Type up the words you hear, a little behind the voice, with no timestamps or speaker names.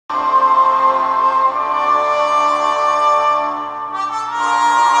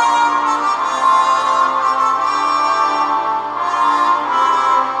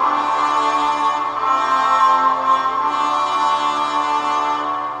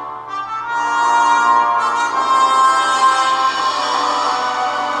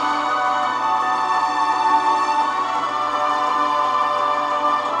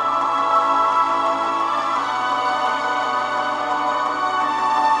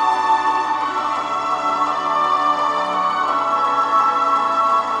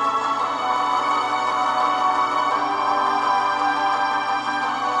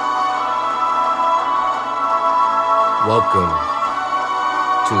Welcome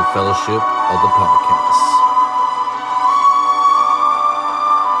to Fellowship of the Podcast.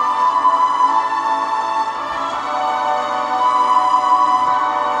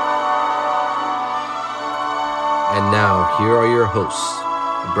 And now, here are your hosts,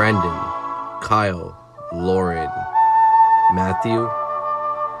 Brandon, Kyle, Lauren, Matthew,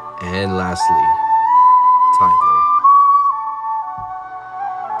 and lastly, Tyler.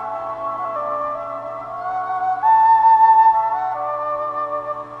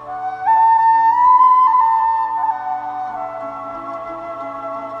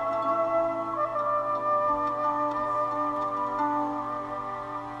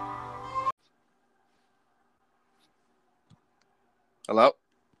 Hello?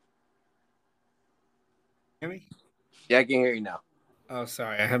 Hear me? Yeah, I can hear you now. Oh,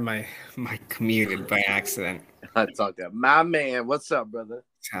 sorry. I had my mic muted by accident. I talked to my man. What's up, brother?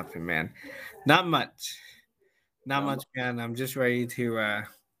 What's happening, man? Not much. Not much, man. I'm just ready to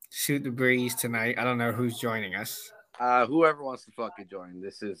shoot the breeze tonight. I don't know who's joining us. Whoever wants to fucking join.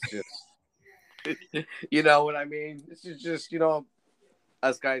 This is just, you know what I mean? This is just,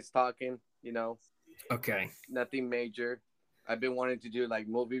 us guys talking, Okay. nothing major. I've been wanting to do like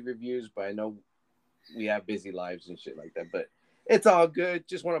movie reviews, but I know we have busy lives and shit like that. But it's all good.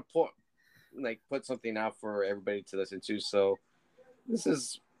 Just want to put something out for everybody to listen to. So this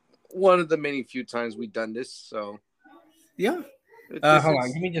is one of the many few times we've done this. So Yeah. this Hold on.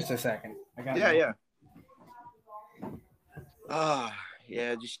 is, Give me just a second. I got yeah.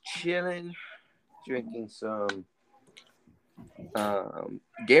 Yeah, just chilling, drinking some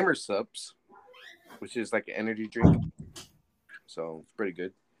gamer subs, which is like an energy drink. So it's pretty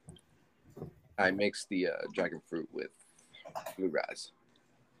good. I mix the dragon fruit with bluegrass.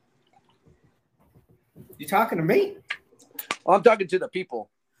 You talking to me? Oh, I'm talking to the people.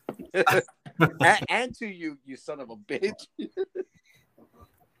 and to you, you son of a bitch.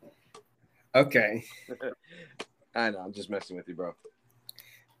 Okay. I know, I'm just messing with you, bro.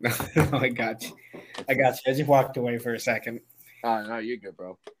 I got you. I just walked away for a second. Oh, no, you're good,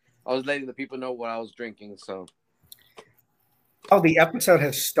 bro. I was letting the people know what I was drinking, so. Oh, the episode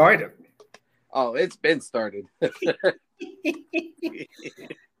has started. Oh, it's been started.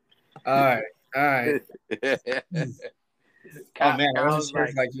 All right. Oh, man, I wasn't sure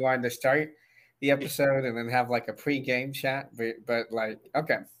if you wanted to start the episode and then have like a pre-game chat, but like,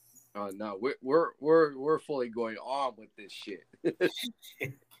 okay. Oh no, we're fully going on with this shit.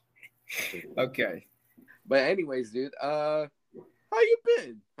 Okay. But anyways, dude, how you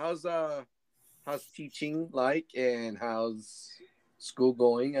been? How's teaching like, and how's school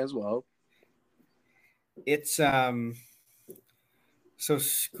going as well? It's so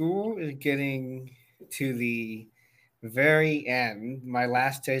school is getting to the very end. My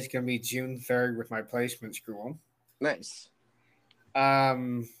last day is gonna be June 3rd with my placement school. Nice.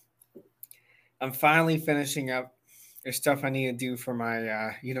 I'm finally finishing up the stuff I need to do for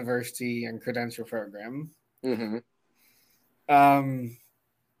my university and credential program. Mm-hmm.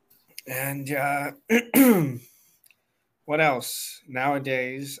 And what else?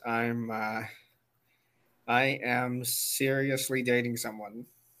 Nowadays, I am seriously dating someone.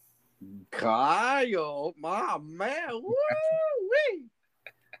 Kyle, my man. Woo-wee.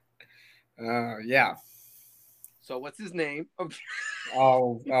 Yeah. So what's his name?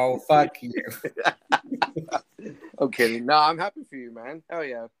 Oh, fuck you. I'm kidding. No, I'm happy for you, man. Hell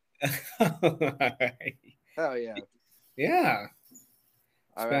yeah. Right. Hell yeah. Yeah.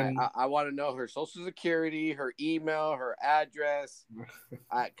 All right. I want to know her social security, her email, her address,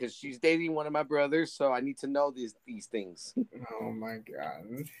 because she's dating one of my brothers, so I need to know these things. Oh my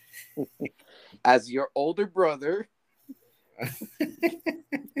god! As your older brother,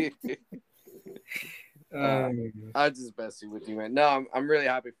 I'm just messing with you, man. No, I'm really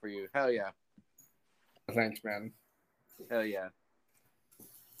happy for you. Hell yeah! Thanks, man. Hell yeah!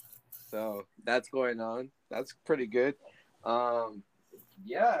 So that's going on. That's pretty good.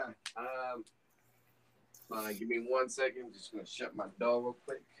 Yeah. Give me 1 second. I'm just gonna shut my door real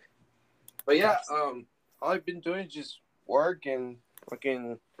quick. But yeah, all I've been doing is just work and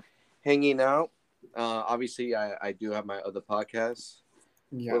fucking hanging out. Obviously, I do have my other podcast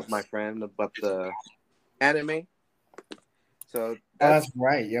with my Yes. friend about the anime. So Oh, that's that's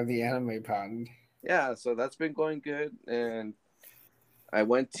right. You have the anime pod. yeah. So that's been going good, and I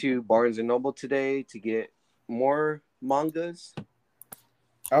went to Barnes and Noble today to get more mangas.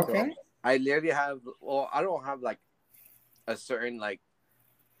 So Okay. I literally have. Well, I don't have like a certain like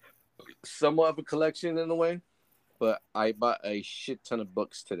somewhat of a collection in a way, but I bought a shit ton of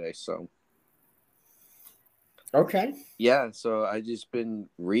books today. So Okay. yeah, so I just been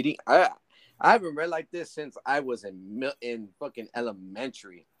reading. I haven't read like this since I was in fucking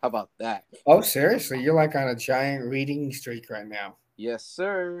elementary. How about that? Oh, seriously? You're like on a giant reading streak right now. Yes,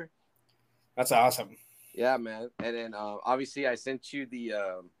 sir. That's awesome. Yeah, man. And then obviously I sent you the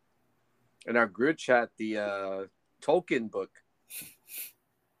in our group chat the Tolkien book.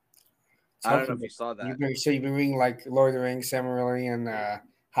 I don't know Talking if about you saw that. you've been reading like Lord of the Rings, Silmarillion,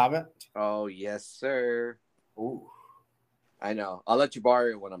 Hobbit. Oh yes, sir. Ooh. I know. I'll let you borrow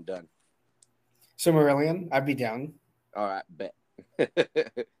it when I'm done. Silmarillion. I'd be down. All right, bet.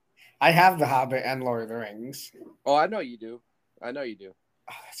 I have the Hobbit and Lord of the Rings. Oh, I know you do. I know you do.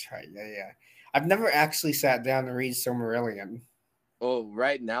 Oh, that's right. Yeah, yeah. I've never actually sat down to read Silmarillion. Oh,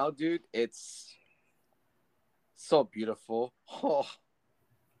 right now, dude, it's so beautiful. Oh,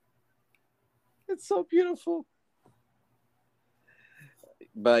 it's so beautiful.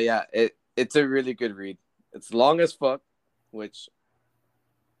 But yeah, it's a really good read. It's long as fuck, which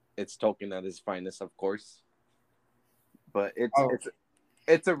it's Tolkien at his finest, of course. But Oh,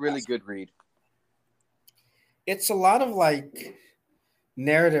 it's a really good read. it's a lot of like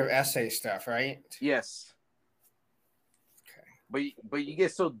narrative essay stuff, right? Yes, Okay. but you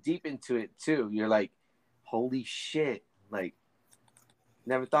get so deep into it too. You're like, holy shit! Like,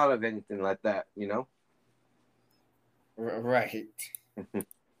 never thought of anything like that. You know? Right.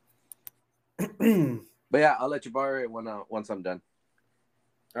 But yeah, I'll let you borrow it when once I'm done.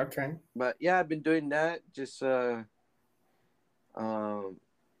 Okay. But yeah, I've been doing that. Just um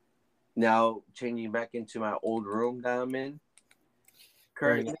now changing back into my old room that I'm in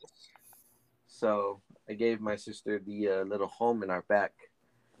Very currently. nice. So I gave my sister the little home in our back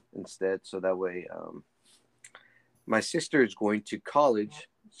instead, so that way my sister is going to college,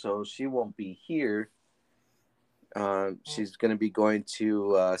 so she won't be here. She's going to be going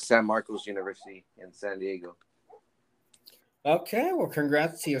to San Marcos University in San Diego. Okay. Well,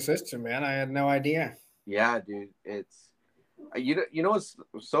 congrats to your sister, man. I had no idea. Yeah, dude, it's you know what's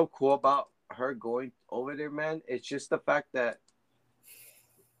so cool about her going over there, man? It's just the fact that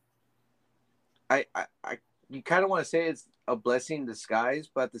I you kind of want to say it's a blessing in disguise,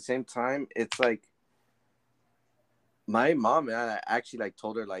 but at the same time, it's like my mom and I actually like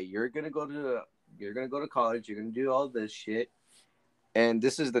told her like you're gonna go to college, you're gonna do all this shit, and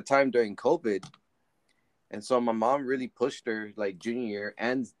this is the time during COVID, and so my mom really pushed her like junior year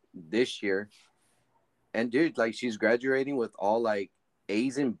and this year, and dude, like she's graduating with all like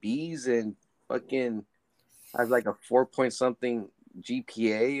A's and B's and fucking has like a 4 point something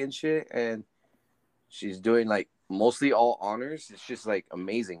GPA and shit, and she's doing like mostly all honors. It's just like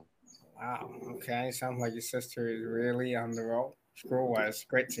amazing. Wow. Okay. Sounds like your sister is really on the roll school wise.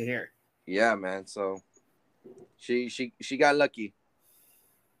 Great to hear. Yeah, man. So she got lucky.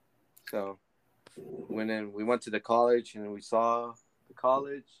 So we went to the college and we saw the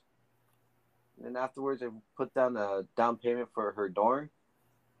college. And then afterwards, I put down a down payment for her dorm.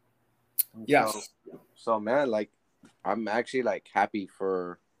 And Yes. so man, like I'm actually like happy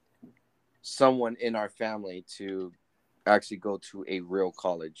for someone in our family to actually go to a real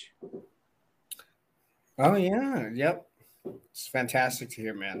college. Oh yeah. Yep. It's fantastic to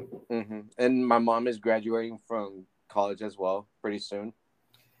hear, man. And my mom is graduating from college as well pretty soon.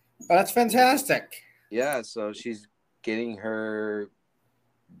 Oh, that's fantastic. Yeah, so she's getting her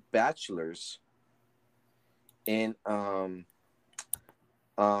bachelor's in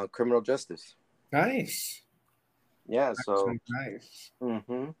criminal justice. Nice. Yeah, That's so nice.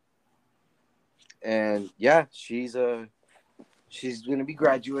 and yeah, she's gonna be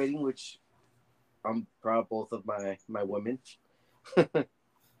graduating, which I'm proud of both of my women.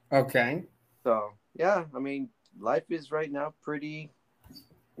 Okay. So yeah, I mean, life is right now pretty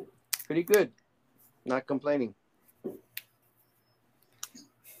good. Not complaining.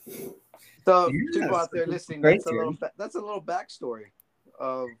 So people Yes. out there listening, Great, dude. that's a little backstory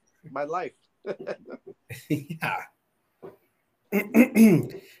of my life. Yeah.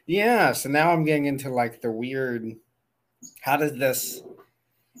 Yeah. So now I'm getting into like the weird. How does this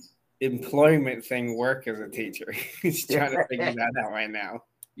employment thing work as a teacher? He's trying to figure that out right now.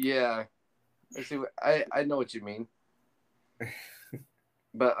 Yeah. I see. I know what you mean.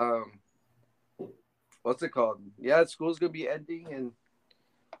 But what's it called? Yeah, school's gonna be ending,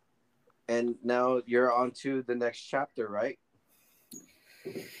 and now you're on to the next chapter, right?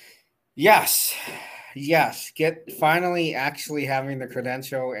 Yes. Yes. Get finally actually having the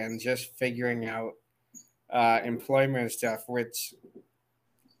credential and just figuring out employment stuff, which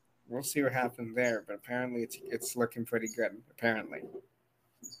we'll see what happens there. But apparently it's looking pretty good, apparently.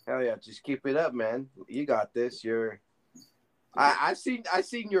 Hell yeah, just keep it up, man. You got this. I seen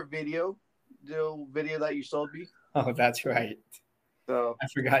your video, the video that you showed me. Oh, that's right. So I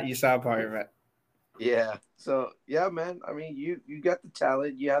forgot you saw part of it. yeah. So yeah, man. I mean, you got the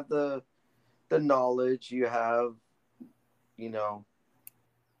talent, you have the knowledge, you have, you know,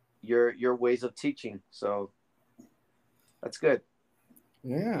 your ways of teaching. So that's good.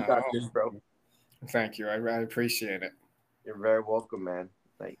 You Yeah. got this, bro. Thank you. I appreciate it. You're very welcome, man.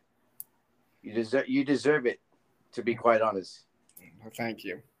 Like you deserve it, to be quite honest. Thank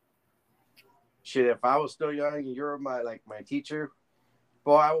you. Shit, if I was still young and you're my teacher,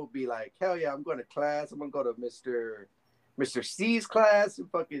 boy, I would be like, hell yeah, I'm going to class. I'm gonna go to Mr. C's class and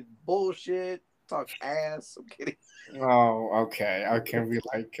fucking bullshit, talk ass. I'm kidding. Oh, okay. I can be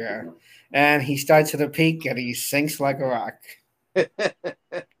like, and he starts at the peak and he sinks like a rock.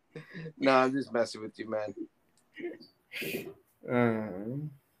 No, I'm just messing with you, man.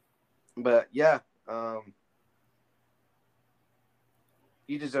 Um, But yeah,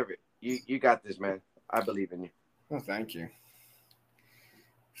 you deserve it. You got this, man. I believe in you. oh, thank you.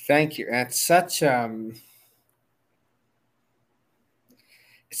 Thank you. It's such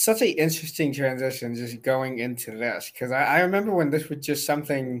it's such an interesting transition just going into this because I remember when this was just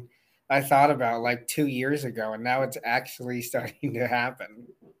something I thought about like 2 years ago, and now it's actually starting to happen.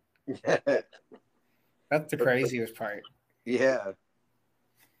 That's the craziest part. Yeah,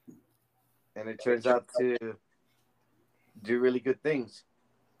 and it turns out to do really good things.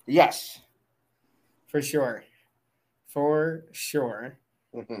 Yes, for sure. For sure.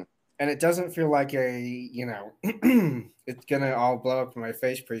 Hmm. And it doesn't feel like it's gonna all blow up in my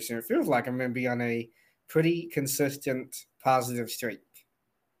face pretty soon. It feels like I'm gonna be on a pretty consistent positive streak.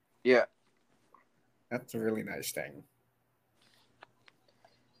 Yeah, That's a really nice thing.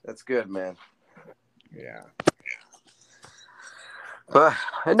 that's good, man. Yeah. But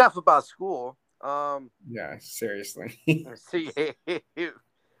enough about school. Yeah, seriously. Let's see.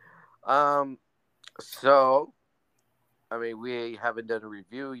 um, so I mean, we haven't done a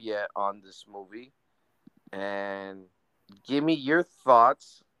review yet on this movie, and give me your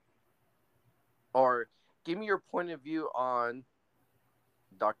thoughts, or give me your point of view on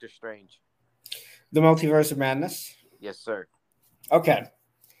Doctor Strange. The Multiverse of Madness. Yes, sir. Okay.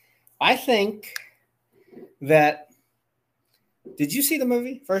 I think that did you see the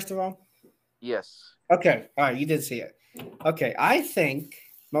movie, first of all? Yes. Okay. All right, you did see it. Okay. I think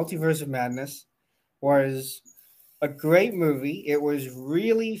Multiverse of Madness was a great movie. It was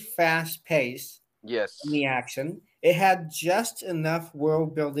really fast paced Yes. in the action. It had just enough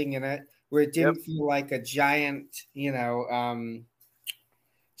world building in it where it Yep. didn't feel like a giant,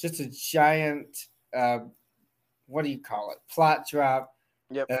 just a giant, what do you call it? Plot drop,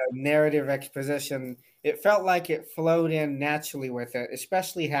 Yep. narrative exposition. It felt like it flowed in naturally with it,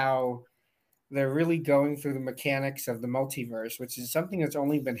 especially how they're really going through the mechanics of the multiverse, which is something that's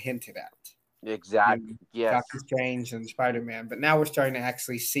only been hinted at. Exactly. Yes. Doctor Strange and Spider-Man, but now we're starting to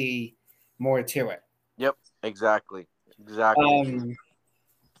actually see more to it. Yep. Exactly. Exactly.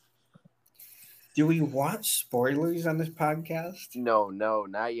 Do we want spoilers on this podcast? No,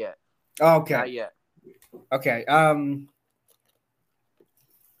 not yet. Okay. Not yet. Okay.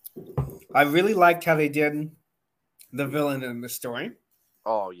 I really liked how they did the villain in the story.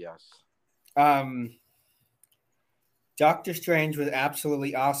 Oh, yes. Doctor Strange was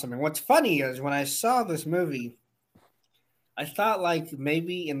absolutely awesome. And what's funny is when I saw this movie, I thought like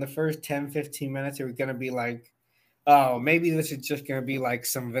maybe in the first 10, 15 minutes, it was going to be like, oh, maybe this is just going to be like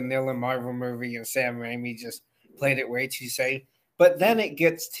some vanilla Marvel movie and Sam Raimi just played it way too safe. But then it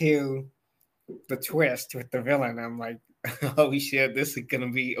gets to the twist with the villain. I'm like, oh shit, this is going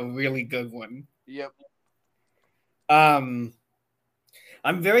to be a really good one. Yep. I'm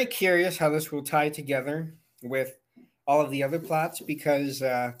very curious how this will tie together with all of the other plots because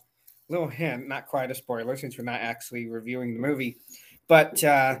little hint, not quite a spoiler since we're not actually reviewing the movie, but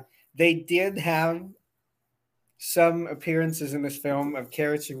they did have some appearances in this film of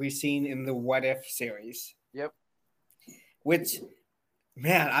characters we've seen in the What If series. Yep. Which,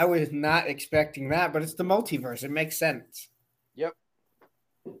 man, I was not expecting that, but it's the multiverse. It makes sense. Yep.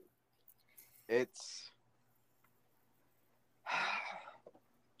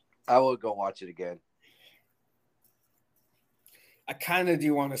 I will go watch it again. I kind of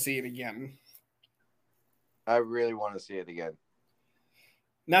do want to see it again. I really want to see it again.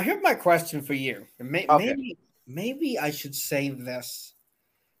 Now, here's my question for you. Okay. Maybe I should save this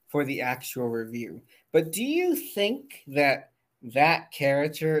for the actual review. But do you think that that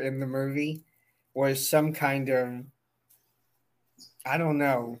character in the movie was some kind of, I don't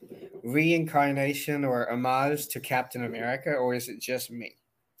know, reincarnation or homage to Captain America, or is it just me?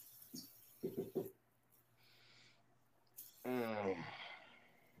 Mm.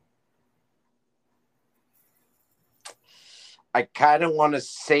 I kind of want to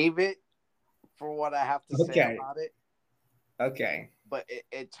save it for what I have to say Okay. about it. Okay. But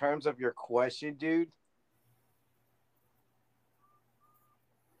in terms of your question, dude,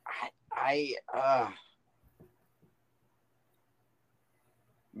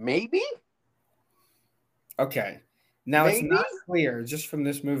 maybe. Okay. Now it's Maybe? not clear just from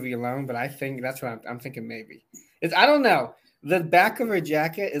this movie alone, but I think that's what I'm thinking. Maybe it's, I don't know. The back of her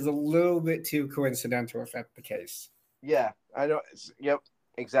jacket is a little bit too coincidental if that's the case. Yeah, I know. Yep,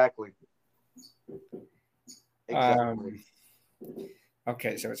 exactly. Exactly.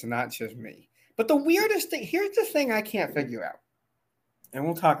 Okay, so it's not just me. But the weirdest thing, here's the thing I can't figure out, and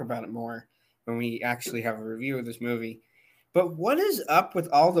we'll talk about it more when we actually have a review of this movie. But what is up with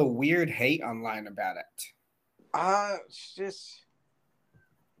all the weird hate online about it? It's just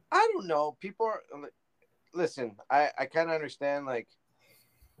I don't know. People are listen. I kind of understand. Like,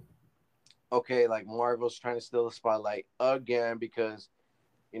 okay, like Marvel's trying to steal the spotlight again because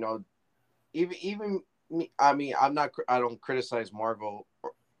you know even me. I mean, I don't criticize Marvel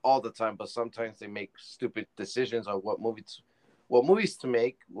all the time, but sometimes they make stupid decisions on what movies to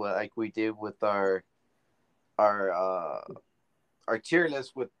make. Like we did with our our tier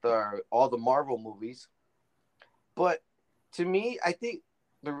list with all the Marvel movies. But to me, I think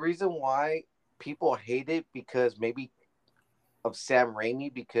the reason why people hate it because maybe of Sam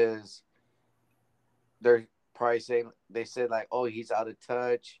Raimi because they're probably saying they said like, oh, he's out of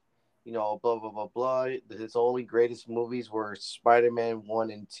touch, blah blah blah blah. His only greatest movies were Spider-Man 1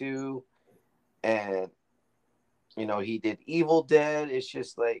 and 2, and he did Evil Dead. It's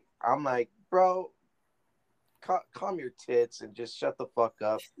just like I'm like, bro, calm your tits and just shut the fuck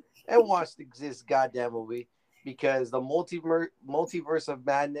up and watch this goddamn movie because the multiverse of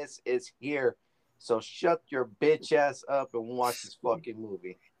madness is here. So shut your bitch ass up and watch this fucking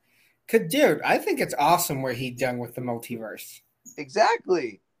movie. Dude, I think it's awesome what he done with the multiverse.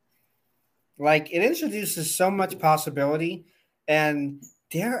 Exactly. Like it introduces so much possibility, and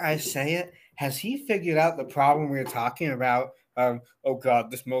dare I say it, has he figured out the problem we are talking about? Oh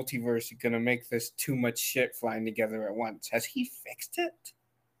god, this multiverse is gonna make this too much shit flying together at once. Has he fixed it?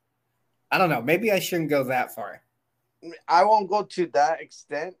 I don't know. Maybe I shouldn't go that far. I won't go to that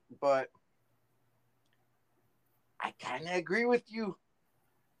extent, but I kind of agree with you.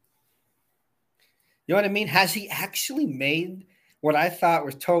 You know what I mean? Has he actually made what I thought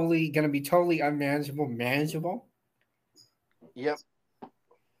was totally going to be totally unmanageable manageable? Yep.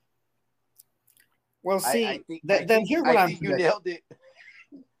 Well, see, I think then here's what I I'm think you nailed it.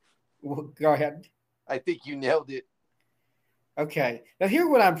 Well, go ahead. I think you nailed it. Okay. Now, here's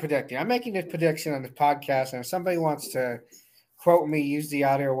what I'm predicting. I'm making this prediction on this podcast, and if somebody wants to quote me, use the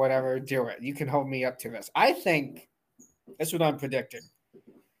audio or whatever, do it. You can hold me up to this. I think that's what I'm predicting.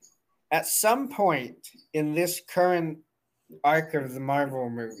 At some point in this current arc of the Marvel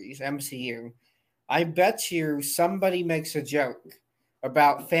movies, MCU, I bet you somebody makes a joke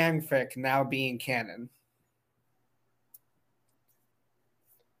about fanfic now being canon.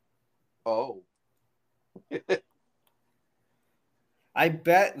 Oh. I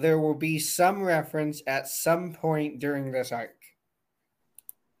bet there will be some reference at some point during this arc.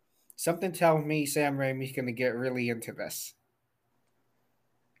 Something tells me Sam Raimi's going to get really into this.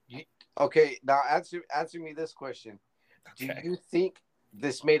 Okay, now answer me this question. Okay. Do you think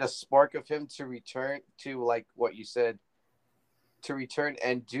this made a spark of him to return to like what you said, to return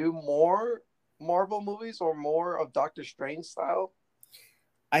and do more Marvel movies or more of Doctor Strange style?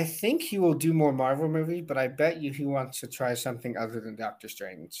 I think he will do more Marvel movies, but I bet you he wants to try something other than Doctor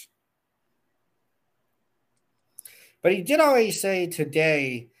Strange. But he did already say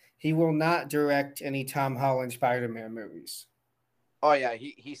today he will not direct any Tom Holland Spider-Man movies. Oh yeah,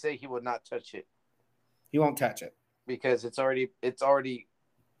 he said he would not touch it. He won't touch it because it's already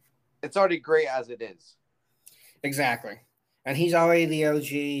great as it is. Exactly. And he's already the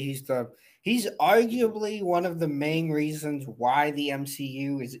OG. He's arguably one of the main reasons why the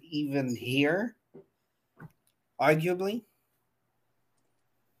MCU is even here. Arguably.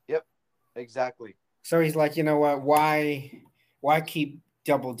 Yep, exactly. So he's like, you know what? Why keep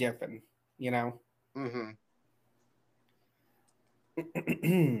double dipping, you know. Mm-hmm.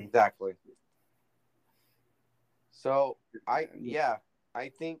 Exactly. So I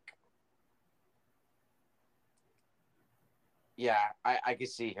think I could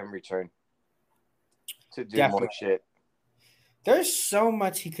see him return to do more Definitely. shit. There's so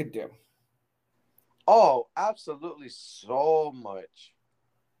much he could do. Oh, absolutely, so much.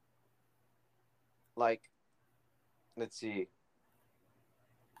 Like, let's see,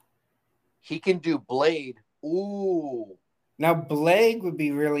 he can do Blade. Ooh, Now, Blade would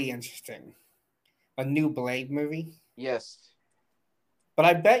be really interesting. A new Blade movie. yes. But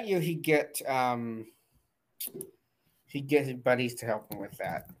I bet you he'd get his buddies to help him with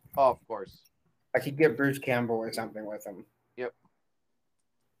that. Oh, of course. Like he'd get Bruce Campbell or something with him. Yep,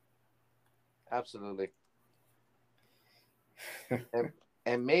 absolutely. And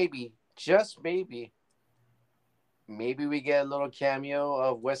and maybe, just maybe we get a little cameo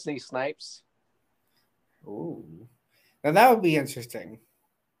of Wesley Snipes. Ooh. Now that would be interesting.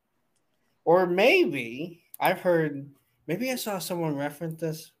 Or maybe maybe I saw someone reference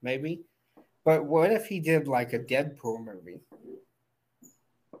this, maybe. But what if he did like a Deadpool movie?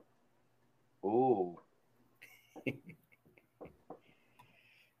 Ooh,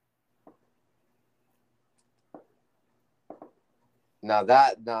 now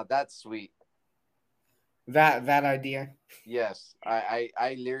that's sweet. That idea. Yes, I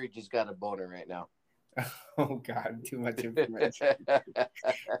literally just got a boner right now. Oh God, too much information.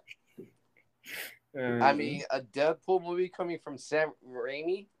 I mean, a Deadpool movie coming from Sam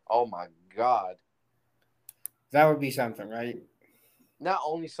Raimi. Oh my god! That would be something, right? Not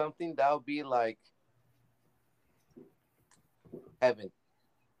only something that would be like heaven.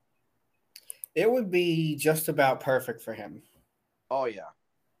 It would be just about perfect for him. Oh yeah,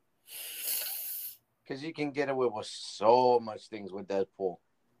 because you can get away with so much things with Deadpool.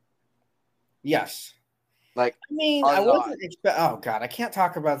 Yes. Like I mean, a I lot. wasn't expect. Oh God, I can't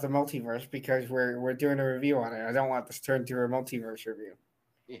talk about the multiverse because we're doing a review on it. I don't want this turned to a multiverse review.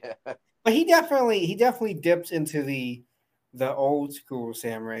 Yeah. But he definitely dips into the old school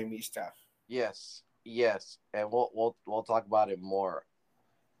Sam Raimi stuff. Yes. Yes. And we'll talk about it more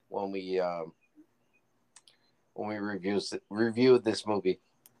when we review this movie.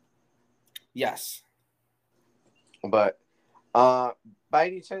 Yes, But uh, by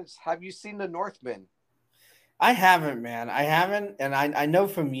any chance, have you seen The Northman? I haven't, man. I haven't, and I know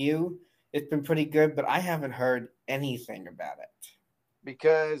from you it's been pretty good, but I haven't heard anything about it.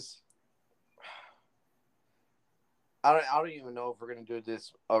 Because I don't even know if we're gonna do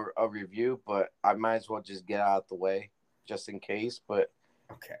this a review, but I might as well just get out of the way just in case. But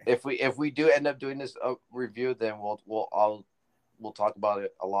Okay. if we do end up doing this review, then we'll talk about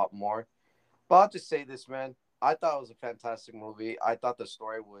it a lot more. But I'll just say this, man. I thought it was a fantastic movie. I thought the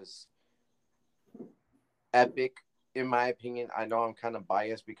story was epic, in my opinion. I know I'm kind of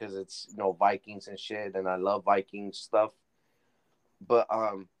biased because it's Vikings and shit, and I love Viking stuff. But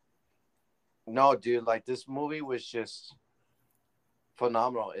no, dude, like this movie was just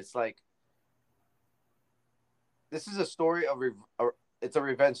phenomenal. It's like this is a story of it's a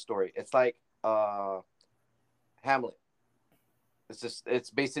revenge story. It's like Hamlet. It's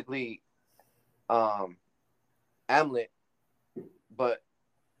basically um Hamlet, but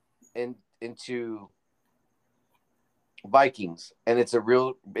into Vikings, and it's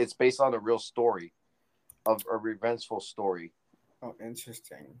based on a real story of a revengeful story. Oh,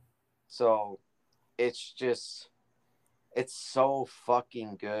 interesting. So it's so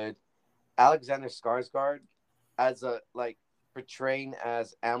fucking good. Alexander Skarsgård as a like portraying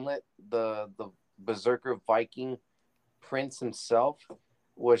as Hamlet, the berserker Viking prince himself,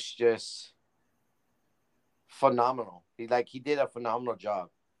 was just phenomenal. He did a phenomenal job.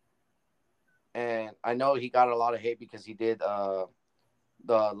 And I know he got a lot of hate because he did the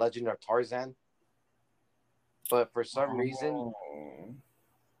Legend of Tarzan, but for some reason, Oh.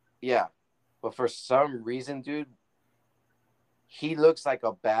 yeah, but for some reason, dude, he looks like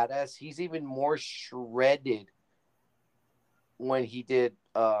a badass. He's even more shredded when he did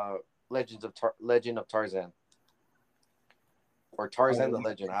Legend of Tarzan, or Tarzan the Oh.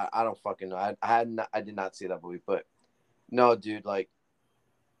 Legend. I don't fucking know. I did not see that movie, but no, dude, like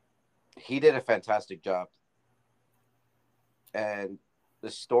he did a fantastic job, and the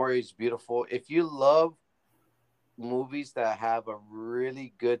story is beautiful. If you love movies that have a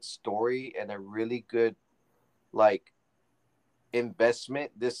really good story and a really good like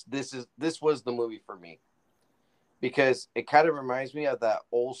investment, this was the movie for me, because it kind of reminds me of that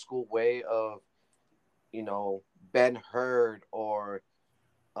old school way of Ben-Hur, or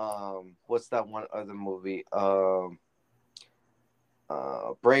what's that one other movie,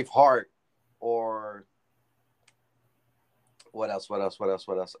 Braveheart, or what else? What else? What else?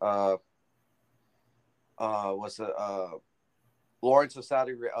 What else? What's it? Lawrence of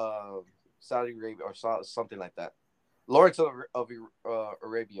Saudi Arabia, or something like that. Lawrence of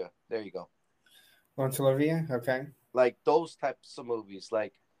Arabia. There you go. Lawrence Olivier. Okay. Like those types of movies.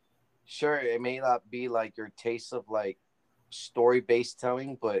 Like, sure, it may not be like your taste of like story based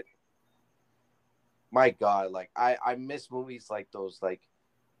telling, but my God, like I miss movies like those. Like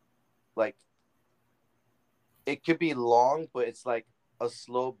it could be long, but it's like a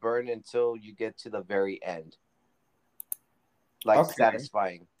slow burn until you get to the very end. Like Okay.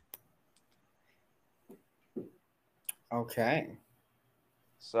 satisfying. Okay.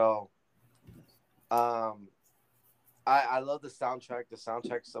 So, um, I love the soundtrack. The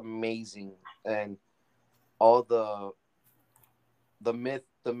soundtrack's amazing, and all the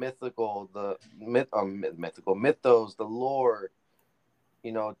mythical, mythical mythos, the lore.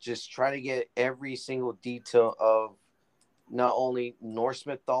 Just trying to get every single detail of not only Norse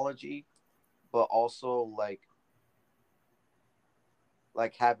mythology, but also like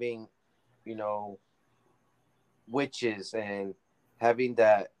having, you know, witches and having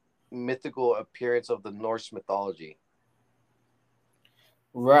that mythical appearance of the Norse mythology.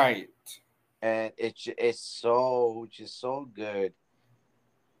 Right. And it's so just so good,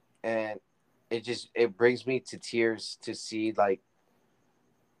 and it brings me to tears to see like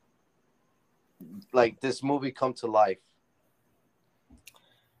this movie come to life.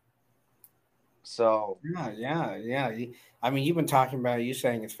 So I mean, you've been talking about it. You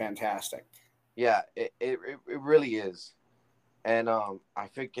saying it's fantastic. yeah, it really is. And I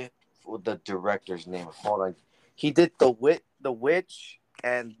forget what the director's name. Hold on, he did the Witch,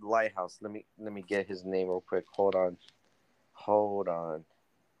 and Lighthouse. Let me get his name real quick. Hold on.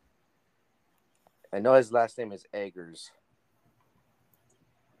 I know his last name is Eggers.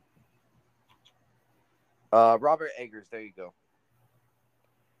 Robert Eggers. There you go.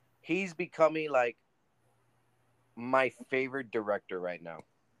 He's becoming like my favorite director right now.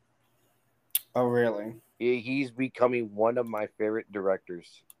 Oh, really? He's becoming one of my favorite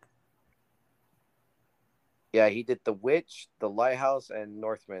directors. Yeah, he did The Witch, The Lighthouse, and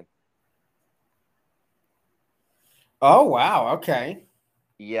Northman. Oh, wow. Okay.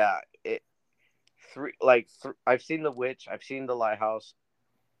 Yeah, I've seen The Witch, I've seen The Lighthouse.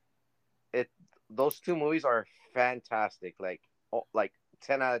 It Those two movies are fantastic. Like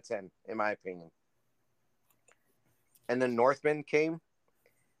 10 out of 10 in my opinion. And then Northman came.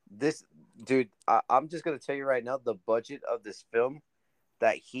 This dude, I'm just gonna tell you right now, the budget of this film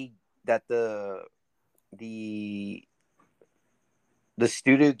that he that the the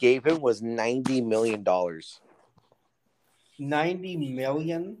studio gave him was $90 million. 90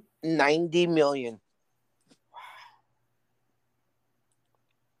 million? 90 million.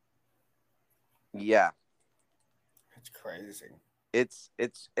 Yeah, That's crazy. it's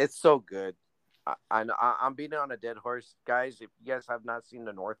so good. I'm beating on a dead horse, guys. If you guys have not seen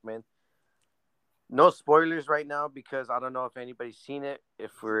The Northman, no spoilers right now because I don't know if anybody's seen it.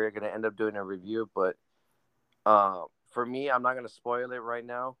 If we're gonna end up doing a review, but for me, I'm not gonna spoil it right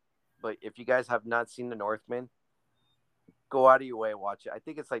now. But if you guys have not seen The Northman, go out of your way, watch it. I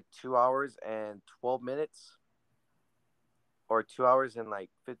think it's like 2 hours and 12 minutes, or 2 hours and like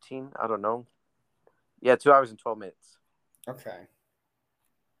 15. I don't know. Yeah, 2 hours and 12 minutes. Okay.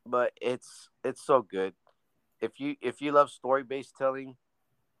 But it's so good. If you love story based telling,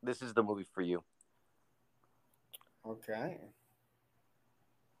 this is the movie for you. Okay.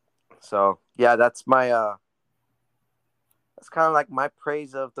 So yeah, that's kind of like my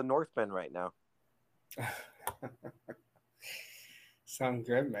praise of the Northman right now. Sounds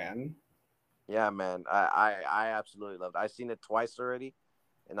good, man. Yeah, man, I absolutely loved it. I've seen it twice already,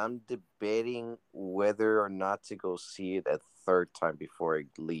 and I'm debating whether or not to go see it a third time before it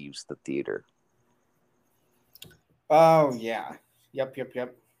leaves the theater. Oh, yeah. Yep.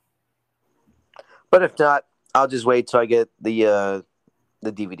 But if not, I'll just wait till I get the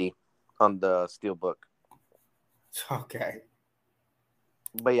DVD on the steelbook. Okay.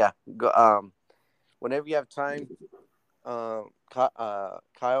 But yeah, whenever you have time, Kyle,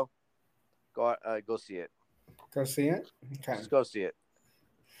 go see it. Go see it? Okay. Just go see it.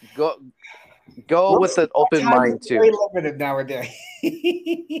 Go go Well, with an my open time is mind too. very limited nowadays.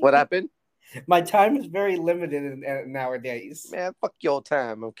 What happened? My time is very limited nowadays. Man, fuck your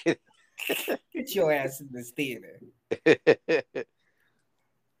time. I'm kidding. Get your ass in this theater.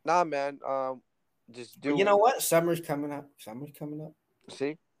 Nah, man. Just But you know do. what? Summer's coming up. Summer's coming up.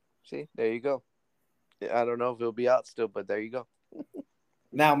 See, see. There you go. I don't know if it'll be out still, but there you go.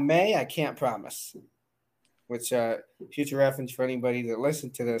 Now, May, I can't promise. which future reference for anybody that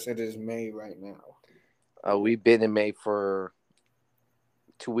listens to this, it is May right now. We've been in May for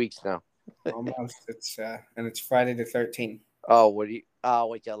 2 weeks now. Almost. It's and it's Friday the 13th. Oh, would you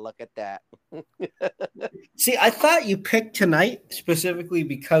look at that? See, I thought you picked tonight specifically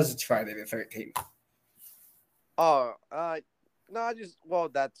because it's Friday the 13th. Oh, no,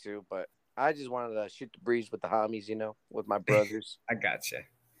 that too, but I just wanted to shoot the breeze with the homies, with my brothers. I gotcha.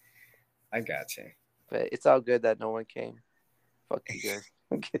 But it's all good that no one came. Fuck you guys.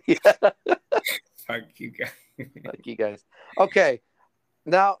 Fuck you guys. Fuck you guys. Okay,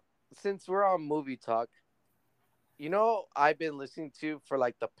 now since we're on movie talk, I've been listening to for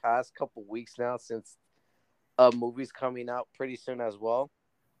like the past couple weeks now since a movie's coming out pretty soon as well.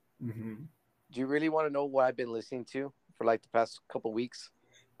 Mm-hmm. Do you really want to know what I've been listening to for like the past couple weeks?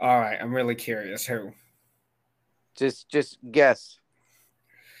 All right, I'm really curious. Who? Just guess.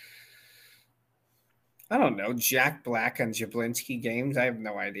 I don't know. Jack Black on Jablinski Games? I have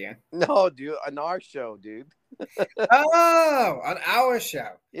no idea. No, dude, on our show, dude. Oh, on our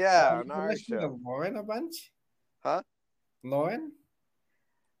show. Yeah, on our show. To Lauren a bunch? Huh? Lauren?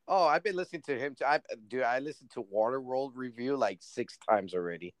 Oh, I've been listening to him. I listened to Waterworld review like 6 times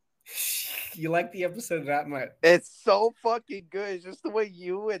already. You like the episode that much? It's so fucking good. It's just the way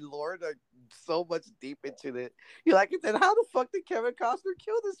you and Lauren are so much deep into it. You like it? Then how the fuck did Kevin Costner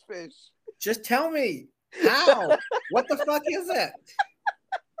kill this fish? Just tell me. How? What the fuck is it?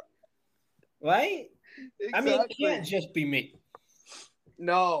 Right? Exactly. I mean, it can't just be me.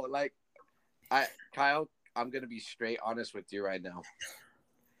 No, like, Kyle, I'm going to be straight honest with you right now.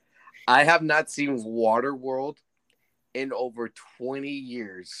 I have not seen Waterworld in over 20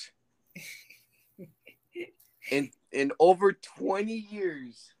 years. In over 20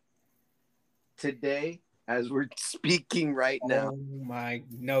 years today, as we're speaking right now. Oh my,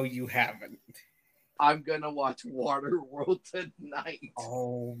 no, you haven't. I'm going to watch Waterworld tonight.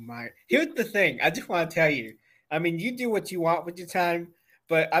 Oh my. Here's the thing. I just want to tell you. I mean, you do what you want with your time,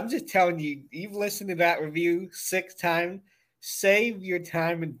 but I'm just telling you, you've listened to that review 6 times. Save your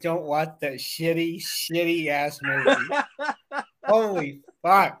time and don't watch that shitty ass movie. Holy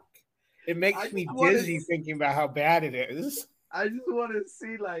fuck. It makes me dizzy thinking about how bad it is. I just want to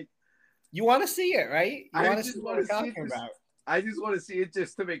see, like... You want to see it, right? You want to see what I'm talking about. I just want to see it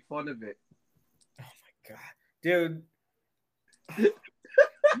just to make fun of it. Oh my god. Dude. The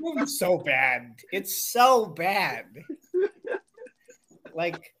movie's so bad. It's so bad.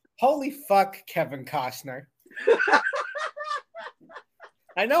 Like, holy fuck, Kevin Costner.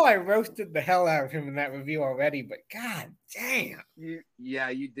 I know I roasted the hell out of him in that review already, but god damn. You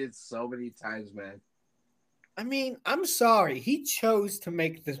did so many times, man. I mean, I'm sorry. He chose to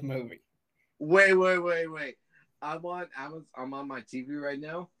make this movie. Wait. I'm on Amazon. I'm on my TV right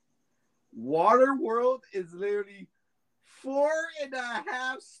now. Waterworld is literally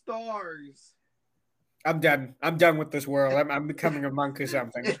 4.5 stars. I'm done. I'm done with this world. I'm becoming a monk or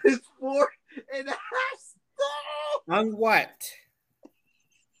something. It is 4.5 stars. On what?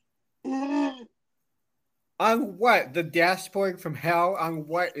 On what? The Dashboard from Hell? On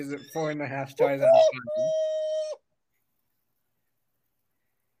what is it 4.5 stars out of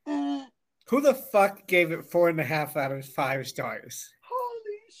 5? Who the fuck gave it 4.5 out of 5 stars?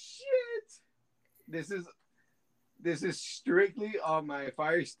 Holy shit! This is strictly on my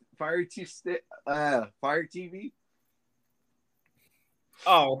Fire TV.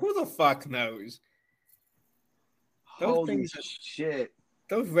 Oh, who the fuck knows? Holy shit!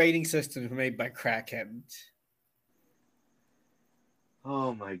 Those rating systems were made by crackheads.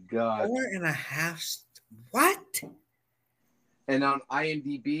 Oh my god! 4.5. What? And on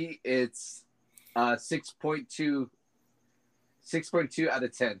IMDb, it's 6.2 out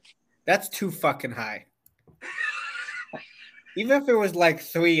of 10. That's too fucking high. Even if it was like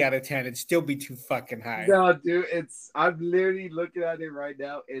 3 out of 10, it'd still be too fucking high. No, dude, I'm literally looking at it right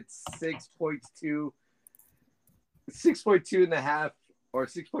now. It's 6.2 and a half, or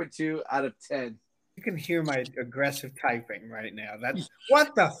 6.2 out of 10. You can hear my aggressive typing right now. That's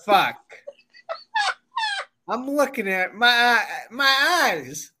what the fuck. I'm looking at my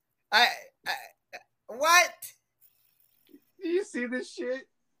eyes. What? Do you see this shit?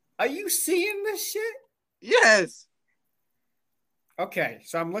 Are you seeing this shit? Yes. Okay,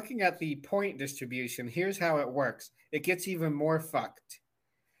 so I'm looking at the point distribution. Here's how it works. It gets even more fucked.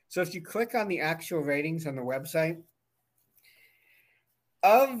 So if you click on the actual ratings on the website,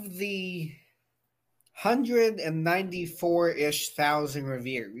 of the 194-ish thousand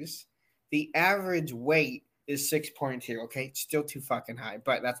reviews, the average weight is 6.2. Okay, it's still too fucking high,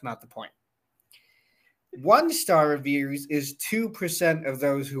 but that's not the point. 1-star reviews is 2% of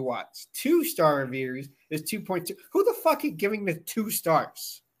those who watch. 2-star reviews is 2.2. Who the fuck is giving this 2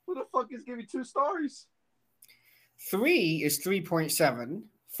 stars? Who the fuck is giving 2 stars? 3 is 3.7.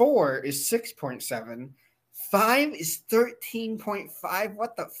 4 is 6.7. 5 is 13.5.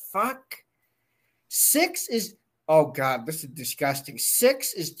 What the fuck? 6 is, oh God, this is disgusting.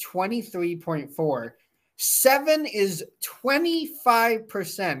 6 is 23.4. 7 is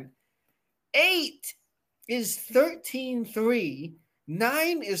 25%. 8 is 13.3.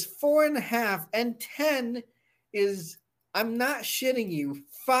 9 is 4.5. And 10 is, I'm not shitting you,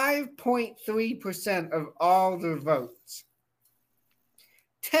 5.3% of all the votes.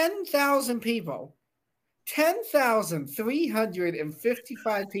 10,000 people,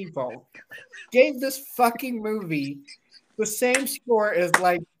 10,355 people gave this fucking movie the same score as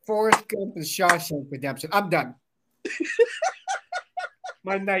like Forrest Gump and Shawshank Redemption. I'm done.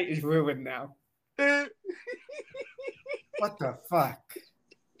 My night is ruined now. What the fuck?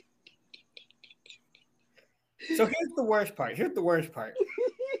 So here's the worst part.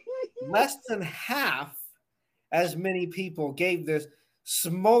 Less than half as many people gave this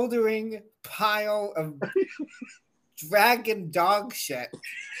smoldering pile of dragon dog shit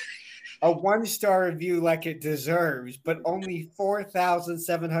a 1-star review like it deserves, but only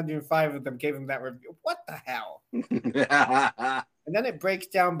 4,705 of them gave him that review. What the hell? And then it breaks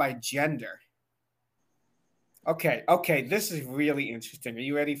down by gender. Okay, this is really interesting. Are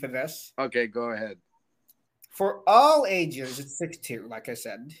you ready for this? Okay, go ahead. For all ages, it's 6'2", like I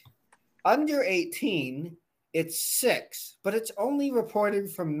said. Under 18, it's 6, but it's only reported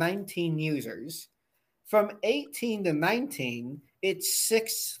from 19 users. From 18 to 19, it's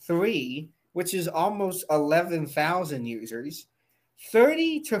 6'3", which is almost 11,000 users.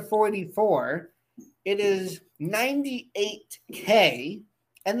 30 to 44, it is 98K.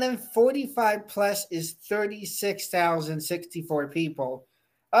 And then 45 plus is 36,064 people,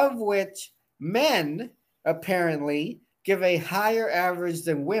 of which men apparently give a higher average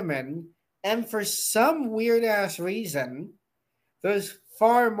than women. And for some weird ass reason, there's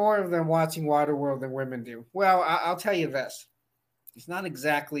far more of them watching Waterworld than women do. Well, I'll tell you this. It's not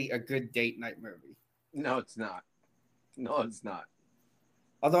exactly a good date night movie. No, it's not.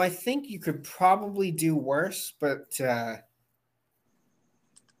 Although I think you could probably do worse, but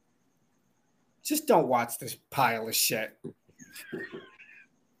just don't watch this pile of shit.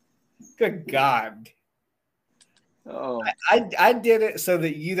 Good God. Oh, I did it so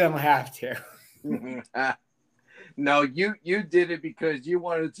that you don't have to. No, you did it because you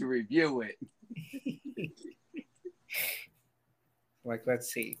wanted to review it. Like,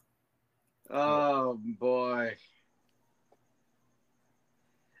 let's see. Oh boy.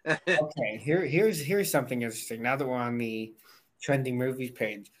 Okay, here's something interesting. Now that we're on the trending movies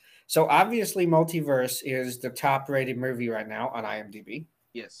page, so obviously Multiverse is the top rated movie right now on IMDb.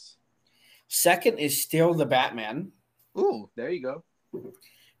 Yes. Second is still The Batman. Ooh, there you go.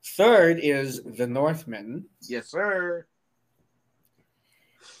 Third is The Northman. Yes, sir.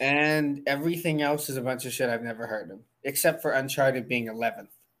 And everything else is a bunch of shit I've never heard of, except for Uncharted being 11th.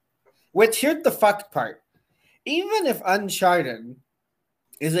 Which, here's the fucked part. Even if Uncharted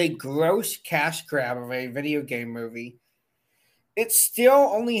is a gross cash grab of a video game movie, it still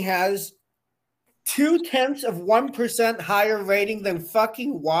only has 0.2% higher rating than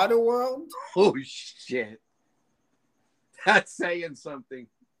fucking Waterworld. Oh shit. That's saying something.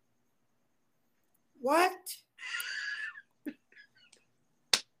 What?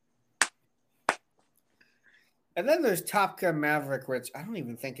 And then there's Top Gun Maverick, which I don't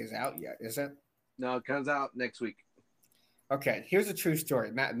even think is out yet, is it? No, it comes out next week. Okay, here's a true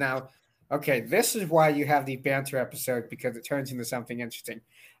story. Now, okay, this is why you have the banter episode, because it turns into something interesting.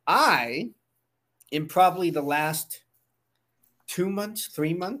 I, in probably the last 2 months,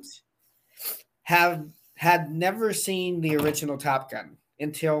 3 months, have had never seen the original Top Gun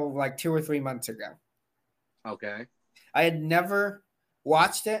until like 2 or 3 months ago. Okay. I had never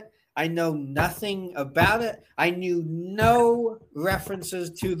watched it. I know nothing about it. I knew no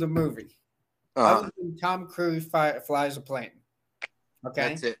references to the movie. Other than Tom Cruise flies a plane. Okay?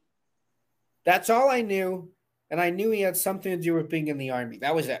 That's it. That's all I knew. And I knew he had something to do with being in the Army.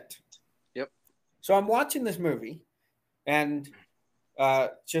 That was it. Yep. So I'm watching this movie. And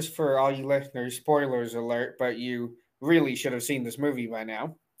just for all you listeners, spoilers alert, but you really should have seen this movie by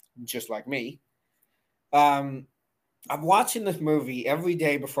now, just like me. I'm watching this movie every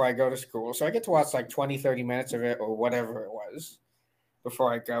day before I go to school. So I get to watch like 20, 30 minutes of it or whatever it was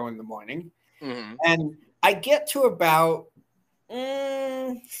before I go in the morning. Mm-hmm. And I get to about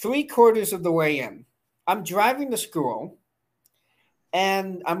 3/4 of the way in. I'm driving to school.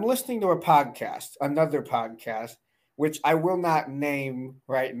 And I'm listening to a podcast, another podcast, which I will not name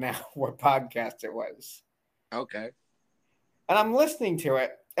right now what podcast it was. Okay. And I'm listening to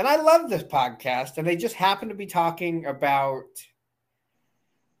it, and I love this podcast, and they just happen to be talking about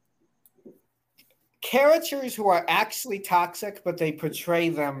characters who are actually toxic, but they portray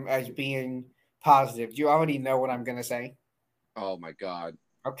them as being positive. Do you already know what I'm going to say? Oh my God.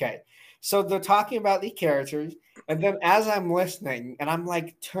 Okay. So they're talking about the characters, and then as I'm listening, and I'm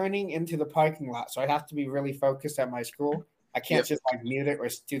like turning into the parking lot, so I have to be really focused at my school. I can't Yep. just like mute it or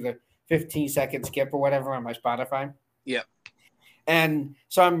do the 15-second skip or whatever on my Spotify. Yep. And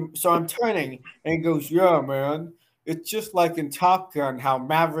so I'm turning, and he goes, "Yeah, man, it's just like in Top Gun, how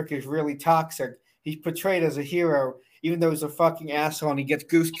Maverick is really toxic. He's portrayed as a hero, even though he's a fucking asshole, and he gets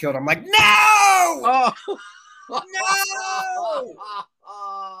goose killed." I'm like, no, Oh. no.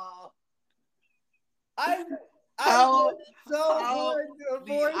 I How- worked so how hard to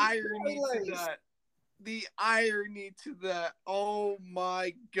the avoid irony to spoilers. that. The irony to that. Oh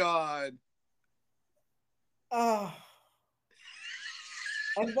my God. Oh.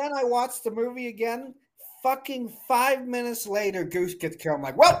 And then I watched the movie again. Fucking 5 minutes later, Goose gets killed. I'm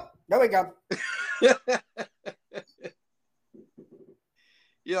like, well, there we go.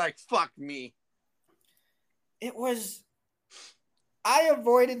 You're like, fuck me. It was. I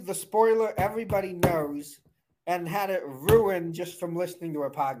avoided the spoiler everybody knows and had it ruined just from listening to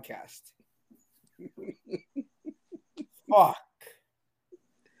a podcast. Fuck.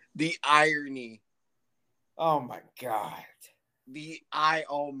 The irony. Oh my God.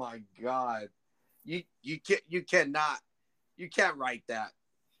 Oh my God. You can't write that.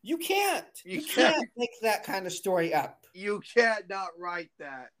 You can't. You You can't. can't make that kind of story up. You can't not write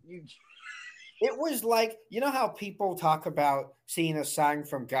that. It was like, you know how people talk about seeing a sign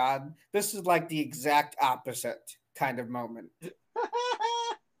from God? This is like the exact opposite kind of moment.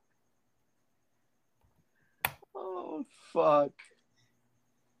 Oh fuck.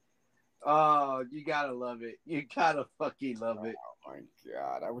 Oh, you gotta love it. You gotta fucking love it. Oh my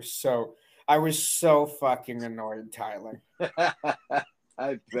God. I was so fucking annoyed, Tyler. I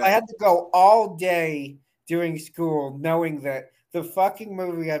I had to go all day doing school knowing that the fucking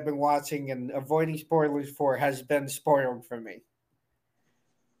movie I've been watching and avoiding spoilers for has been spoiled for me.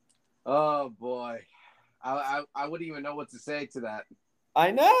 Oh boy. I wouldn't even know what to say to that.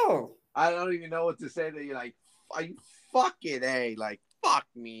 I know. I don't even know what to say to you. Like, are you fucking A? Like, fuck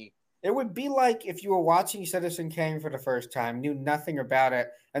me. It would be like if you were watching Citizen Kane for the first time, knew nothing about it,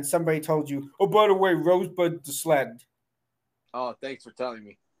 and somebody told you, "Oh, by the way, Rosebud the sled." Oh, thanks for telling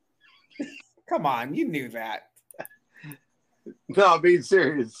me. Come on, you knew that. No, I'm being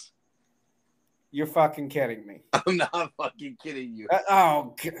serious. You're fucking kidding me. I'm not fucking kidding you.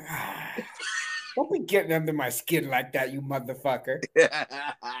 Oh, God. Don't be getting under my skin like that, you motherfucker.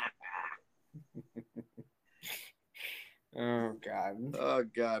 Oh, God. Oh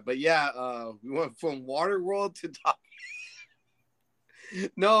God. But yeah, we went from Waterworld to Top.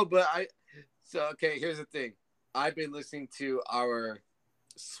 No, but okay, here's the thing. I've been listening to our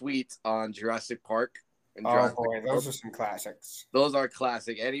suite on Jurassic Park. And Oh, Jurassic boy, those World. are some classics. Those are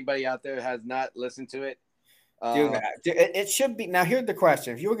classic. Anybody out there has not listened to it? Do that. It should be. Now, here's the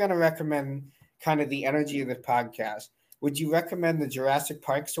question. If you were going to recommend kind of the energy of this podcast, would you recommend the Jurassic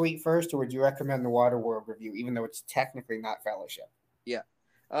Park suite first, or would you recommend the Waterworld review, even though it's technically not Fellowship? Yeah.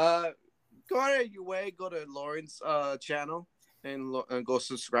 Go out of your way. Go to Lauren's channel and go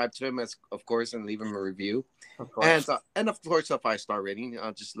subscribe to him, of course, and leave him a review. Of course. And of course, a 5-star rating.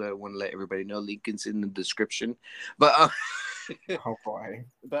 I'll just want to let everybody know. Link is in the description. But Oh, boy.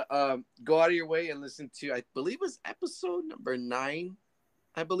 But go out of your way and listen to, I believe it was episode number 9,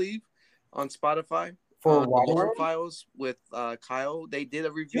 I believe, on Spotify. For the Lauren Waterworld? Files with Kyle. They did a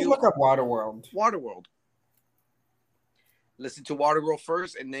Just review. look up Waterworld. Waterworld. Listen to Waterworld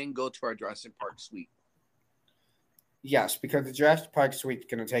first, and then go to our Jurassic Park suite. Yes, because the Jurassic Park suite is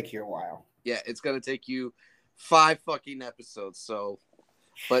going to take you a while. Yeah, it's gonna take you 5 fucking episodes. So,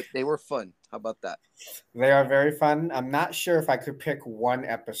 but they were fun. How about that? They are very fun. I'm not sure if I could pick one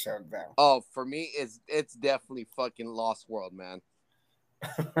episode, though. Oh, for me, it's definitely fucking Lost World, man.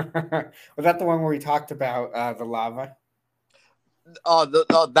 Was that the one where we talked about the lava? Oh,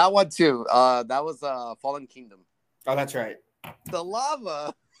 that one too. That was Fallen Kingdom. Oh, that's right. The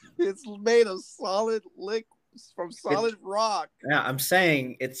lava is made of solid from solid rock. Yeah, I'm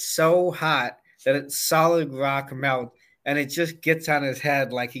saying it's so hot that it's solid rock melt, and it just gets on his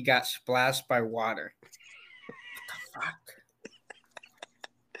head like he got splashed by water. What the fuck?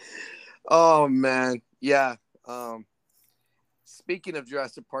 Oh man, yeah. Speaking of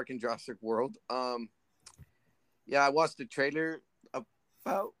Jurassic Park and Jurassic World, yeah, I watched the trailer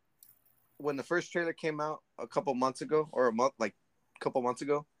Well, when the first trailer came out a couple months ago, or a couple months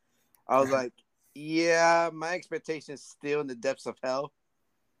ago, I was like, yeah, my expectations still in the depths of hell.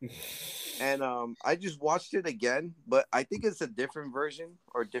 And I just watched it again, but I think it's a different version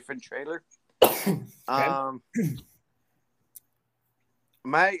or different trailer. Okay. Um,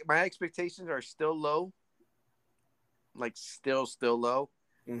 my expectations are still low, like still low.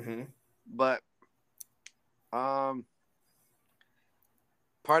 Mm-hmm. But um,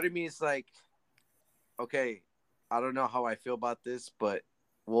 part of me is like, okay, I don't know how I feel about this, but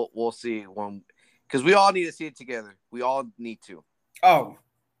we'll see when, because we all need to see it together. We all need to. Oh,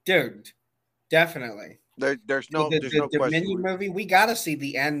 dude, definitely. There's So no the question. mini movie, we got to see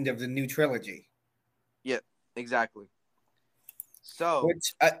the end of the new trilogy. Yeah, exactly. So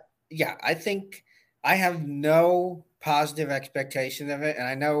Which, yeah, I think I have no positive expectation of it, and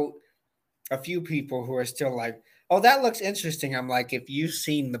I know a few people who are still like, "Oh, that looks interesting." I'm like, if you've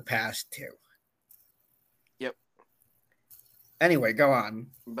seen the past two. yep. Anyway, go on.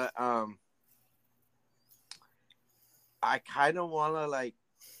 But I kind of want to like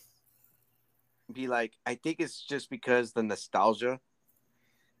be like, I think it's just because the nostalgia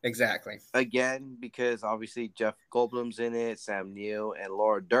Exactly. again, because obviously Jeff Goldblum's in it, Sam Neill, and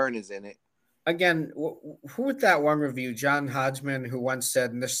Laura Dern is in it. Again, who with that one review, John Hodgman, who once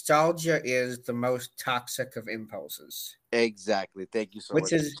said, "Nostalgia is the most toxic of impulses," Exactly. Thank you so which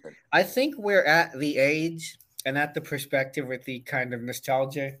much. is, I think we're at the age and at the perspective with the kind of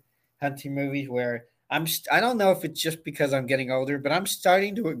nostalgia hunting movies where I don't know if it's just because I'm getting older, but I'm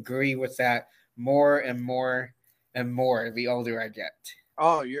starting to agree with that more and more and more the older I get.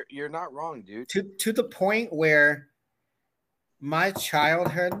 Oh, you're not wrong, dude. To the point where my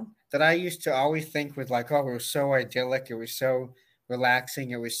childhood that I used to always think was like, oh, it was so idyllic, it was so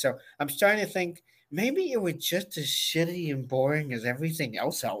relaxing, it was so. I'm starting to think maybe it was just as shitty and boring as everything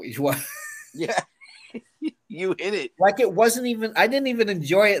else always was. Yeah, you hit it. Like it wasn't even. I didn't even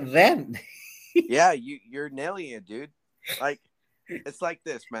enjoy it then. Yeah, you're nailing it, dude. Like it's like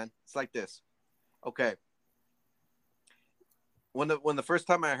this, man. It's like this. Okay. When the first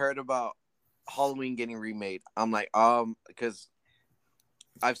time I heard about Halloween getting remade, I'm like, because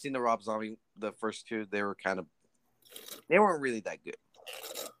I've seen the Rob Zombie, the first two, they weren't really that good.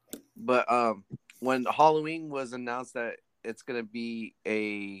 But when Halloween was announced that it's gonna be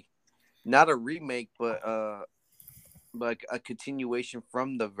not a remake, but a continuation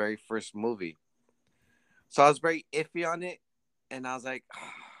from the very first movie. So I was very iffy on it, and I was like,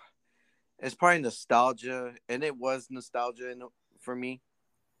 it's probably nostalgia, and it was nostalgia for me,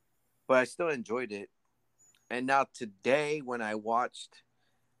 but I still enjoyed it. And now today, when I watched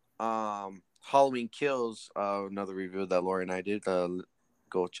Halloween Kills, another review that Laura and I did,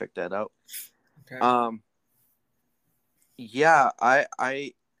 go check that out. Okay. Yeah,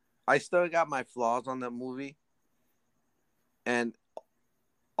 I still got my flaws on that movie, and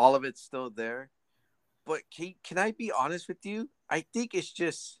all of it's still there. But can I be honest with you? I think it's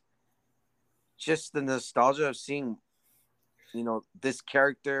just the nostalgia of seeing, this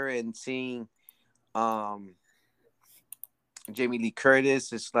character and seeing um Jamie Lee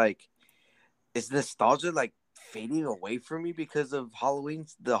Curtis. It's like, is nostalgia like fading away from me because of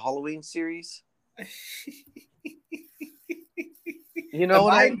the Halloween series? You know Am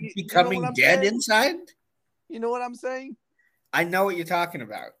what I you know what becoming I'm dead saying? inside? You know what I'm saying? I know what you're talking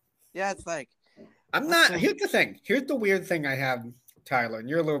about. Yeah, it's like, I'm what not. the Here's the thing. Here's the weird thing I have, Tyler, and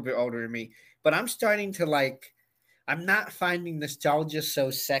you're a little bit older than me, but I'm starting to like. I'm not finding nostalgia so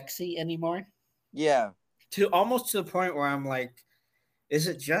sexy anymore. yeah. To almost to the point where I'm like, is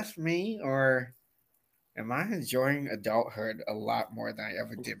it just me or am I enjoying adulthood a lot more than I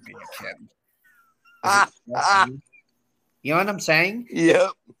ever did being a kid? Is it Ah, just ah, me? You know what I'm saying?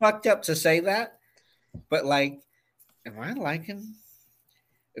 yep. Fucked up to say that, but like, am I liking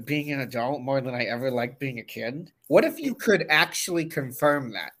being an adult more than I ever liked being a kid? What if you could actually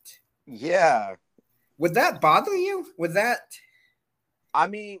confirm that? Yeah. Would that bother you? Would that? I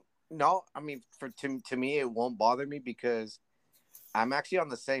mean, no, I mean, to me it won't bother me because I'm actually on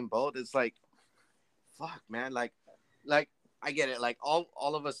the same boat. It's like, fuck, man, like I get it. Like all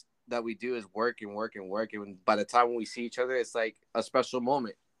of us that we do is work and work and work, and by the time when we see each other, it's like a special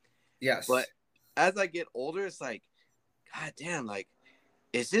moment. But Yes. as I get older, it's like, god damn, like,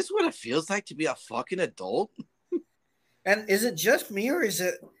 is this what it feels like to be a fucking adult? And is it just me or is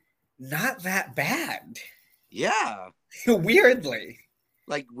it not that bad? Yeah. Weirdly.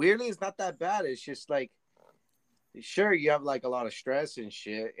 Like weirdly, it's not that bad. It's just like, sure, you have like a lot of stress and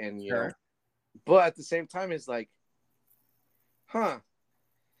shit, and Sure. but at the same time, it's like, huh?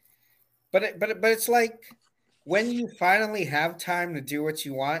 But it's like when you finally have time to do what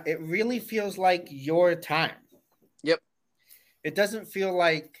you want, it really feels like your time. Yep. It doesn't feel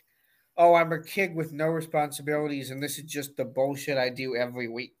like, oh, I'm a kid with no responsibilities and this is just the bullshit I do every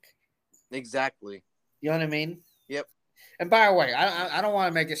week. Exactly. You know what I mean? Yep. And by the way, I don't want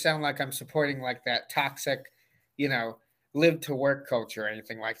to make it sound like I'm supporting like that toxic, you know, live to work culture or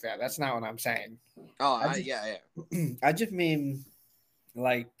anything like that. That's not what I'm saying. Oh, I just, yeah, yeah. I just mean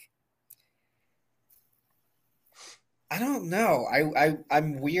like I don't know.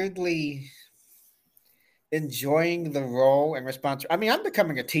 I'm weirdly enjoying the role and response. I mean, I'm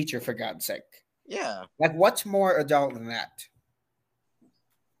becoming a teacher for God's sake. Yeah. Like, what's more adult than that?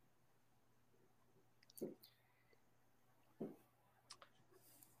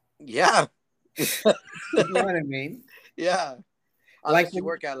 Yeah. You know what I mean? Yeah. Like, Unless you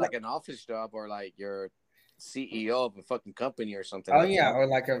work at like an office job or like you're CEO of a fucking company or something oh like yeah, that. or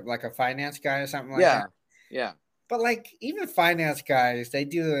like a finance guy or something like that. Yeah. Yeah. But like even finance guys, they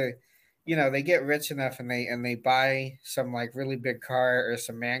do the, they get rich enough and they buy some like really big car or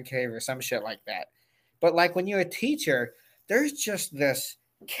some man cave or some shit like that. But like when you're a teacher, there's just this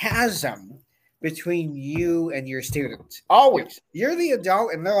chasm between you and your students. Yep. Always. You're the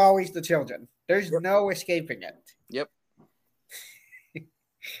adult and they're always the children. There's Yep. no escaping it. Yep.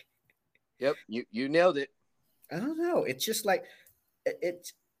 Yep. You nailed it. I don't know. It's just like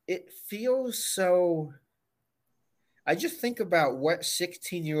it feels so. I just think about what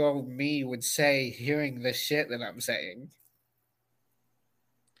 16-year-old me would say hearing the shit that I'm saying.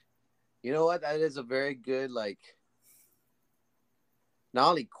 You know what? That is a very good like not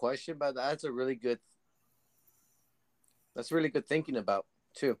only question, but that's really good thinking about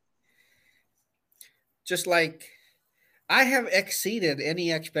too. Just like I have exceeded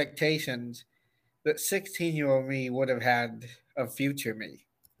any expectations that 16-year-old me would have had of future me.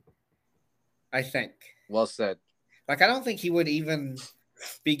 I think. Well said. Like I don't think he would even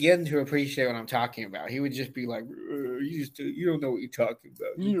begin to appreciate what I'm talking about. He would just be like, you don't know what you're talking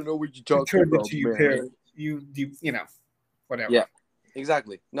about. You don't know what you're You talking turned it about, to your man. parents. You know, whatever. Yeah.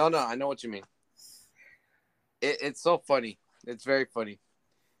 Exactly. No, I know what you mean. It's so funny. It's very funny.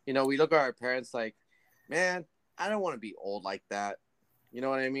 We look at our parents like, man, I don't want to be old like that. You know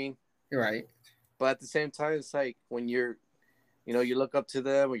what I mean? You're right. But at the same time, it's like when you look up to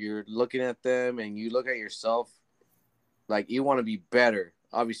them or you're looking at them and you look at yourself, like you want to be better.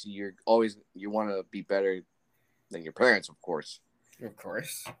 Obviously, you want to be better than your parents, of course. Of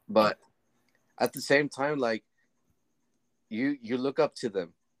course. But at the same time, like you look up to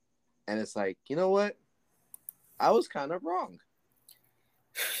them and it's like, you know what? I was kind of wrong.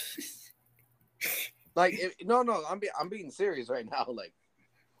 Like, no, I'm being serious right now. Like,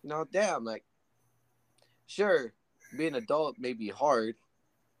 damn, like, sure, being an adult may be hard,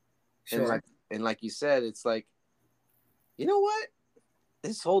 Sure. and like you said, it's like, you know what?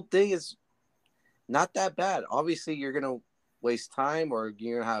 This whole thing is not that bad. Obviously, you're gonna waste time, or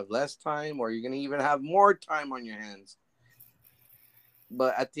you're gonna have less time, or you're gonna even have more time on your hands.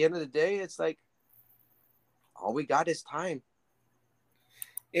 But at the end of the day, it's like all we got is time.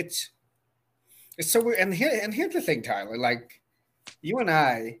 It's so weird. And here's the thing, Tyler. Like you and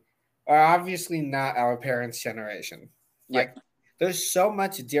I are obviously not our parents' generation. Yep. Like there's so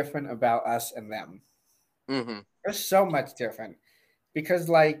much different about us and them. Mm-hmm. There's so much different because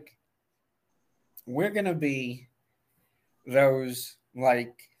like we're gonna be those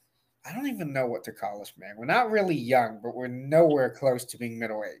like I don't even know what to call us, man. We're not really young, but we're nowhere close to being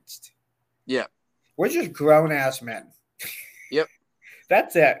middle aged. Yeah. We're just grown ass men. Yep.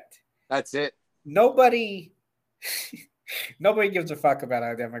 That's it. That's it. Nobody nobody gives a fuck about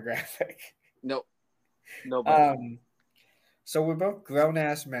our demographic. Nope. Nobody. So we're both grown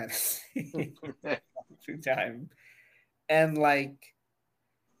ass men through time. And like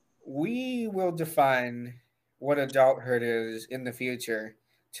we will define what adulthood is in the future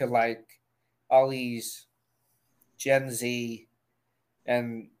to like all these Gen Z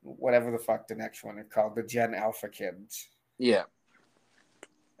and whatever the fuck the next one is called, the Gen Alpha kids. Yeah.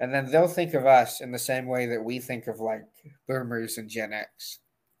 And then they'll think of us in the same way that we think of like boomers and Gen X.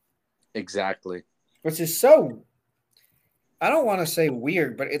 Exactly. Which is so, I don't want to say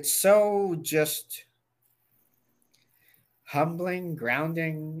weird, but it's so just humbling,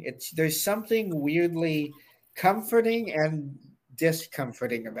 grounding. There's something weirdly comforting and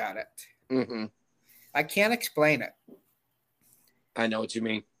discomforting about it. Mm-hmm. I can't explain it. I know what you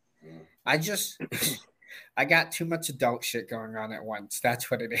mean. I got too much adult shit going on at once.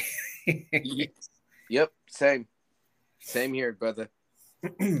 That's what it is. Yep. Same here, brother.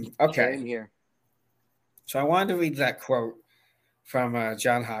 Okay. Same here. So I wanted to read that quote from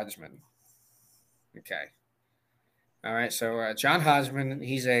John Hodgman. Okay. All right, so John Hodgman,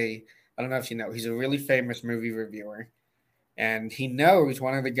 I don't know if you know, he's a really famous movie reviewer, and he knows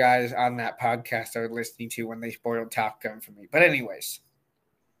one of the guys on that podcast I was listening to when they spoiled Top Gun for me. But anyways,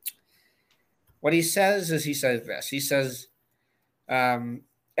 what he says is he says this. He says,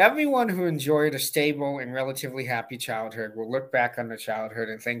 everyone who enjoyed a stable and relatively happy childhood will look back on their childhood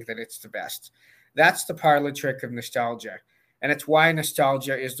and think that it's the best. That's the parlor trick of nostalgia, and it's why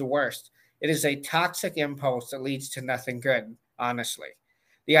nostalgia is the worst. It is a toxic impulse that leads to nothing good, honestly.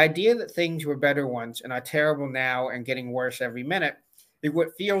 The idea that things were better once and are terrible now and getting worse every minute is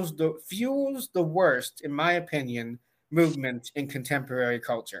what fuels the worst, in my opinion, movement in contemporary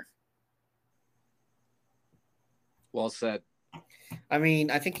culture. Well said. I mean,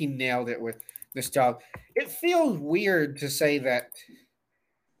 I think he nailed it with nostalgia. It feels weird to say that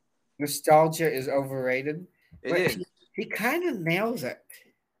nostalgia is overrated, It but is. he kind of nails it.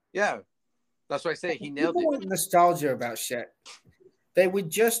 Yeah. That's why I say he nailed People it. with nostalgia about shit, they would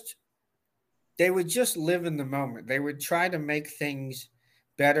just live in the moment. They would try to make things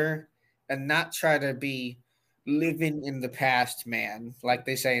better and not try to be living in the past, man, like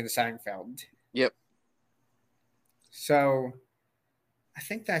they say in Seinfeld. Yep. So I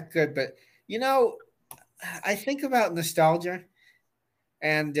think that's good. But you know, I think about nostalgia,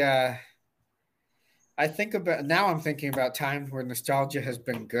 and I think about now. I'm thinking about times where nostalgia has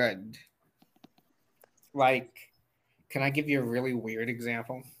been good. Like, can I give you a really weird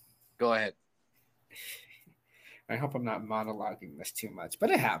example? Go ahead. I hope I'm not monologuing this too much, but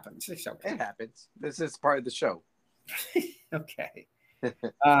it happens. It's okay. It happens. This is part of the show. Okay.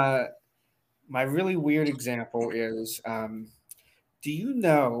 Uh, my really weird example is do you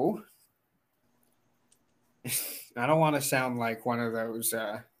know? I don't want to sound like one of those.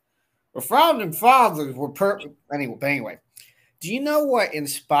 The founding fathers were anyway. Do you know what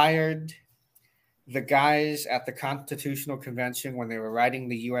inspired the guys at the Constitutional Convention when they were writing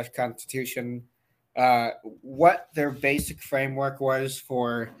the U.S. Constitution? What their basic framework was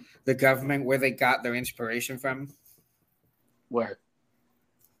for the government, where they got their inspiration from? Where?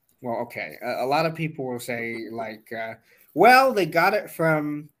 Well, okay. A lot of people will say, like, well, they got it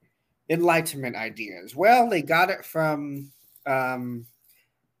from Enlightenment ideas. Well, they got it from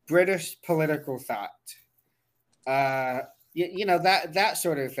British political thought. You know, that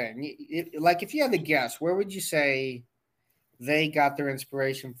sort of thing. Like, if you had to guess, where would you say they got their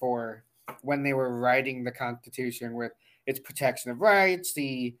inspiration for when they were writing the Constitution with its protection of rights,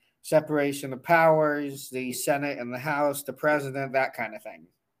 the separation of powers, the Senate and the House, the president, that kind of thing?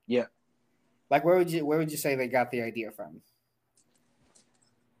 Yeah. Like, where would you say they got the idea from?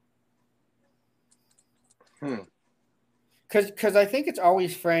 Because I think it's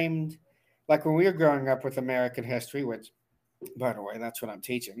always framed like when we were growing up with American history, which, by the way, that's what I'm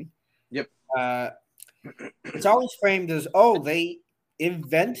teaching. Yep. It's always framed as, oh, they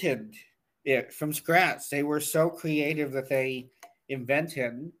invented it from scratch. They were so creative that they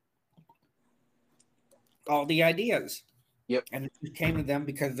invented all the ideas. Yep. And it just came to them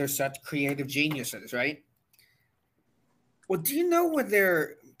because they're such creative geniuses, right? Well, do you know what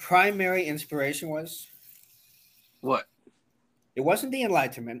their primary inspiration was? What? It wasn't the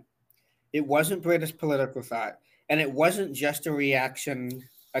Enlightenment. It wasn't British political thought. And it wasn't just a reaction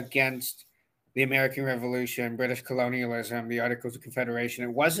against the American Revolution, British colonialism, the Articles of Confederation.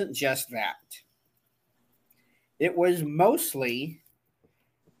 It wasn't just that. It was mostly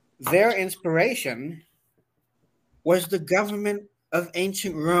their inspiration was the government of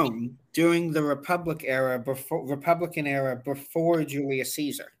ancient Rome during the Republican era before Julius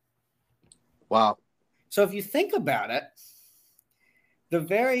Caesar. Wow. So if you think about it, the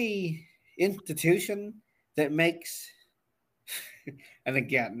very institution that makes, and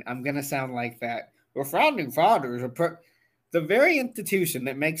again, I'm going to sound like that, the founding fathers, the very institution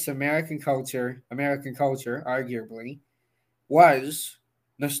that makes American culture, arguably, was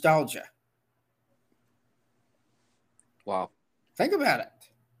nostalgia. Wow. Think about it.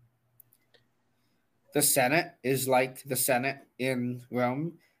 The Senate is like the Senate in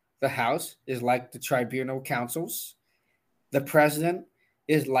Rome. The House is like the tribunal councils. The president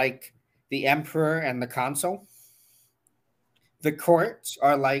is like the emperor and the consul. The courts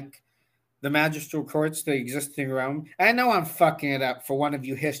are like the magistral courts that exist in Rome. I know I'm fucking it up for one of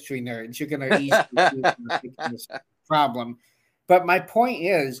you history nerds. You're going to easily see this problem. But my point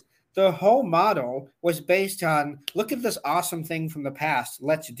is, the whole model was based on, look at this awesome thing from the past.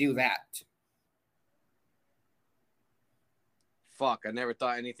 Let's do that. Fuck, I never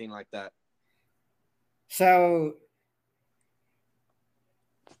thought anything like that. So,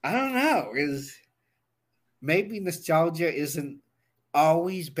 I don't know. Maybe nostalgia isn't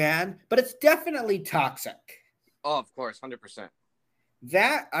always bad, but it's definitely toxic. Oh, of course, 100%.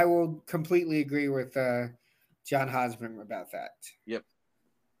 That I will completely agree with John Hosman about that. Yep.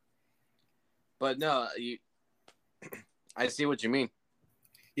 But no, I see what you mean.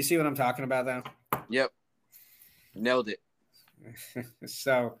 You see what I'm talking about, though? Yep. Nailed it.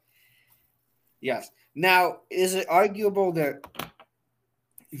 So, yes. Now, is it arguable that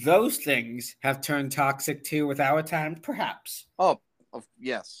those things have turned toxic too with our time? Perhaps. Oh,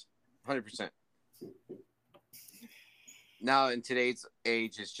 yes, 100%. Now in today's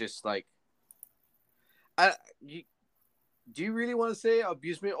age, it's just like, do you really want to say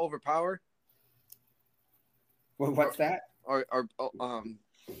abusement over power? Well, what's that? Or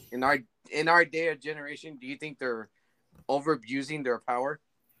in our day of generation, do you think they're over abusing their power?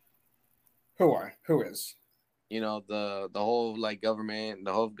 Who are? Who is? The whole like government,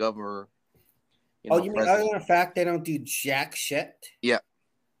 the whole governor. You mean other than the fact they don't do jack shit? Yeah.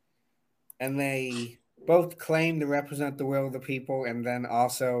 And they both claim to represent the will of the people and then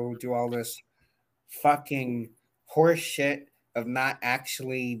also do all this fucking horse shit of not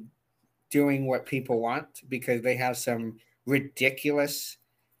actually doing what people want because they have some ridiculous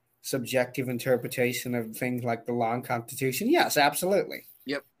subjective interpretation of things like the law and constitution. Yes, absolutely.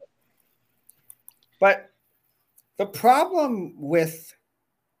 Yep. But the problem with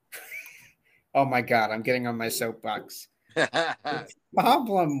oh my God, I'm getting on my soapbox. The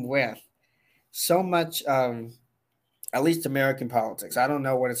problem with so much of at least American politics, I don't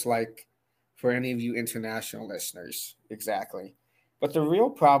know what it's like for any of you international listeners exactly. But the real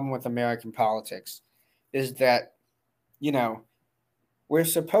problem with American politics is that, we're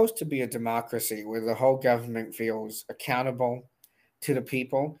supposed to be a democracy where the whole government feels accountable to the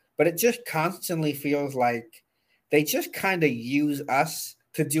people, but it just constantly feels like they just kind of use us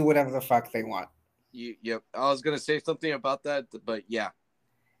to do whatever the fuck they want. Yep. I was going to say something about that, but yeah.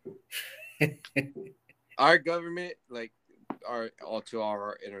 Our government, like all to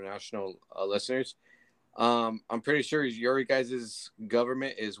our international listeners, I'm pretty sure your guys'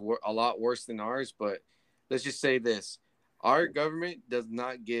 government is a lot worse than ours, but let's just say this. Our government does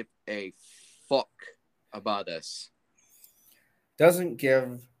not give a fuck about us. Doesn't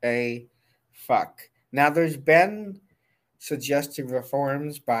give a fuck. Now, there's been suggested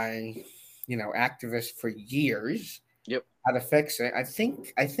reforms by, activists for years. Yep. How to fix it. I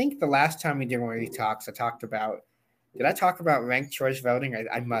think the last time we did one of these talks, I talked about. Did I talk about ranked choice voting?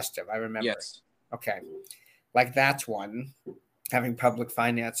 I must have. I remember. Yes. Okay. Like that's one. Having public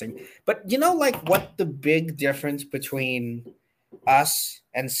financing. But like what the big difference between us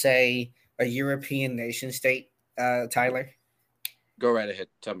and say a European nation state, Tyler? Go right ahead.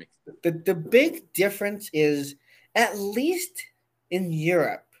 Tell me. The big difference is at least in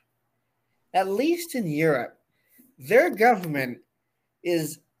Europe, their government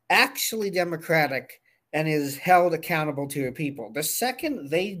is actually democratic and is held accountable to the people. The second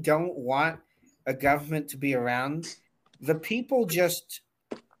they don't want a government to be around, the people just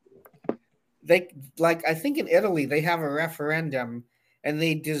I think in Italy they have a referendum and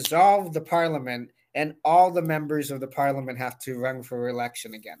they dissolve the parliament and all the members of the parliament have to run for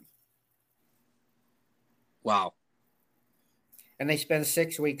election again. Wow. And they spend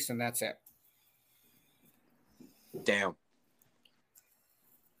 6 weeks and that's it. Damn.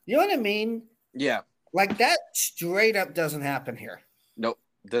 You know what I mean? Yeah. Like that straight up doesn't happen here. Nope,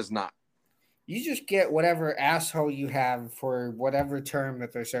 does not. You just get whatever asshole you have for whatever term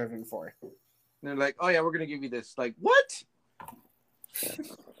that they're serving for. And they're like, oh yeah, we're going to give you this. Like, what?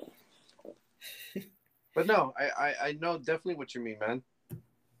 But no, I know definitely what you mean, man.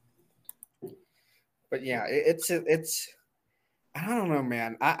 But yeah, it's I don't know,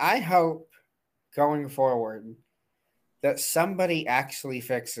 man. I hope going forward that somebody actually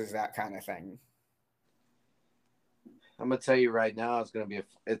fixes that kind of thing. I'm gonna tell you right now, it's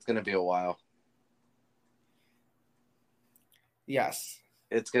gonna be a while. Yes,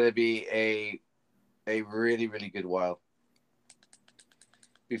 it's gonna be a really, really good while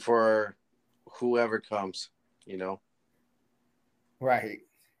before whoever comes, Right.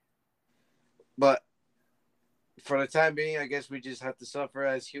 But for the time being, I guess we just have to suffer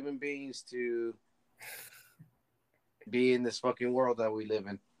as human beings to be in this fucking world that we live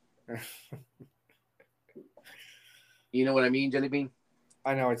in. You know what I mean, Jelly Bean?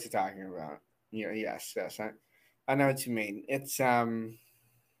 I know what you're talking about. Yeah, yes. I know what you mean. It's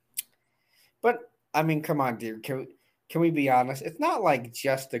but I mean, come on, dude. Can we be honest? It's not like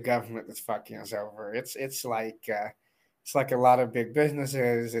just the government that's fucking us over. It's like a lot of big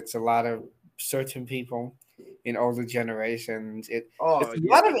businesses. It's a lot of certain people in older generations. It's a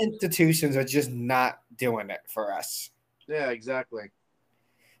lot of institutions are just not doing it for us. Yeah, exactly.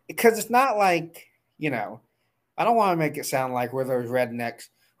 Because it's not like, I don't want to make it sound like we're those rednecks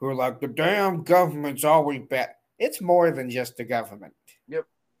who are like the damn government's always bad. It's more than just the government. Yep.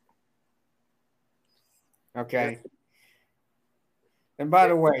 Okay. And by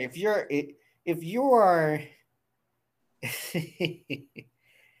the way, if you are if you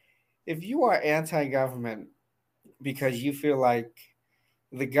are anti-government because you feel like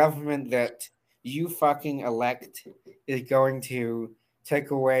the government that you fucking elect is going to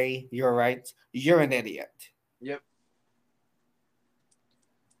take away your rights, you're an idiot. Yep.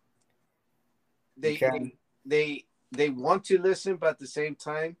 Okay? They want to listen, but at the same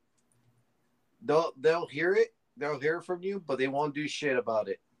time, they'll hear it. They'll hear it from you, but they won't do shit about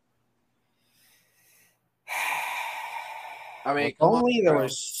it. I mean, If come only on, there Kyle.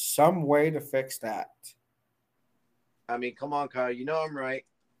 was some way to fix that. I mean, come on, Kyle. You know I'm right.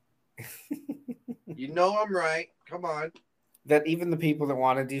 You know I'm right. Come on. That even the people that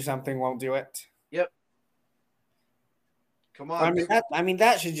want to do something won't do it. Yep. Come on. I mean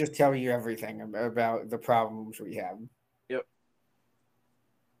that should just tell you everything about the problems we have. Yep.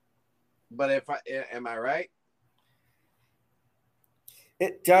 But am I right?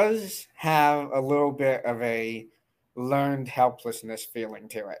 It does have a little bit of a learned helplessness feeling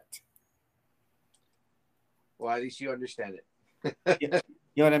to it. Well, at least you understand it. You know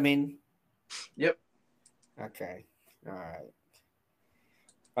what I mean? Yep. Okay. All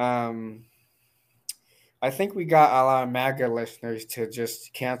right. I think we got a lot of MAGA listeners to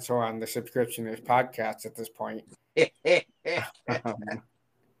just cancel on the subscriptioners podcast at this point.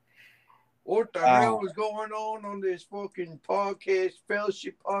 What the hell is going on this fucking podcast,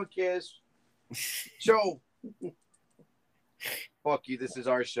 fellowship podcast show? Fuck you. This is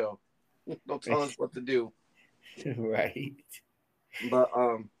our show. Don't tell us what to do. Right. But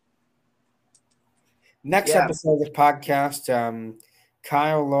next yeah. episode of the podcast,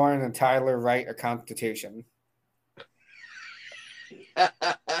 Kyle, Lauren, and Tyler write a constitution.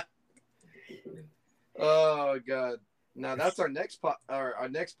 Oh God! Now that's our next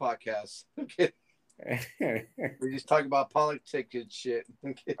podcast. We just talk about politics and shit.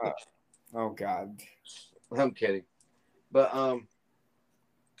 Oh God! I'm kidding, but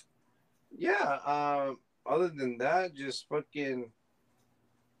yeah. Other than that, just fucking.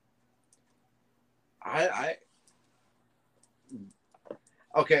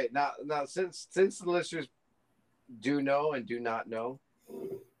 Okay, now since the listeners do know and do not know,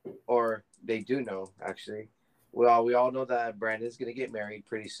 or they do know actually, well, we all know that Brandon's gonna get married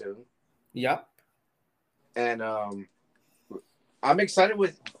pretty soon. Yep. And I'm excited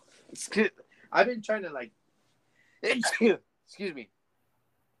with. I've been trying to like, excuse me,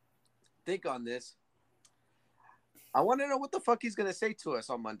 think on this. I want to know what the fuck he's gonna say to us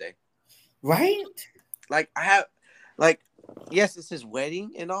on Monday. Right? Like I have, like, yes, it's his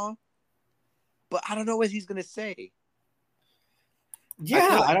wedding and all, but I don't know what he's gonna say.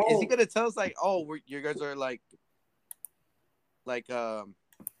 Yeah, like, I don't. Is he gonna tell us like, oh, you guys are like,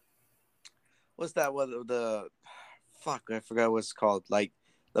 what's that? What the fuck? I forgot what it's called. Like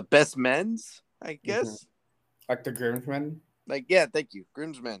the best men's, I guess. Mm-hmm. Like the groomsmen. Like, yeah, thank you,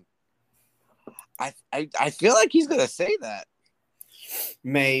 groomsmen. I feel like he's gonna say that.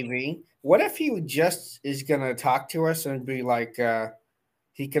 Maybe. What if he just is gonna talk to us and be like,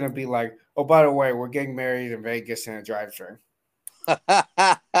 he's gonna be like, oh, by the way, we're getting married in Vegas in a drive-thru.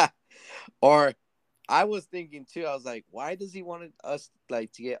 Or I was thinking too, I was like, why does he want us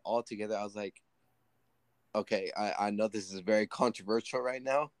like to get all together? I was like, okay, I know this is very controversial right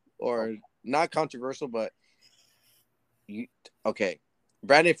now, or not controversial, but okay,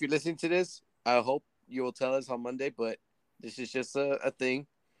 Brandon, if you're listening to this, I hope you will tell us on Monday, but this is just a thing.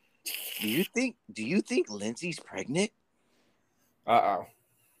 Do you think Lindsay's pregnant? Uh-oh.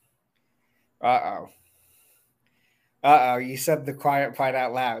 You said the quiet part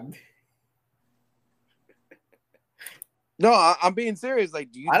out loud. No, I'm being serious. Like,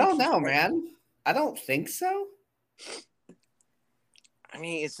 I don't know, man. I don't think so. I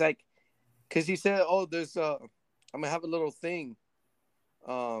mean, it's like, because he said, oh, there's I'm gonna have a little thing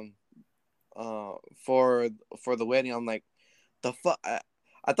for the wedding. I'm like, the fuck.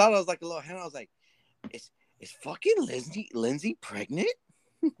 I thought it was like a little hand. I was like, is fucking Lindsay pregnant?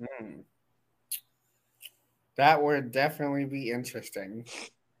 That would definitely be interesting.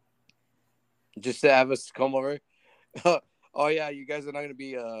 Just to have us come over. Oh yeah, you guys are not gonna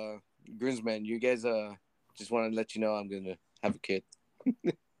be groomsmen. You guys just want to let you know I'm gonna have a kid.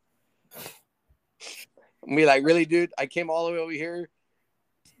 Me like, really, dude? I came all the way over here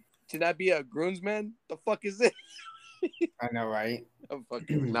to not be a groomsman? The fuck is it? I know, right? I'm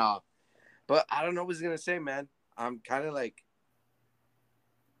fucking nah. But I don't know what he's gonna say, man. I'm kind of like,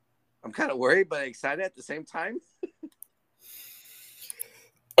 I'm kind of worried, but excited at the same time.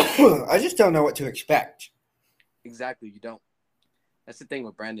 I just don't know what to expect. Exactly, you don't. That's the thing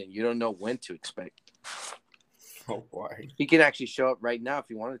with Brandon. You don't know when to expect. Oh boy. He can actually show up right now if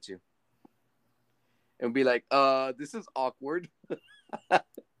he wanted to. And be like, this is awkward.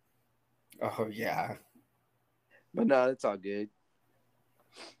 Oh yeah. But no, it's all good.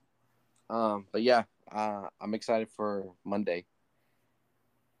 But yeah, I'm excited for Monday.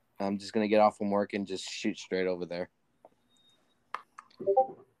 I'm just gonna get off from work and just shoot straight over there.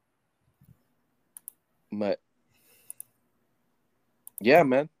 But yeah,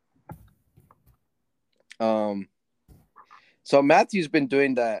 man. So Matthew's been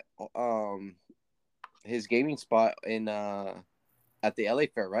doing that his gaming spot in at the LA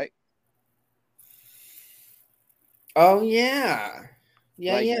Fair, right? Oh yeah.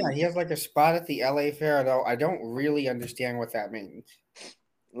 Yeah, Like yeah. He has like a spot at the LA Fair, though I don't really understand what that means.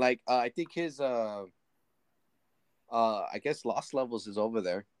 I think his I guess Lost Levels is over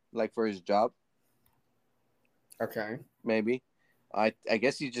there, like for his job, Okay. maybe. I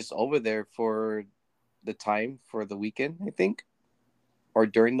guess he's just over there for the time for the weekend, I think. Or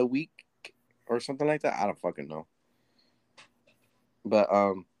during the week or something like that. I don't fucking know. But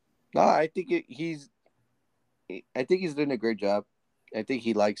no, I think he's doing a great job. I think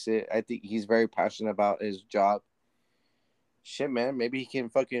he likes it. I think he's very passionate about his job. Shit, man, maybe he can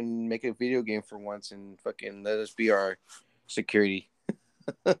fucking make a video game for once and fucking let us be our security.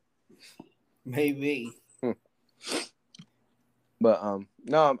 Maybe. But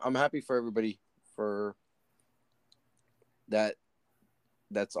no, I'm happy for everybody for that.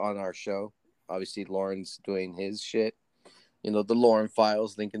 That's on our show. Obviously, Lauren's doing his shit. You know, the Lauren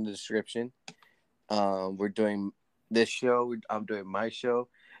Files, link in the description. We're doing this show. I'm doing my show.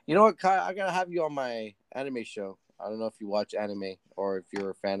 You know what, Kai? I gotta have you on my anime show. I don't know if you watch anime or if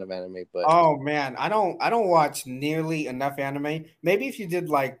you're a fan of anime, but Oh man, I don't watch nearly enough anime. Maybe if you did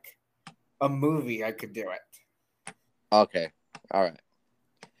like a movie, I could do it. okay, all right.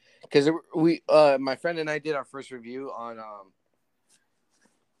 Because my friend and I did our first review on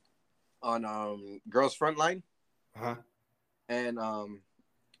Girls Frontline, Huh? and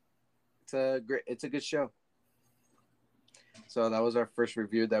it's a good show. So that was our first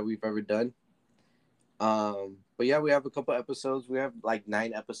review that we've ever done. But yeah, we have a couple episodes. We have like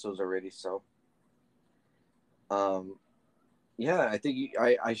 9 episodes already. So, yeah, I think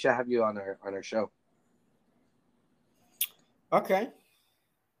I should have you on our show Okay.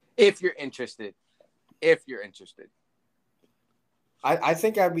 if you're interested. If you're interested, I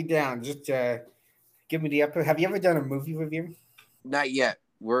think I'd be down. Just give me the episode. Have you ever done a movie review? not yet.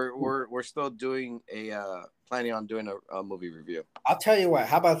 We're still doing planning on doing a movie review. I'll tell you what.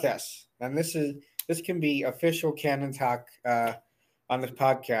 How about this? And this can be official canon talk on this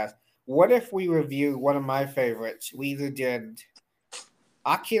podcast. What if we review one of my favorites? We either did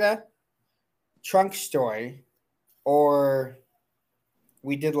Akira, Trunk Story, or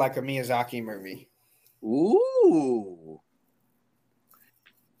we did like a Miyazaki movie. Ooh,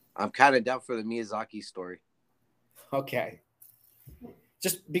 I'm kind of down for the Miyazaki story. Okay.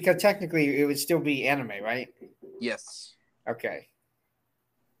 Just because technically it would still be anime, right? Yes, Okay.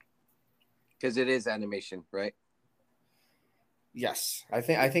 because it is animation, right? Yes. I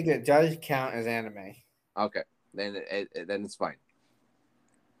think it does count as anime. Okay, then it's fine,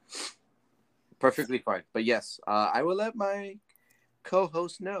 perfectly fine. But yes, I will let my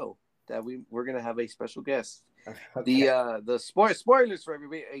co-host know that we're gonna have a special guest. Okay. The spoilers for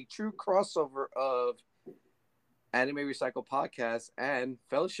everybody, a true crossover of Anime Recycle Podcast and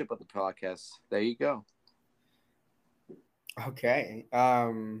Fellowship of the Podcast. There you go. Okay.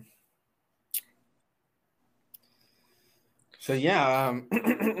 So yeah,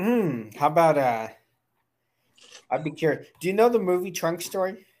 how about I'd be curious. Do you know the movie Trunk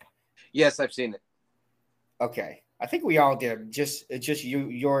Story? Yes, I've seen it. Okay. I think we all did. It's just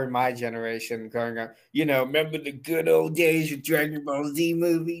you're in my generation growing up. Remember the good old days of Dragon Ball Z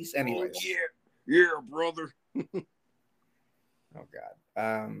movies? Oh Anyways. yeah, brother. Oh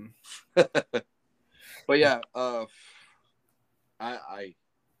God. But yeah, I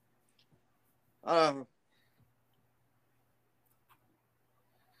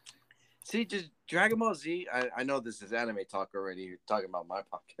see, just Dragon Ball Z. I know this is anime talk already. You're talking about my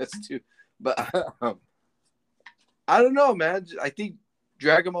podcast too, but I don't know, man. I think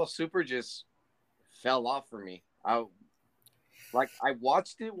Dragon Ball Super just fell off for me. I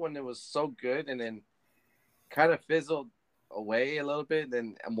watched it when it was so good, and then kind of fizzled away a little bit.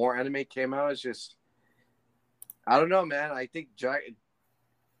 Then more anime came out. It's just I don't know, man. I think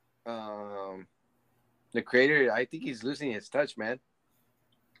the creator, I think he's losing his touch, man.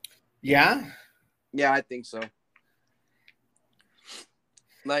 Yeah. Yeah, I think so.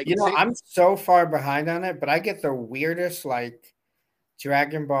 Like, You know, say, I'm so far behind on it, but I get the weirdest like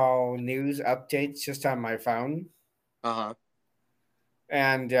Dragon Ball news updates just on my phone. uh-huh.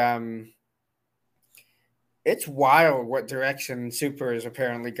 And it's wild what direction Super is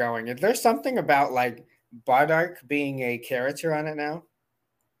apparently going. Is there something about like Bardock being a character on it now?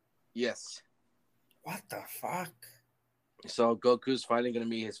 Yes. What the fuck? So Goku's finally gonna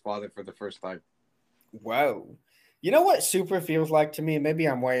meet his father for the first time. Whoa. You know what Super feels like to me? Maybe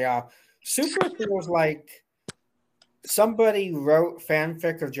I'm way off. Super feels like somebody wrote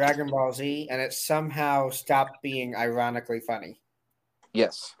fanfic of Dragon Ball Z and it somehow stopped being ironically funny.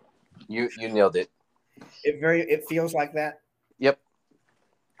 Yes. You nailed it. It feels like that. Yep.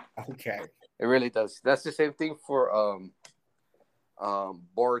 Okay. It really does. That's the same thing for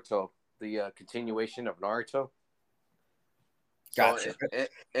Boruto, the continuation of Naruto. So Gotcha.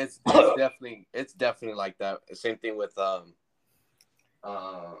 it's definitely like that. Same thing with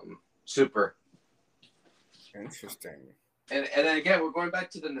Super. Interesting. And then again, we're going back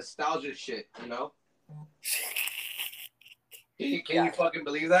to the nostalgia shit. You know, can you fucking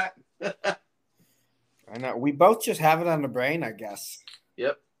believe that? I know. We both just have it on the brain, I guess.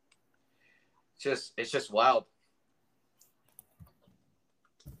 Yep. It's just wild.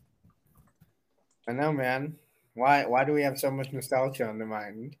 I know, man. Why do we have so much nostalgia on the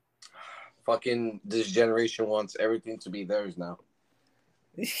mind? Fucking this generation wants everything to be theirs now.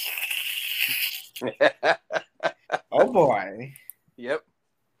 Oh boy. Yep.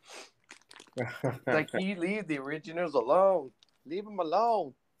 Like, he leave the originals alone. Leave them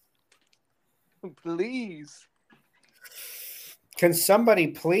alone. Please. Can somebody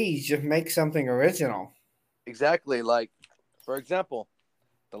please just make something original? Exactly. Like, for example,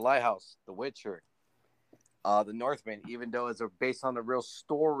 The Lighthouse, The Witcher, The Northman, even though it's based on a real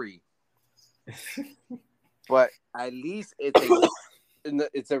story. But at least it's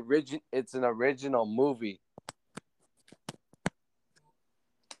an original movie.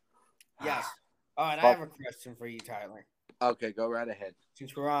 Yes. All right, I Fuck. have a question for you, Tyler. Okay, go right ahead.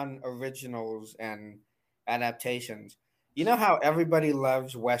 Since we're on originals and adaptations, you know how everybody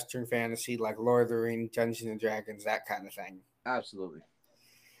loves Western fantasy, like Lord of the Rings, Dungeons and Dragons, that kind of thing. Absolutely.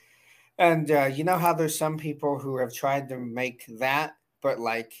 And you know how there's some people who have tried to make that, but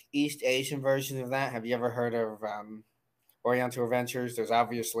like East Asian versions of that. Have you ever heard of Oriental Adventures? There's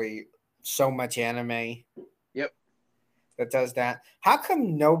obviously so much anime Yep. that does that. How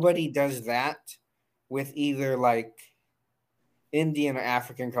come nobody does that with either like Indian or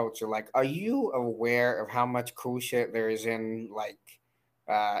African culture? Like, are you aware of how much cool shit there is in like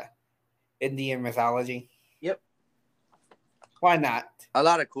uh, Indian mythology? Yep. Why not? A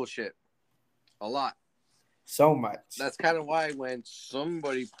lot of cool shit. A lot. So much. That's kind of why when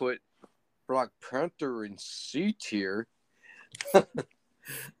somebody put Black Panther in C tier,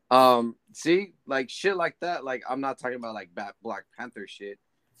 see, like shit like that. Like, I'm not talking about like Black Panther shit,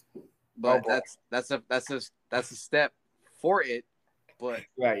 but boy. that's a step for it. But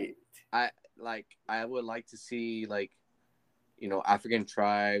Right. I would like to see, like, African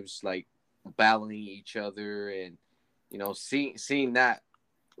tribes like battling each other, and seeing that,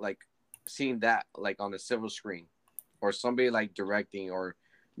 like on a silver screen, or somebody like directing, or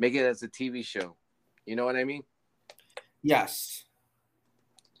make it as a TV show. You know what I mean? Yes.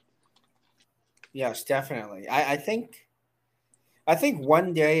 Yes, definitely. I think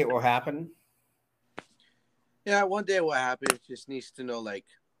one day it will happen. Yeah, one day it will happen. It just needs to know, like,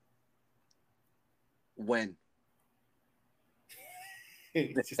 when.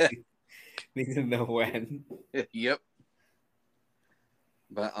 Just need to know when. Yep.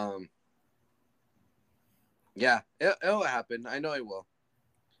 But yeah, it'll happen. I know it will.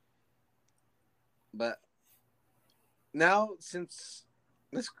 But now, since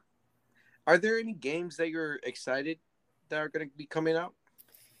this, are there any games that you're excited that are going to be coming out?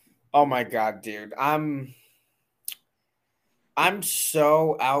 Oh my god, dude. I'm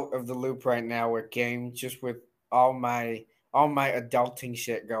so out of the loop right now with games, just with all my adulting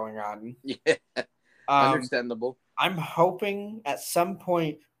shit going on. Yeah, Um understandable. I'm hoping at some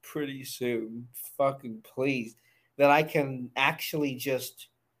point pretty soon, fucking please, that I can actually just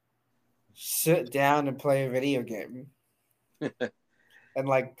sit down and play a video game and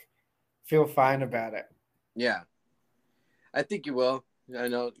like feel fine about it. Yeah, I think you will. I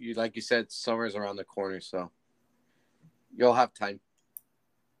know you, like you said, summer's around the corner, so you'll have time,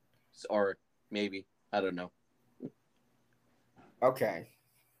 or maybe, I don't know. Okay.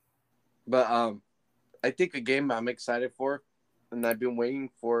 But I think a game I'm excited for, and I've been waiting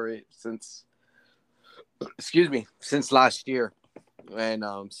for it since, excuse me, since last year. And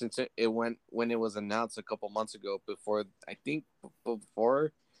since it went when it was announced a couple months ago, before I think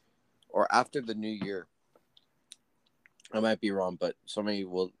before or after the new year, I might be wrong, but somebody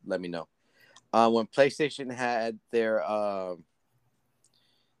will let me know. When PlayStation had their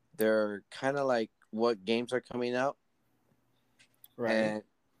kind of like what games are coming out, Right. and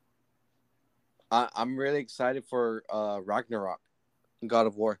I'm really excited for Ragnarok, God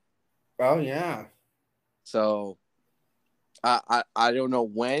of War. Oh yeah. So I don't know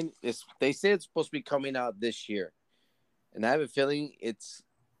when it's. They say it's supposed to be coming out this year, and I have a feeling it's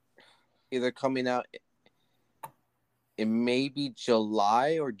either coming out in maybe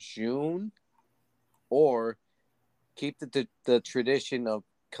July or June, or keep the tradition of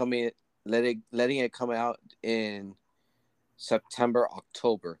coming letting it come out in September,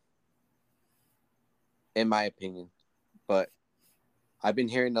 October, in my opinion. But I've been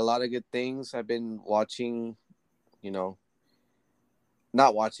hearing a lot of good things. I've been watching, you know,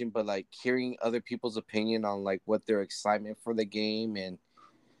 not watching, but like hearing other people's opinion on like what their excitement for the game, and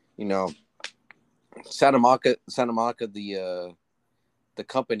you know, Santa Monica, the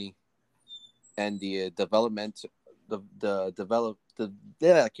company and the development, the develop the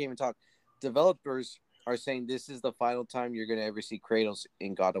yeah, I can't even talk. Developers are saying this is the final time you're gonna ever see Kratos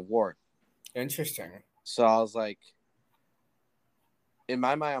in God of War. Interesting. So I was like, in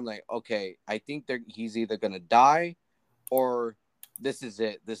my mind, I'm like, okay, I think he's either gonna die or this is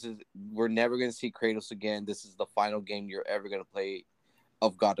it. This is we're never gonna see Kratos again. This is the final game you're ever gonna play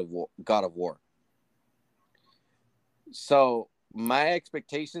of God of War. God of War. So my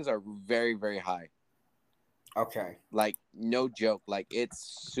expectations are very, very high. Okay. Like no joke. Like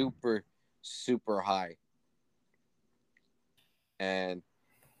it's super, super high. And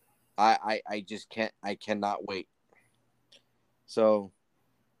I just can't. I cannot wait. So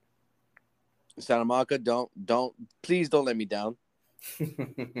Santa Monica, please don't let me down.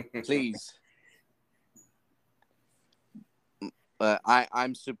 Please. But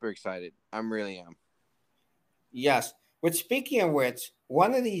I'm super excited. I'm really am. Yes. Which speaking of which,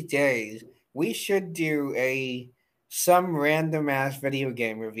 one of these days we should do a some random ass video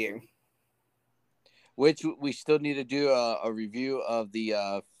game review. Which we still need to do a review of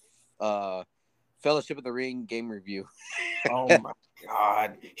the uh, Fellowship of the Ring game review. Oh my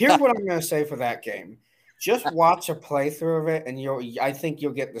god. Here's what I'm gonna say for that game. Just watch a playthrough of it and I think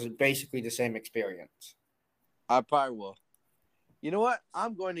you'll get basically the same experience. I probably will. You know what?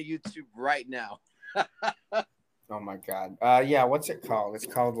 I'm going to YouTube right now. Oh my god. Yeah, what's it called? It's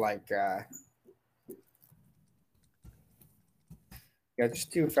called like yeah,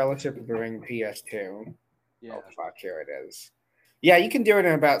 just do Fellowship of the Ring PS2. Yeah. Oh fuck, here it is. Yeah, you can do it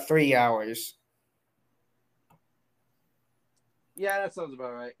in about 3 hours. Yeah, that sounds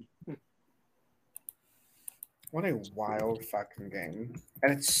about right. What a wild fucking game.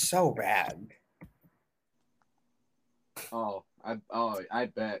 And it's so bad. I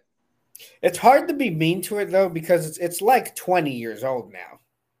bet. It's hard to be mean to it though, because it's like 20 years old now.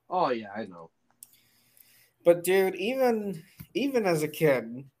 Oh yeah, I know. But dude, even as a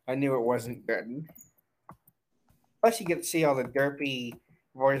kid, I knew it wasn't good. Plus, you get to see all the derpy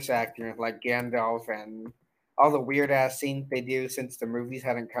voice actors like Gandalf and all the weird ass scenes they do since the movies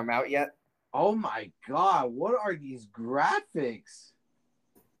hadn't come out yet. Oh my god, what are these graphics?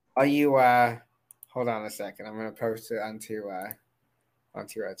 Are you hold on a second. I'm gonna post it onto our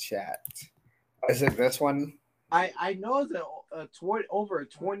chat. Is it this one? I know it's over a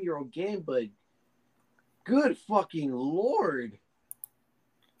 20-year-old game, but good fucking lord.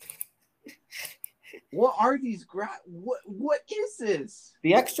 What are these what is this?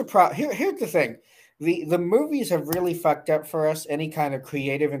 The extra here's the thing. The movies have really fucked up for us any kind of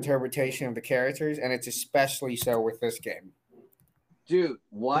creative interpretation of the characters, and it's especially so with this game. Dude,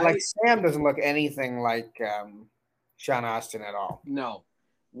 what? Like Sam doesn't look anything like Sean Astin at all. No.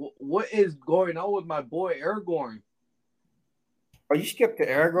 What is going on with my boy Aragorn? Oh, you skipped to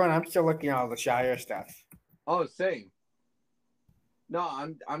Aragorn? I'm still looking at all the Shire stuff. Oh, same. No,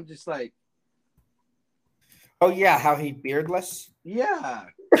 I'm just like, oh yeah, how he beardless? yeah.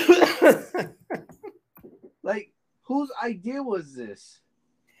 Like, whose idea was this?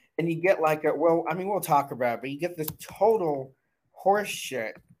 And you get like we'll talk about it, but you get this total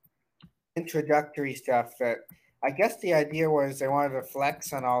horseshit introductory stuff that I guess the idea was they wanted to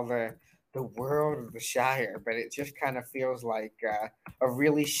flex on all the world of the Shire, but it just kind of feels like a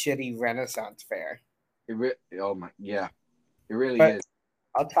really shitty Renaissance fair. Oh my, yeah, it really But is.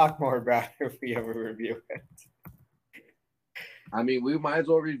 I'll talk more about it if we ever review it. I mean, we might as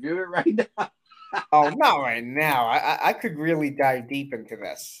well review it right now. Oh, not right now. I could really dive deep into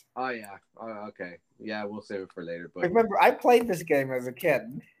this. Oh yeah. Oh, okay. Yeah, we'll save it for later. But Remember, I played this game as a kid.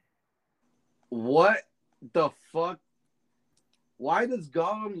 what the fuck? Why does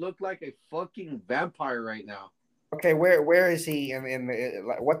Gollum look like a fucking vampire right now? Okay, where is he in the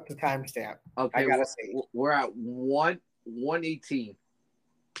like, what's the timestamp? I Okay, gotta see. we're at 118.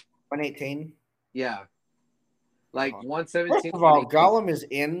 118. Yeah, like First 117, of all, 118. Gollum is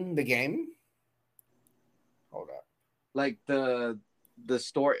in the game. Hold up. Like the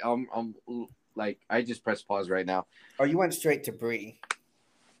story. Like I just pressed pause right now. Oh, you went straight to Bree.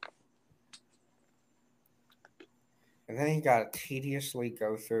 And then you gotta tediously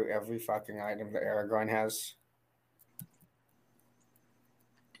go through every fucking item that Aragorn has.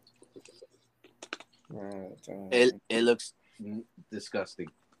 It looks disgusting.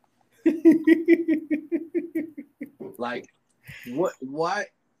 Like what?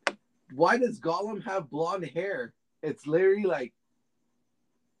 Why does Gollum have blonde hair? It's literally like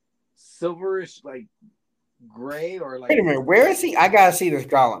silverish, like gray or like. Wait a minute, where is he? I gotta see this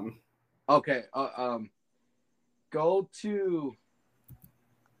Gollum. Okay. Go to.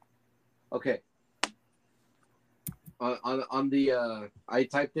 Okay. On the I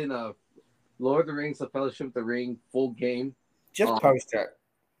typed in Lord of the Rings, The Fellowship of the Ring, full game. Just post it.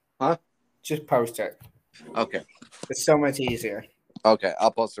 Huh? Just post it. Okay. It's so much easier. Okay,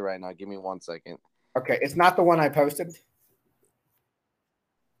 I'll post it right now. Give me 1 second. Okay, it's not the one I posted.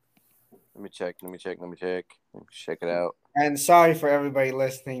 Let me check. Let me check it out. And sorry for everybody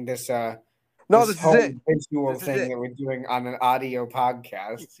listening. This No, this this whole is it. visual This is thing it. that we're doing on an audio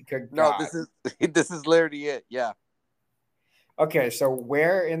podcast. Good No, God. this is this is literally it. Yeah. Okay, so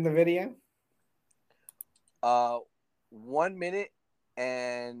where in the video? 1 minute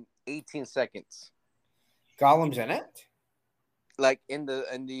and 18 seconds. Gollum's in it? Like in the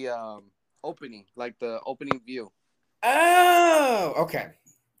opening, like the opening view. Oh, okay.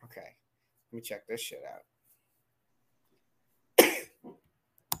 Okay. Let me check this shit out.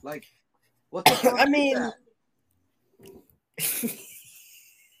 Like, what the fuck I is mean, that?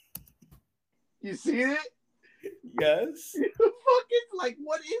 You see it? yes. Fucking like,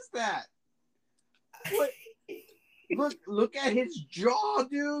 what is that? What? Look at his jaw,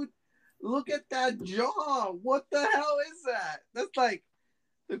 dude. Look at that jaw. What the hell is that? That's like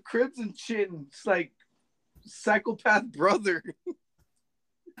the Crimson Chin's like psychopath brother.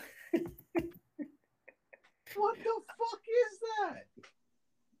 What the fuck is that?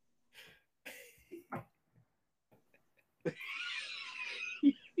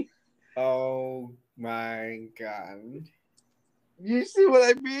 Oh my God. You see what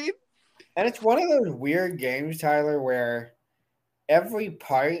I mean? And it's one of those weird games, Tyler, where every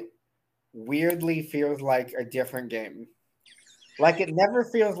part weirdly feels like a different game. Like it never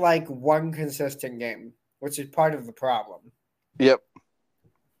feels like one consistent game, which is part of the problem. Yep.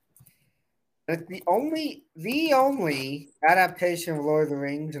 And it's the only adaptation of Lord of the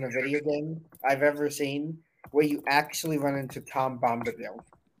Rings in a video game I've ever seen where you actually run into Tom Bombadil.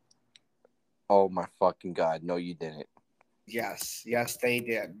 Oh my fucking god! No, you didn't. Yes, they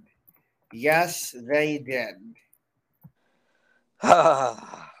did. Yes, they did.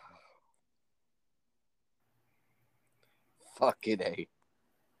 Fucking A.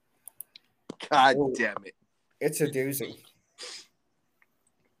 God Oh, damn it. it's a doozy.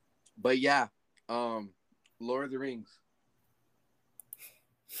 But yeah, Lord of the Rings.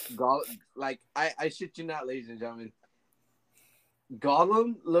 Like I shit you not, ladies and gentlemen.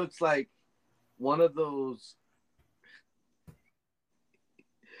 Gollum looks like one of those.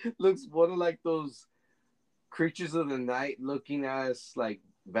 Looks one of like those creatures of the night, looking as like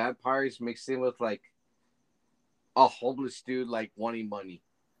vampires mixed in with like a homeless dude, like wanting money.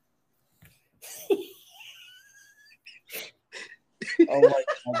 Oh my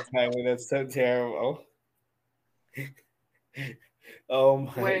God, Tyler, that's so terrible. Oh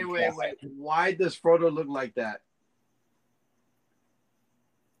my Wait. God. Why does Frodo look like that?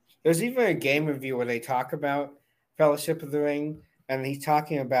 There's even a game review where they talk about Fellowship of the Ring, and he's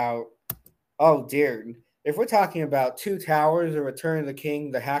talking about, oh dear, if we're talking about Two Towers or Return of the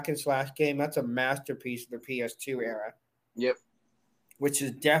King, the hack and slash game, that's a masterpiece of the PS2 era. Yep. Which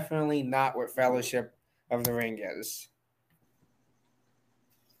is definitely not what Fellowship of the Ring is.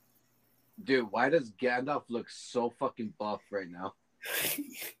 Dude, why does Gandalf look so fucking buff right now?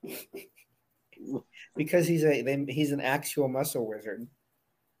 Because he's an actual muscle wizard.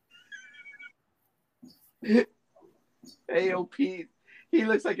 AOP. He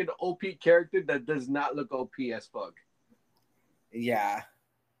looks like an OP character that does not look OP as fuck. Yeah.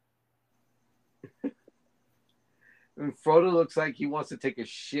 And Frodo looks like he wants to take a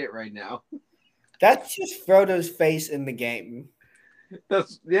shit right now. That's just Frodo's face in the game.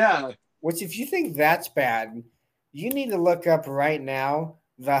 Yeah. Which, if you think that's bad, you need to look up right now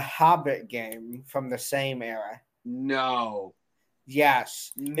the Hobbit game from the same era. No.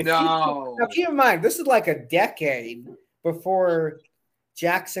 Yes. No. Now keep in mind, this is like a decade before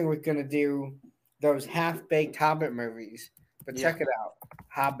Jackson was going to do those half-baked Hobbit movies. But check it out,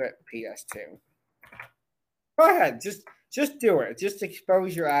 Hobbit PS2. Go ahead, just do it. Just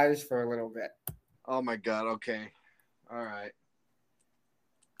expose your eyes for a little bit. Oh my god. Okay. All right.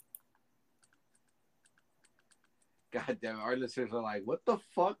 God damn it. Our listeners are like, what the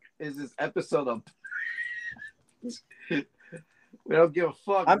fuck is this episode of? We don't give a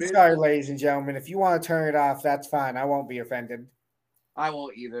fuck. I'm bitch. sorry, ladies and gentlemen. If you want to turn it off, that's fine. I won't be offended. I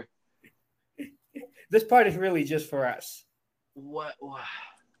won't either. This part is really just for us. What?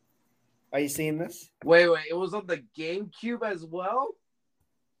 Are you seeing this? Wait. It was on the GameCube as well?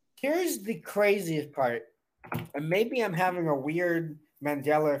 Here's the craziest part. And maybe I'm having a weird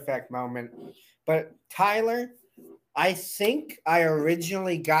Mandela effect moment. But Tyler, I think I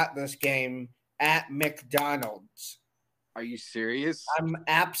originally got this game at McDonald's. Are you serious? I'm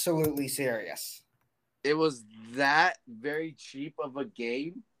absolutely serious. It was that very cheap of a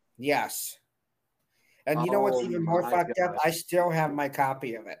game? Yes. And you know what's even more fucked up? I still have my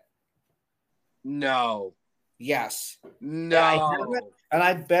copy of it. No. Yes. No. And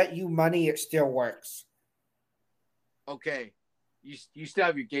I bet you money it still works. Okay. You still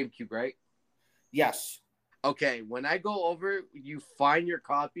have your GameCube, right? Yes. Okay. When I go over, you find your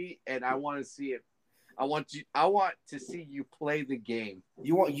copy, and I want to see it. I want to see you play the game.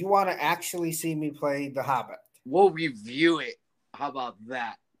 You want to actually see me play The Hobbit? We'll review it. How about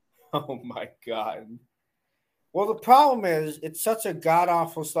that? Oh my god. Well, the problem is it's such a god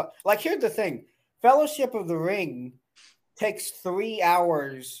awful stuff. Like, here's the thing: Fellowship of the Ring takes 3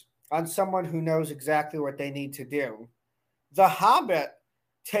 hours on someone who knows exactly what they need to do. The Hobbit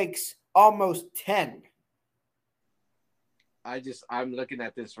takes almost 10. I'm looking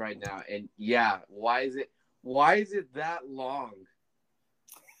at this right now, and yeah, why is it that long?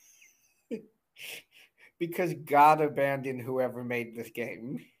 Because God abandoned whoever made this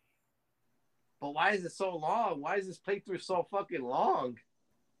game. But why is it so long? Why is this playthrough so fucking long?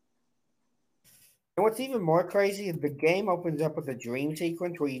 And what's even more crazy is the game opens up with a dream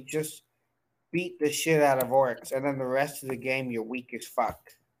sequence where you just beat the shit out of orcs, and then the rest of the game you're weak as fuck.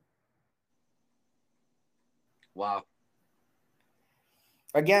 Wow.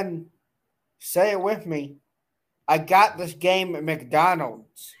 Again, say it with me. I got this game at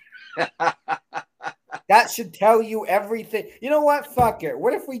McDonald's. That should tell you everything. You know what? Fuck it.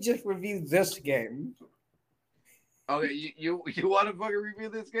 What if we just review this game? Okay, you want to fucking review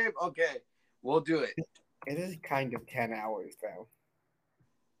this game? Okay, we'll do it. It is kind of 10 hours, though.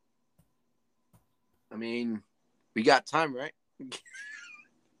 I mean, we got time, right?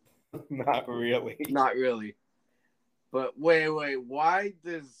 Not really. Not really. But wait, why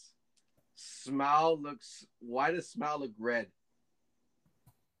does Smaug look red?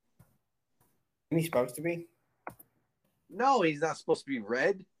 Isn't he supposed to be? No, he's not supposed to be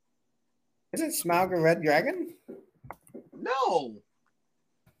red. Isn't Smaug a red dragon? No.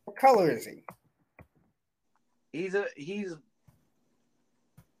 What color is he? He's Are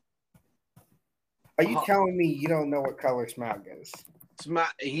you telling me you don't know what color Smaug is?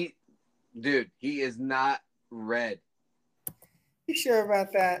 he is not red. You sure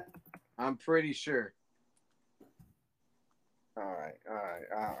about that? I'm pretty sure. All right.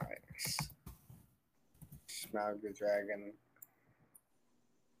 Smaug the dragon.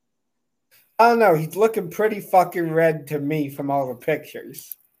 I don't know. He's looking pretty fucking red to me from all the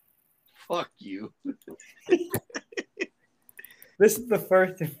pictures. Fuck you. This is the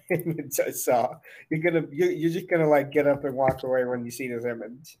first image I saw. You're just gonna like get up and walk away when you see this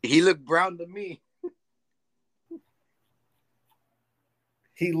image. He looked brown to me.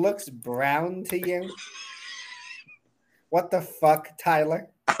 He looks brown to you? What the fuck, Tyler?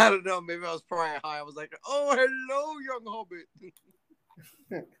 I don't know. Maybe I was probably high. I was like, "Oh, hello, young hobbit."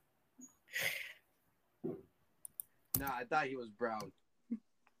 Nah, I thought he was brown.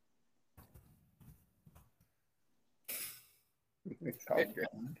 It's all good.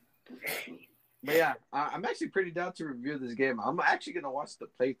 But yeah, I'm actually pretty down to review this game. I'm actually gonna watch the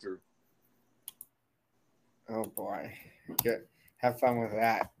playthrough. Oh boy, good. Have fun with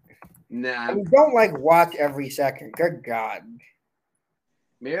that. Nah, I mean, don't like watch every second. Good God.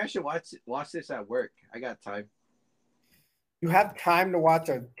 maybe I should watch this at work. I got time. You have time to watch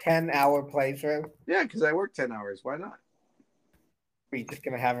a 10-hour playthrough? Yeah, because I work 10 hours. Why not? Are you just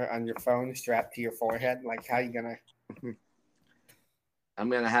gonna have it on your phone strapped to your forehead? Like, how you gonna? I'm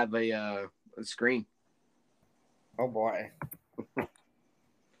gonna have a the screen. Oh boy. I'm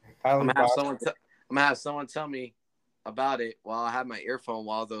Highly gonna have someone tell me about it while I have my earphone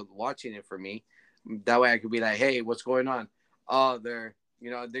while they're watching it for me. That way I could be like, "Hey, what's going on?" Oh, they're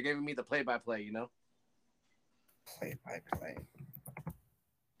giving me the play-by-play. play-by-play.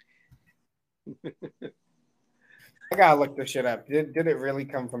 I gotta look this shit up. Did it really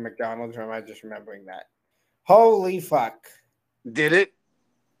come from McDonald's, or am I just remembering that? Holy fuck. Did it?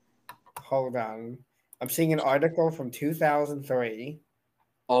 Hold on. I'm seeing an article from 2003.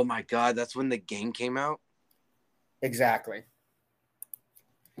 Oh my god, that's when the game came out? Exactly.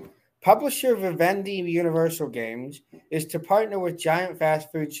 Publisher Vivendi Universal Games is to partner with giant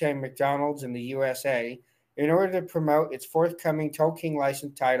fast food chain McDonald's in the USA in order to promote its forthcoming Tolkien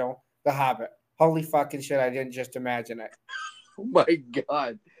licensed title, The Hobbit. Holy fucking shit, I didn't just imagine it. Oh my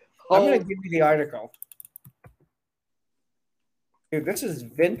god. I'm going to give you the article. Dude, this is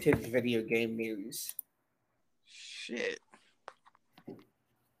vintage video game news. Shit.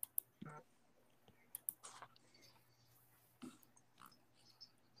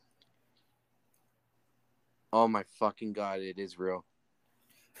 Oh my fucking god, it is real.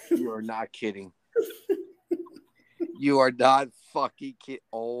 You are not kidding. You are not fucking kidding.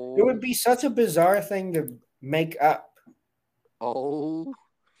 Oh. It would be such a bizarre thing to make up. Oh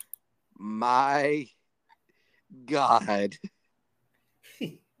my god.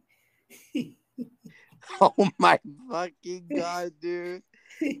 Oh my fucking god, dude.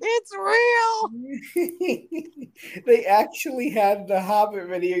 It's real. They actually had the Hobbit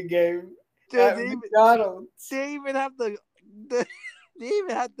video game. Dude, at McDonald's. They even have the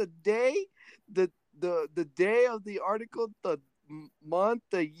day, the day of the article, the month,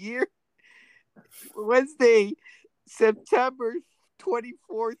 the year. Wednesday, September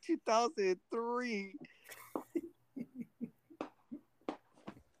 24, 2003.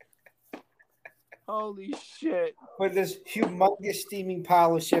 Holy shit. With this humongous steaming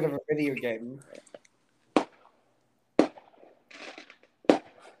pile of shit of a video game.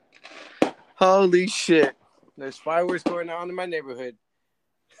 Holy shit. There's fireworks going on in my neighborhood.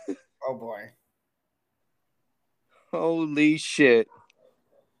 Oh boy. Holy shit.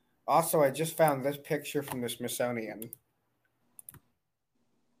 Also, I just found this picture from the Smithsonian.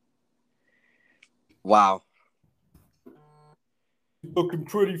 Wow. Looking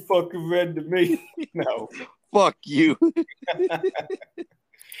pretty fucking red to me. No. Fuck you.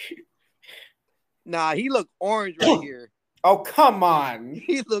 Nah, he looked orange right here. Oh, come on.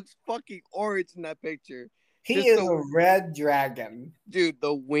 He looks fucking orange in that picture. He is a red dragon. Dude,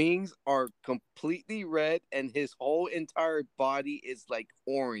 the wings are completely red and his whole entire body is like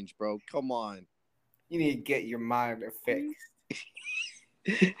orange, bro. Come on. You need to get your monitor fixed.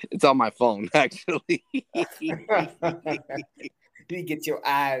 It's on my phone, actually. You need to get your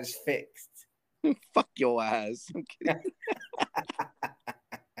eyes fixed. Fuck your ass. I'm kidding.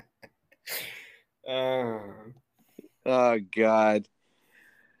 Oh, God.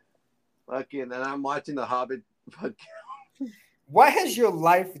 Fucking, and I'm watching The Hobbit. What has your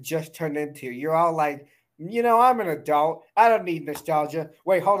life just turned into? You're all like, I'm an adult. I don't need nostalgia.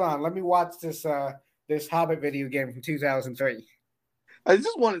 Wait, hold on. Let me watch this Hobbit video game from 2003. I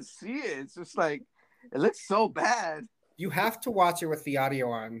just want to see it. It's just like, it looks so bad. You have to watch it with the audio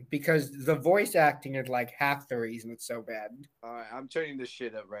on because the voice acting is like half the reason it's so bad. All right, I'm turning this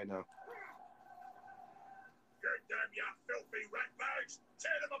shit up right now. Get them, you filthy ratbags!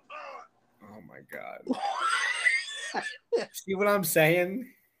 Tear them apart! Oh my god. See what I'm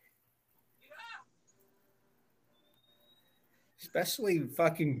saying? Especially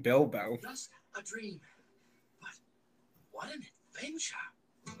fucking Bilbo. Just a dream. But what an adventure!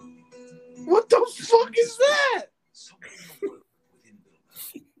 What the fuck is that? Someone awoke within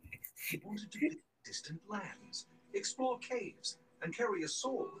Bilbo. He wanted to visit distant lands, explore caves, and carry a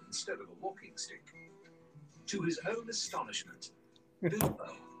sword instead of a walking stick. To his own astonishment,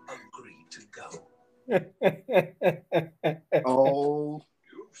 Bilbo agreed to go. Oh.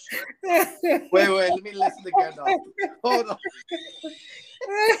 Wait, let me listen again. Hold on.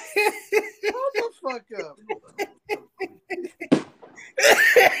 Hold the fuck up.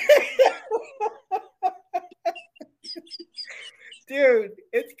 Dude,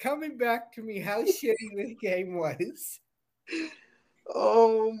 it's coming back to me how shitty this game was.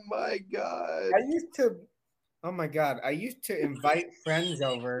 Oh my god. I used to invite friends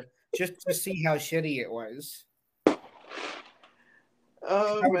over just to see how shitty it was.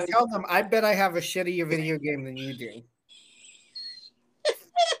 Oh, I would tell them, I bet I have a shittier video game than you do.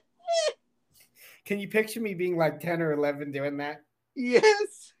 Can you picture me being like 10 or 11 doing that?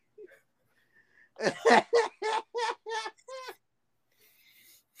 Yes.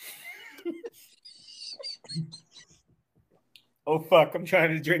 Oh fuck! I'm trying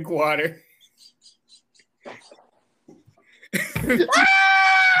to drink water.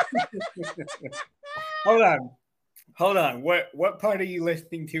 Hold on. What part are you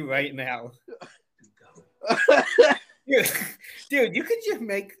listening to right now? Dude, you could just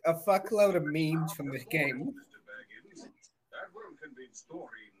make a fuckload of memes from this game. That will convince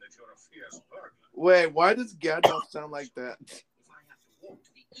Doreen that you're a fierce burglar. Wait, why does Gandalf sound like that? If I have to walk to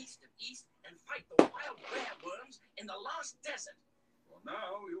the east of East and fight the wild werewolves in the lost desert. Well,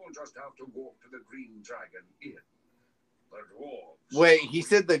 now you won't just have to walk to the Green Dragon Inn. The dwarves. Wait, he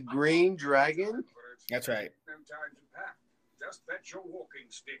said the Green Dragon? That's right. No time to pack. Just fetch your walking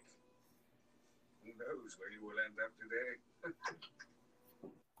stick. Who knows where you will end up today?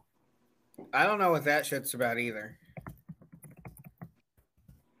 I don't know what that shit's about either.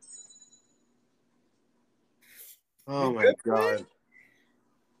 Oh my god.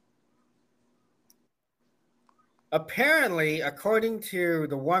 Apparently, according to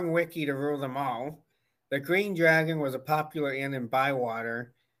the one wiki to rule them all, the Green Dragon was a popular inn in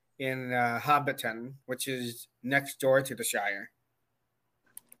Bywater in Hobbiton, which is next door to the Shire.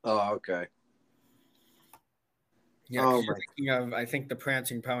 Oh, okay. Yeah, Oh you're my- thinking of, I think, the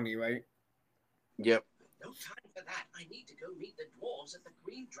Prancing Pony, right? Yep. No time for that. I need to go meet the dwarves at the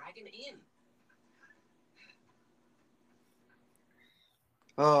Green Dragon Inn.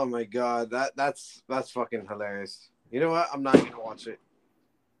 Oh my god, that's fucking hilarious. You know what? I'm not gonna watch it.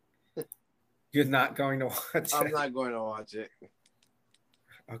 You're not going to watch I'm it. not going to watch it.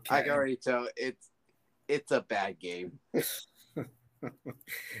 Okay. I can already tell it's a bad game.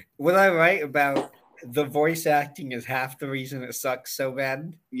 Was I right about the voice acting is half the reason it sucks so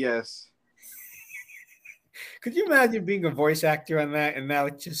bad? Yes. Could you imagine being a voice actor on that and now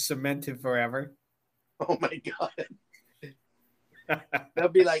it's just cemented forever? Oh my god. They'll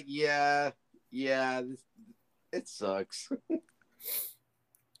be like, yeah, it sucks.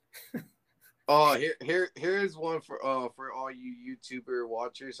 Oh, here's one for all you YouTuber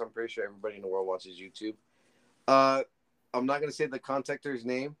watchers. I'm pretty sure everybody in the world watches YouTube. I'm not gonna say the contactor's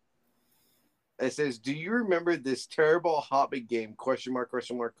name. It says, "Do you remember this terrible Hobbit game?" ?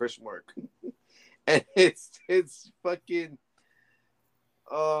 And it's fucking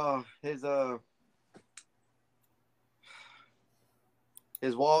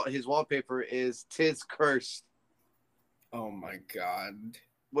his wallpaper is "'Tis cursed" Oh my god.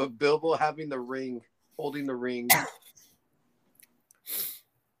 with Bilbo having the ring, holding the ring.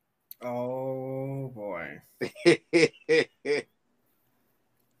 Oh boy.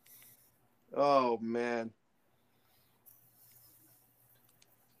 Oh man.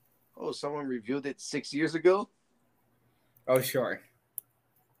 Oh, someone reviewed it 6 years ago. Oh sure.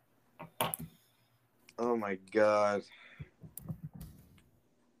 Oh my god.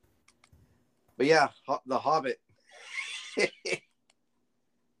 But yeah, The Hobbit.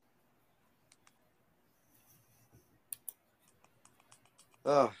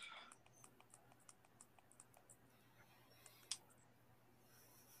 Oh.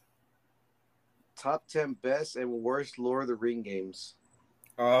 Top 10 best and worst Lord of the Ring games.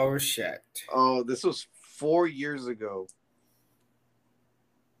 Oh shit. Oh, this was 4 years ago.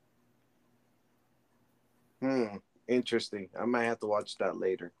 Interesting. I might have to watch that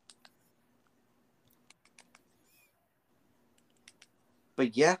later.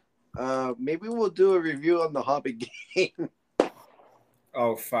 But yeah, maybe we'll do a review on the Hobbit game.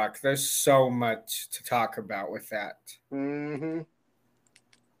 Oh fuck. There's so much to talk about with that. Mm-hmm.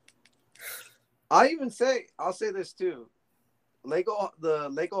 I'll say this too. The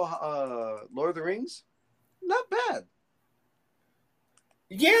Lego Lord of the Rings, not bad.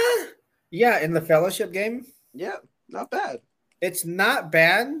 Yeah, in the Fellowship game, Yeah, not bad. it's not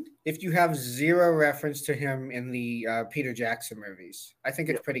bad if you have zero reference to him in the Peter Jackson movies. I think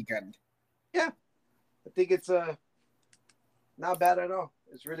it's pretty good. I think it's not bad at all.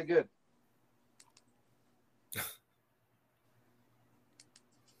 It's really good.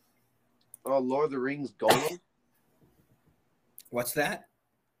 Oh, Lord of the Rings Gollum. What's that?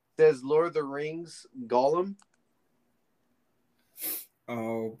 Says Lord of the Rings Gollum.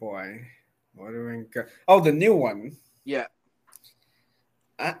 Oh boy. Oh, the new one. Yeah.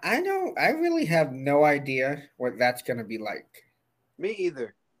 I know. I really have no idea what that's going to be like. Me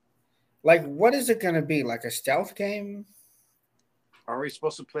either. Like, what is it going to be? Like a stealth game? Are we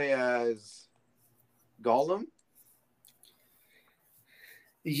supposed to play as Gollum?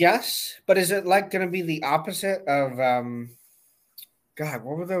 Yes, but is it like going to be the opposite of God,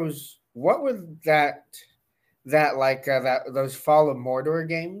 what were those? What were that like those Fall of Mordor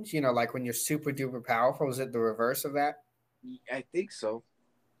games? You know, like when you're super duper powerful. Is it the reverse of that? I think so.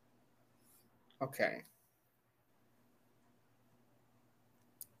 Okay.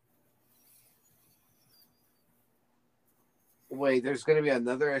 Wait, there's gonna be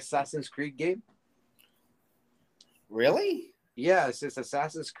another Assassin's Creed game? Really? Yeah, it says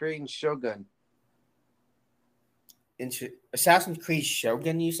Assassin's Creed Shogun. Assassin's Creed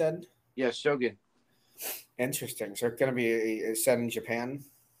Shogun, you said? Yeah, Shogun. Interesting. So it's going to be set in Japan?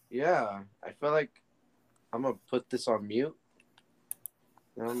 Yeah, I feel like I'm gonna put this on mute.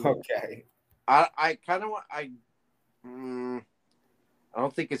 Okay. I kind of want I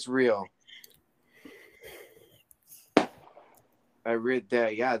don't think it's real. I read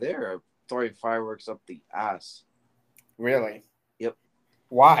that. Yeah, they're throwing fireworks up the ass. Really? Yep.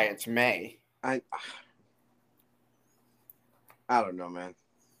 Why? It's May. I don't know, man.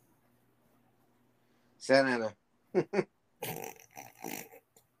 Santa Ana.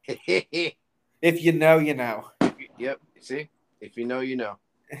 If you know, you know. Yep. See, if you know, you know.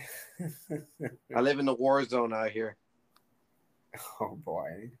 I live in the war zone out here. Oh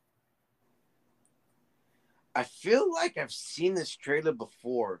boy. I feel like I've seen this trailer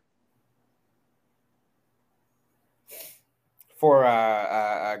before. For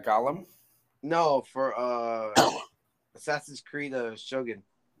Gollum? No, for Assassin's Creed Shogun.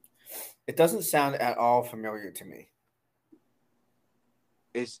 It doesn't sound at all familiar to me.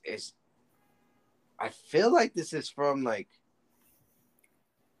 It's I feel like this is from like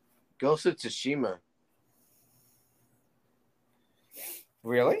Ghost of Tsushima.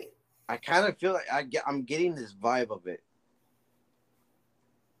 Really? I kind of feel like I'm getting this vibe of it.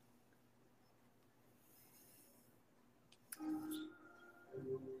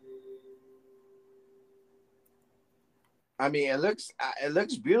 I mean, it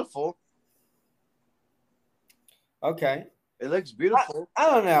looks beautiful. Okay. It looks beautiful. I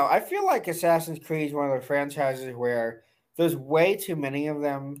don't know. I feel like Assassin's Creed is one of the franchises where there's way too many of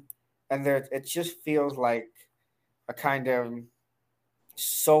them, and it just feels like a kind of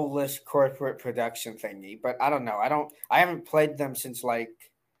soulless corporate production thingy. But I don't know. I haven't played them since like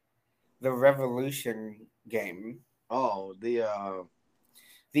the Revolution game, Oh, the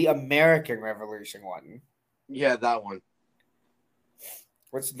American Revolution one. yeah, that one.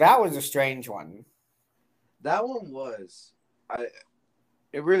 That was a strange one. That one was.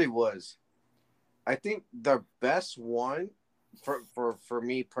 It really was. I think the best one for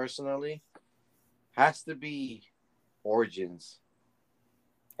me personally has to be Origins.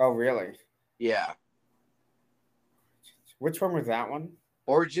 Oh, really? Yeah. Which one was that one?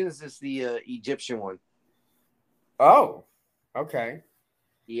 Origins is the Egyptian one. Oh, okay.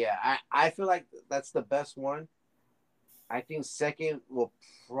 Yeah, I feel like that's the best one. I think second will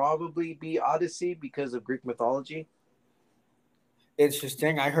probably be Odyssey because of Greek mythology.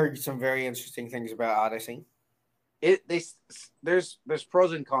 Interesting. I heard some very interesting things about Odyssey. There's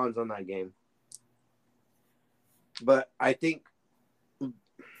pros and cons on that game, but I think.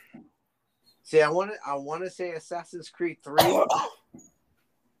 See, I want to say Assassin's Creed 3.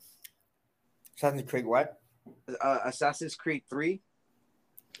 Assassin's Creed what? Assassin's Creed 3.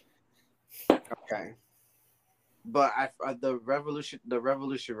 Okay. But the Revolution,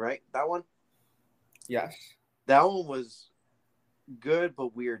 right? That one. Yes. That one was good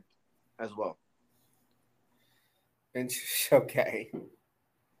but weird as well. Okay.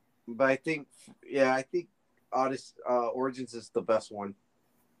 But I think Odyssey, Origins is the best one.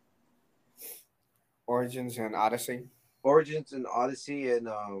 Origins and Odyssey. Origins and Odyssey and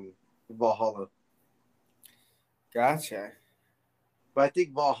Valhalla. Gotcha. But I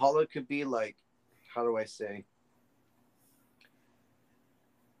think Valhalla could be like, how do I say?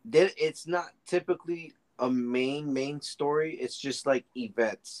 It's not typically a main story. It's just like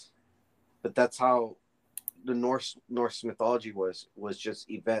events, but that's how the Norse mythology was just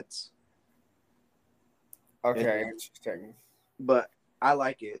events. Okay, interesting. But I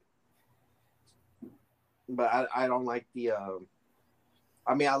like it. But I don't like the.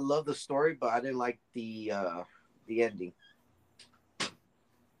 I mean, I love the story, but I didn't like the ending.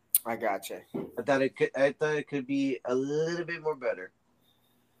 I gotcha. I thought it could be a little bit more better.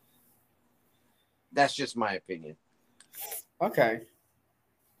 That's just my opinion. Okay.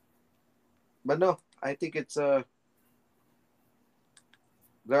 But no, I think it's they're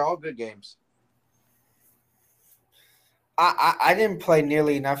all good games. I didn't play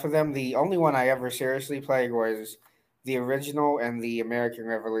nearly enough of them. The only one I ever seriously played was the original and the American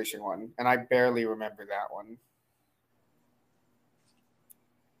Revolution one, and I barely remember that one.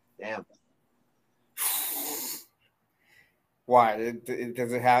 Damn. Why?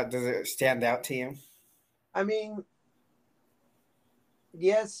 Does it stand out to you? I mean,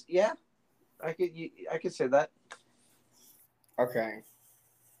 yes, yeah. I could say that. Okay.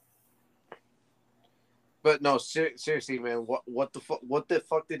 But no, seriously, man, what the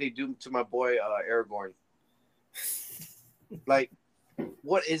fuck did they do to my boy Aragorn? Like,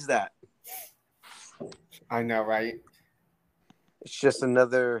 what is that? I know, right? It's just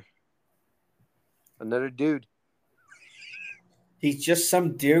another dude. He's just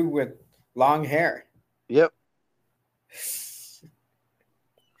some dude with long hair. Yep,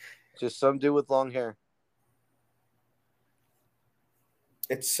 just some dude with long hair.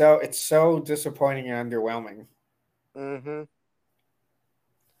 It's so disappointing and underwhelming. Mm-hmm.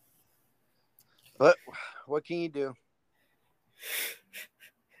 But what can you do?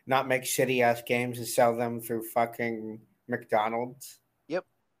 Not make shitty ass games and sell them through fucking McDonald's. Yep.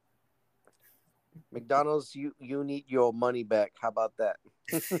 McDonald's, you need your money back. How about that?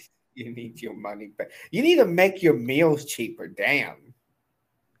 You need your money back. You need to make your meals cheaper. Damn.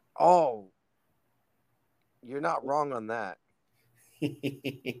 Oh, you're not wrong on that.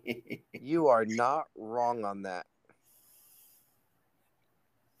 You are not wrong on that.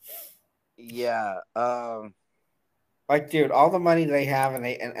 Yeah. Like, dude, all the money they have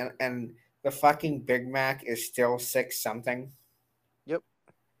and the fucking Big Mac is still $6 something. Yep.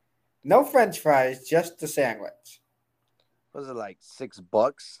 No French fries, just the sandwich. Was it like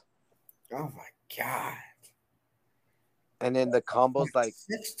 $6? Oh my god. And then the combo's like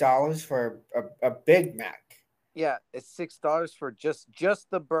 $6 for a Big Mac. yeah, it's $6 for just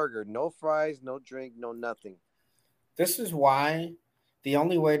the burger, no fries, no drink, no nothing. This is why the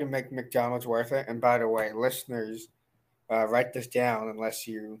only way to make McDonald's worth it, and by the way, listeners, write this down unless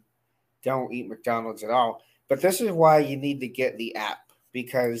you don't eat McDonald's at all. But this is why you need to get the app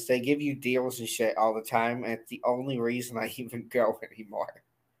because they give you deals and shit all the time, and it's the only reason I even go anymore.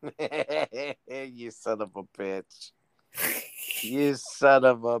 You son of a bitch. You son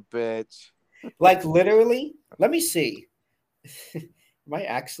of a bitch. Like literally, let me see. Am I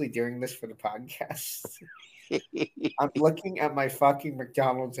actually doing this for the podcast? I'm looking at my fucking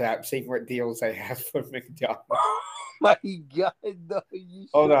McDonald's app, seeing what deals I have for McDonald's. My God, no, you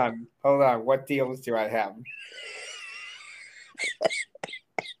Hold on. What deals do I have?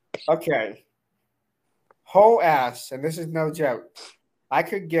 Okay. Whole ass, and this is no joke. I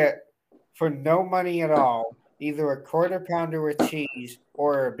could get for no money at all either a quarter pounder with cheese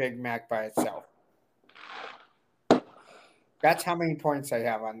or a Big Mac by itself. That's how many points I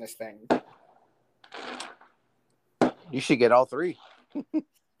have on this thing. You should get all three.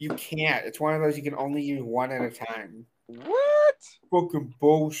 You can't. It's one of those you can only use one at a time. What? Fucking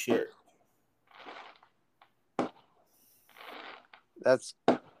bullshit. That's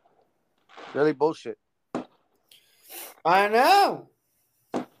really bullshit. I know.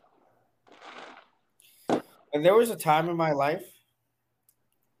 And there was a time in my life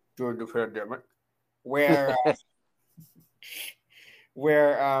during the pandemic where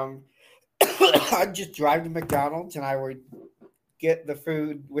I'd just drive to McDonald's and I would get the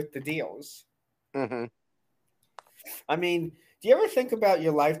food with the deals. Mm-hmm. I mean, do you ever think about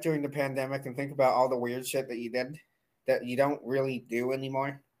your life during the pandemic and think about all the weird shit that you did that you don't really do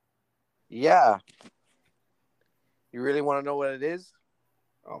anymore? Yeah. You really want to know what it is?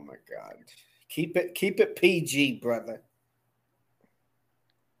 Oh my god. Keep it PG, brother.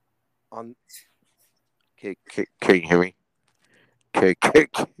 Can you hear me? Can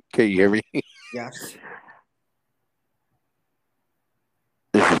you hear me? Yes.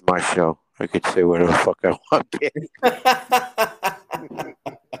 This is my show. I could say whatever the fuck I want.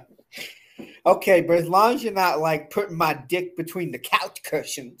 Okay, but as long as you're not like putting my dick between the couch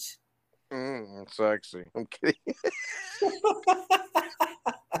cushions. Sexy. I'm kidding.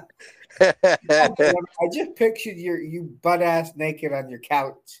 I just pictured you butt ass naked on your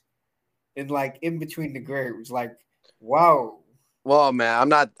couch and like in between the grooves. Like, whoa. Well, man,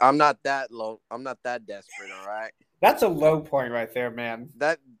 I'm not that low. I'm not that desperate, all right? That's a low point right there, man.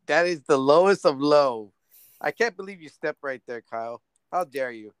 That is the lowest of low. I can't believe you stepped right there, Kyle. How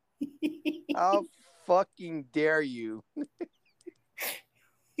dare you? How fucking dare you?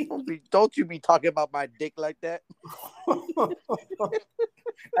 Don't you be talking about my dick like that.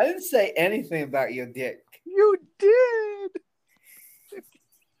 I didn't say anything about your dick. You did.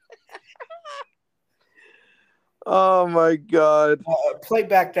 Oh my god. Play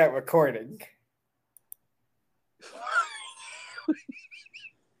back that recording.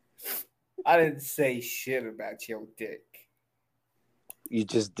 I didn't say shit about your dick. You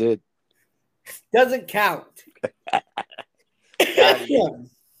just did. Doesn't count.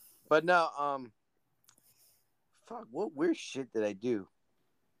 But no, fuck, what weird shit did I do?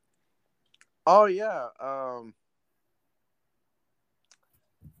 Oh yeah,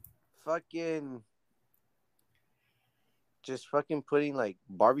 fucking just fucking putting like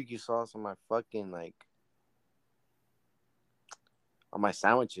barbecue sauce on my fucking like on my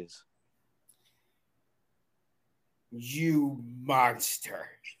sandwiches. You monster.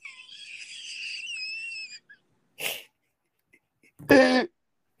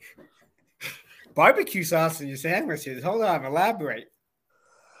 Barbecue sauce in your sandwiches. Hold on, elaborate.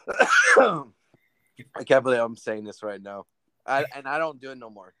 I can't believe I'm saying this right now. I don't do it no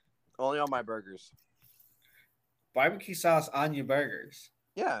more. Only on my burgers. Barbecue sauce on your burgers.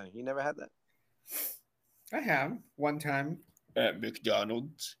 Yeah, you never had that? I have one time at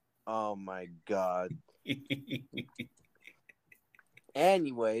McDonald's. Oh my god.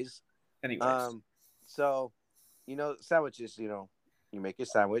 Anyways, so sandwiches, you make a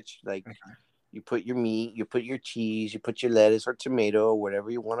sandwich, like you put your meat, you put your cheese, you put your lettuce or tomato, whatever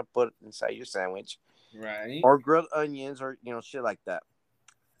you want to put inside your sandwich. Right. Or grilled onions or shit like that.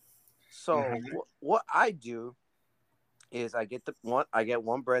 So what I do is I get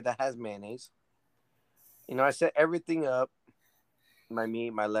one bread that has mayonnaise. I set everything up, my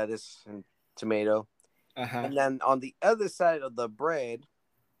meat, my lettuce and tomato. And then on the other side of the bread,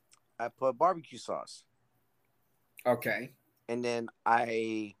 I put barbecue sauce. Okay. And then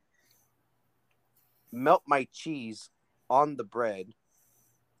I melt my cheese on the bread.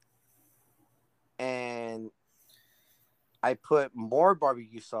 And I put more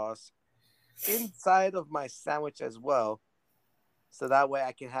barbecue sauce inside of my sandwich as well. So that way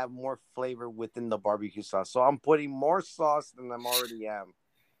I can have more flavor within the barbecue sauce. So I'm putting more sauce than I'm already am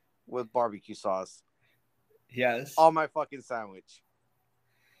with barbecue sauce. Yes. On my fucking sandwich.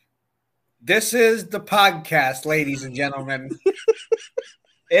 This is the podcast, ladies and gentlemen.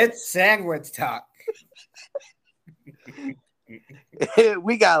 It's Sandwich Talk.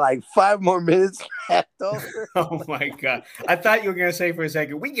 We got like 5 more minutes left over. Oh my god. I thought you were gonna say for a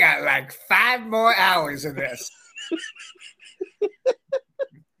second, we got like 5 more hours of this.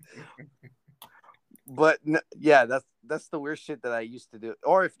 But yeah, that's the weird shit that I used to do.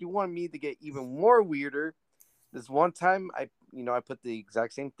 Or if you want me to get even more weirder, this one time I put the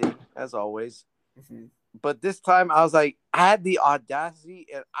exact same thing as always. Mm-hmm. But this time I was like, I had the audacity,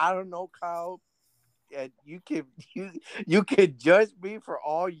 and I don't know, Kyle, and you can judge me for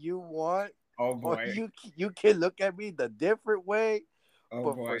all you want. Oh boy. Or you can look at me the different way. Oh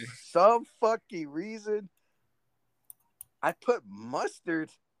but boy. For some fucking reason, I put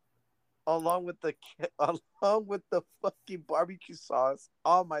mustard along with the fucking barbecue sauce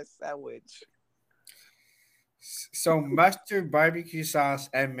on my sandwich. So mustard, barbecue sauce,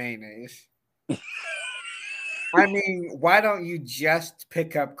 and mayonnaise. I mean, why don't you just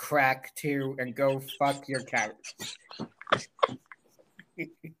pick up crack too and go fuck your couch?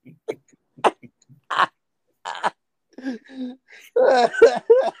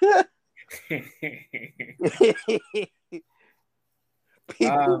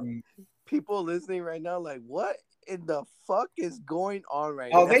 People listening right now, like, what in the fuck is going on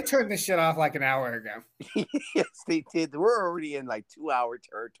right now? Oh, they turned this shit off like an hour ago. Yes, they did. We're already in like 2-hour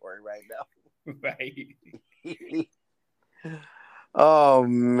territory right now. Right. Oh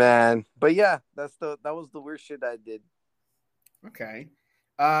man. But yeah, that was the weird shit I did. Okay.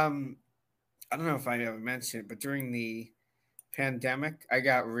 I don't know if I ever mentioned it, but during the pandemic, I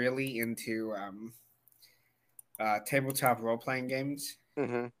got really into tabletop role-playing games.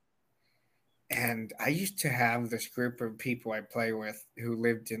 Mm-hmm. And I used to have this group of people I play with who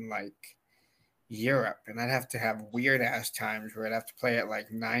lived in like Europe, and I'd have to have weird ass times where I'd have to play at like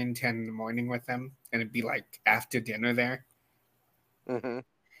 9-10 in the morning with them, and it'd be like after dinner there. Mm-hmm.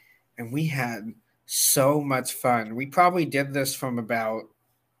 And we had so much fun. We probably did this from about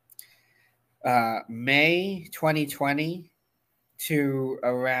May 2020 to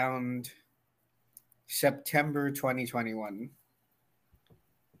around September 2021.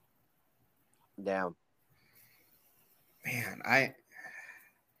 Damn. Man,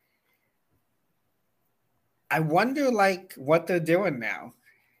 I wonder like what they're doing now.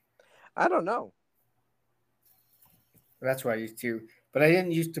 I don't know. That's what I used to, but I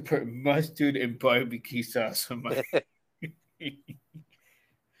didn't used to put mustard and barbecue sauce on my.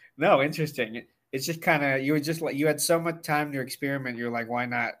 No, interesting. It's just kind of you were just like you had so much time to experiment. You're like, why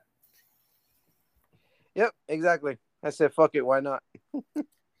not? Yep, exactly. I said, fuck it, why not?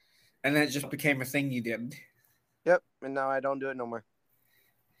 And then it just became a thing you did. Yep, and now I don't do it no more.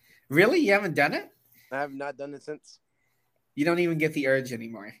 Really? You haven't done it? I have not done it since. You don't even get the urge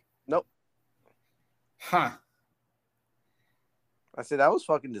anymore? Nope. Huh. I said, that was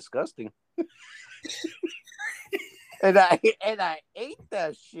fucking disgusting. and I ate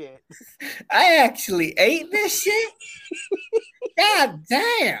that shit. I actually ate this shit? God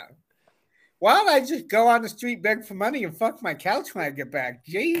damn. Why don't I just go on the street, beg for money, and fuck my couch when I get back?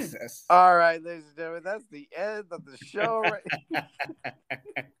 Jesus. All right, ladies and gentlemen, that's the end of the show. Right?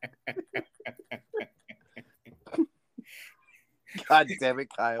 God damn it,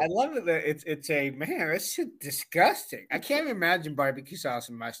 Kyle. I love it. That it's a man. This shit disgusting. I can't imagine barbecue sauce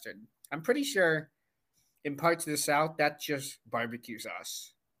and mustard. I'm pretty sure in parts of the South that's just barbecue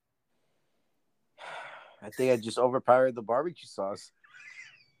sauce. I think I just overpowered the barbecue sauce.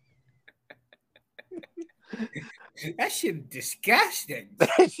 That shit disgusting.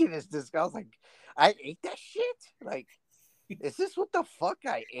 That shit is disgusting. I ate that shit. Like, is this what the fuck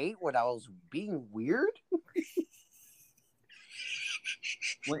I ate when I was being weird?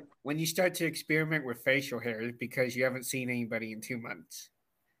 When you start to experiment with facial hair because you haven't seen anybody in 2 months.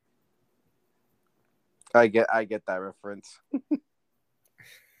 I get that reference.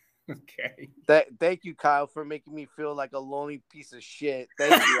 Okay. Thank you, Kyle, for making me feel like a lonely piece of shit.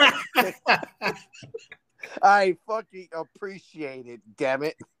 Thank you. I fucking appreciate it, damn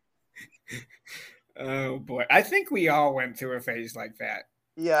it. Oh boy. I think we all went through a phase like that.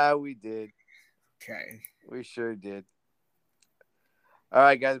 Yeah, we did. Okay. We sure did. All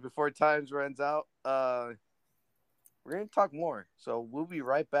right, guys, before times runs out, we're going to talk more. So we'll be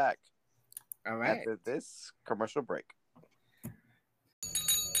right back. All right. After this commercial break.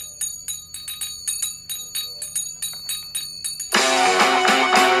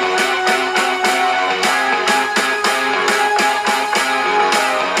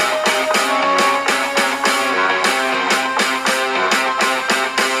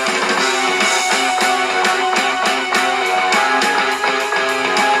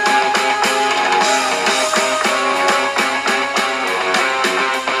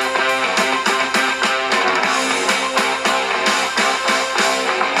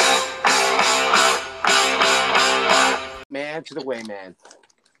 Man to the way, man.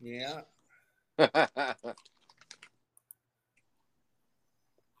 Yeah.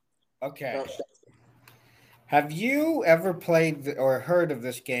 Okay. Have you ever played or heard of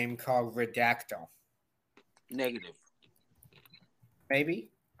this game called Redactyl? Negative. Maybe?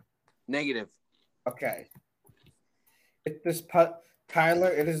 Negative. Okay. It's this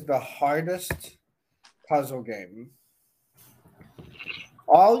Tyler, it is the hardest puzzle game.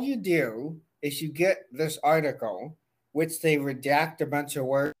 All you do is you get this article, which they redact a bunch of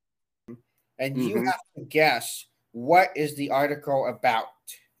words, and you have to guess what is the article about.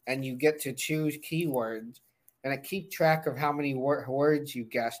 And you get to choose keywords, and it keeps track of how many words you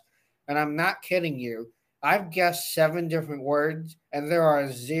guessed. And I'm not kidding you. I've guessed 7 different words, and there are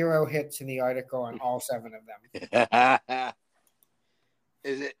 0 hits in the article on all 7 of them.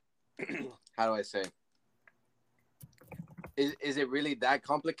 Is it? How do I say? Is it really that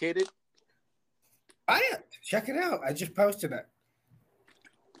complicated? Check it out. I just posted it.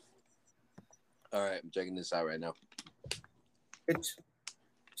 All right, I'm checking this out right now. It's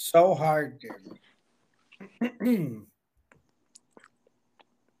so hard, dude.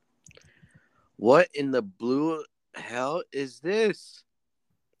 What in the blue hell is this?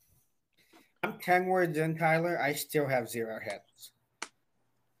 I'm 10 words in, Tyler. I still have 0 hits.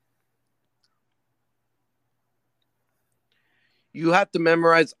 You have to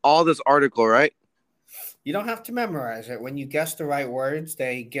memorize all this article, right? You don't have to memorize it. When you guess the right words,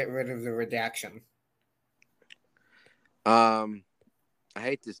 they get rid of the redaction. I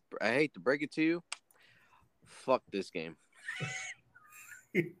hate to break it to you. Fuck this game.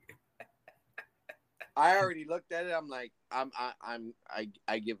 I already looked at it. I'm like,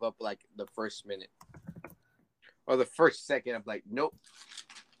 I give up like the first minute or the first second. I'm like, nope,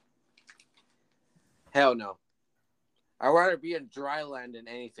 hell no. I'd rather be in dry land than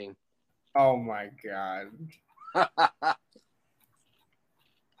anything. Oh my god.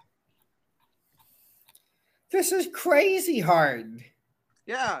 This is crazy hard.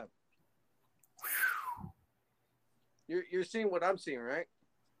 Yeah. You're seeing what I'm seeing, right?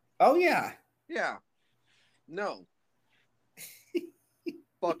 Oh yeah. Yeah. No.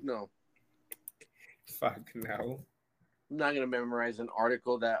 Fuck no. Fuck no. I'm not gonna memorize an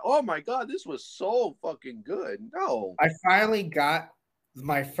article that, oh my god, this was so fucking good. No. I finally got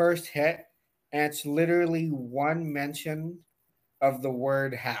my first hit, and it's literally one mention of the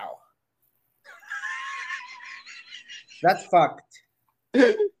word how. That's fucked.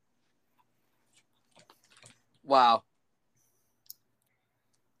 Wow.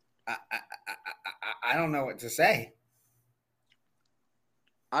 I don't know what to say.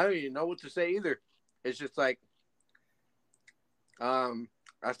 I don't even know what to say either. It's just like,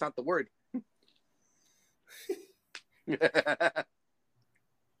 that's not the word.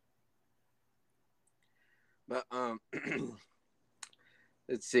 But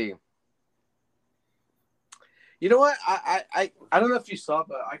let's see. You know what? I don't know if you saw,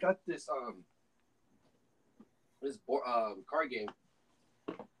 but I got this card game.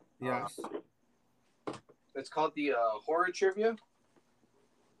 Yes. It's called the Horror Trivia.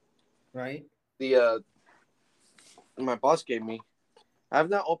 Right. The my boss gave me. I have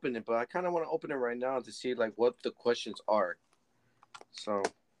not opened it, but I kind of want to open it right now to see like what the questions are. So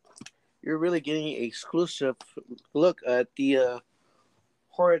you're really getting an exclusive look at the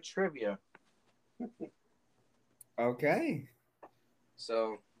Horror Trivia. Okay.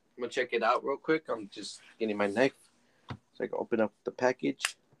 So I'm gonna check it out real quick. I'm just getting my knife so I can open up the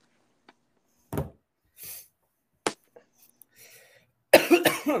package.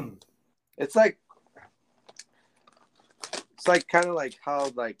 It's like kind of like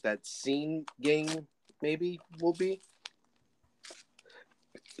how like that scene game maybe will be.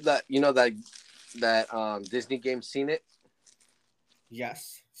 That that Disney game Seen It.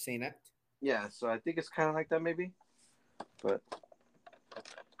 Yes, seen it. Yeah, so I think it's kind of like that maybe, but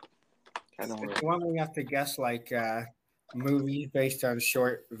kind of It's one we have to guess like movies based on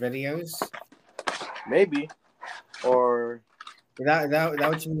short videos. maybe, or That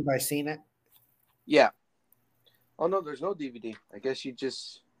what you mean by seen it? yeah. Oh no, there's no DVD. I guess you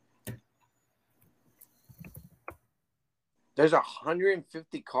just there's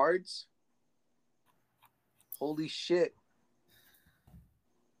 150 cards. Holy shit!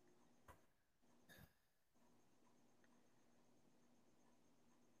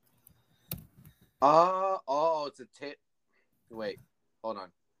 Oh, it's a tip. Wait, hold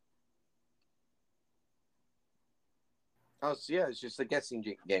on. Oh, so yeah, it's just a guessing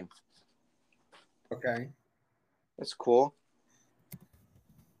game. Okay. That's cool.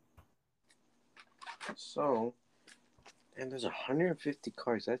 So, and there's 150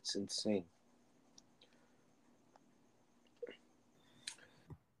 cards. That's insane.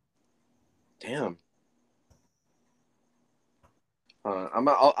 Damn. I'm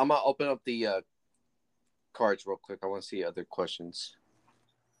gonna open up the cards real quick. I want to see other questions.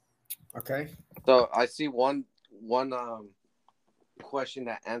 Okay. So I see one question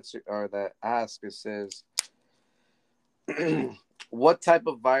that asks. It says, "What type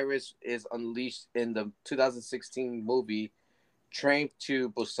of virus is unleashed in the 2016 movie Train to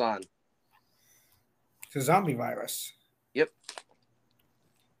Busan?" It's a zombie virus. Yep.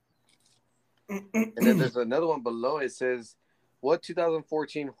 And then there's another one below. It says, "What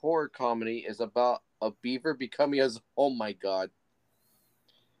 2014 horror comedy is about a beaver becoming a oh my god,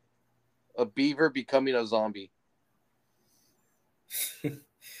 a beaver becoming a zombie,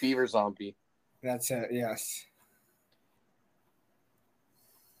 beaver zombie." That's it. Yes.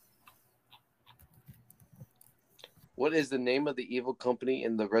 What is the name of the evil company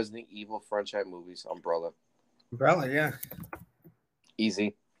in the Resident Evil franchise movies? Umbrella. Umbrella. Yeah.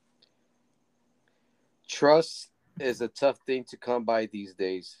 Easy. Trust is a tough thing to come by these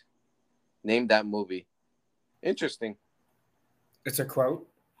days. Name that movie. Interesting. It's a quote.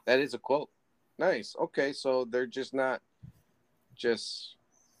 That is a quote. Nice. Okay, so they're just not just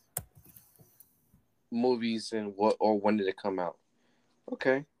movies and what or when did it come out?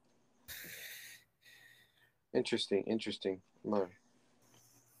 Okay. Interesting.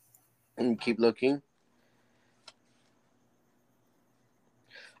 Keep looking.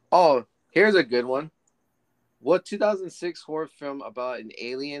 Oh, here's a good one. What 2006 horror film about an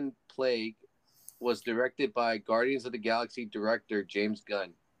alien plague was directed by Guardians of the Galaxy director James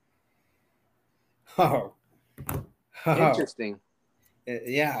Gunn? Oh. Interesting.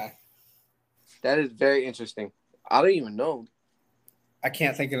 Yeah. That is very interesting. I don't even know. I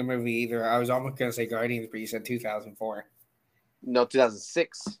can't think of the movie either. I was almost going to say Guardians, but you said 2004. No,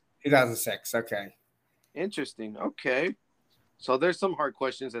 2006. 2006. Okay. Interesting. Okay. So there's some hard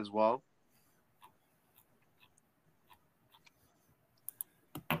questions as well.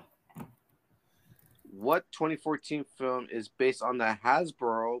 What 2014 film is based on the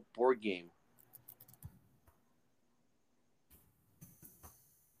Hasbro board game?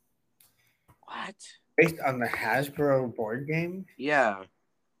 What? Based on the Hasbro board game? Yeah.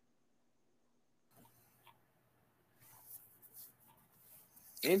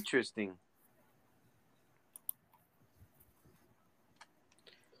 Interesting.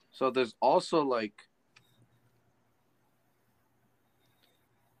 So there's also like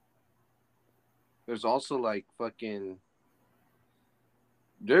fucking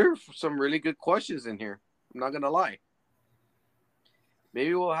there's some really good questions in here. I'm not gonna lie.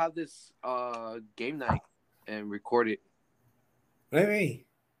 Maybe we'll have this game night and record it. Maybe.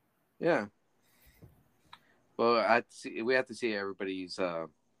 Yeah. Well, we have to see everybody's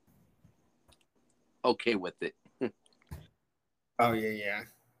okay with it. Oh yeah.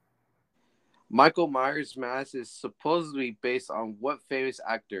 Michael Myers' mask is supposedly based on what famous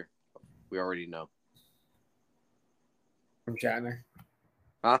actor? We already know. From Shatner.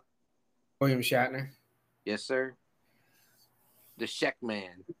 Huh? William Shatner. Yes, sir. The Sheck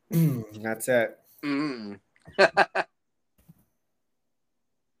Man. That's it. Mm.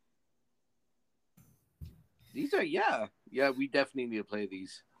 These are yeah. We definitely need to play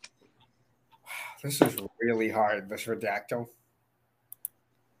these. This is really hard. This redactyl.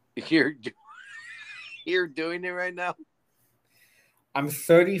 You're doing it right now. I'm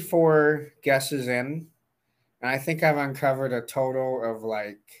 34 guesses in, and I think I've uncovered a total of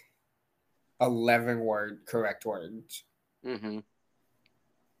like 11 correct words. Mm-hmm.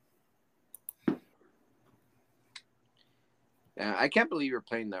 Yeah, I can't believe you're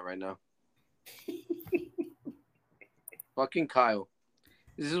playing that right now. Fucking Kyle.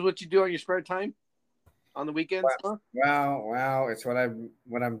 Is this what you do on your spare time? On the weekends? Huh? Wow, it's what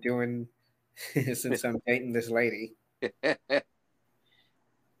I'm doing since I'm dating this lady.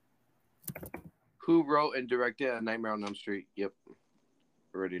 Who wrote and directed A Nightmare on Elm Street? Yep.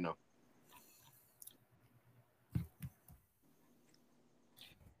 Already know.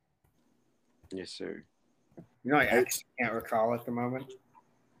 Yes, sir. You know, I actually can't recall at the moment.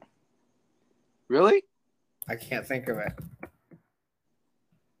 Really? I can't think of it.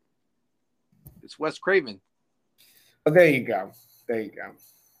 It's Wes Craven. Oh, there you go. There you go.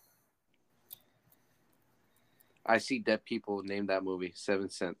 I See Dead People named that movie. 7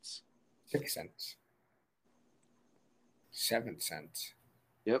 cents. 6 cents. 7 cents.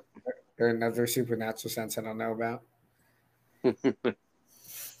 Yep. There's another supernatural sense I don't know about.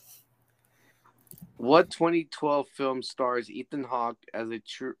 What 2012 film stars Ethan Hawke as a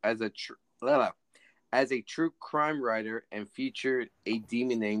true crime writer and featured a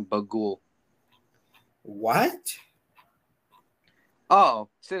demon named Bagul? What? Oh,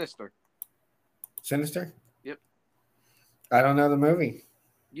 Sinister. Sinister? Yep. I don't know the movie.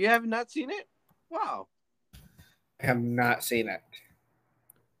 You have not seen it? Wow. I have not seen it.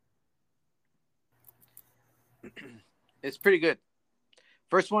 It's pretty good.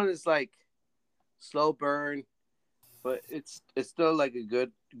 First one is like slow burn, but it's still like a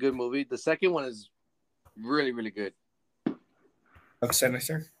good movie. The second one is really, really good. Of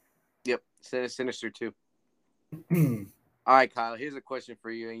Sinister? Yep. Sinister 2. All right, Kyle, here's a question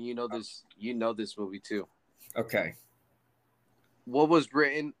for you, and you know this movie too. Okay. What was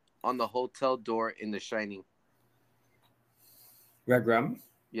written on the hotel door in The Shining? Red Rum?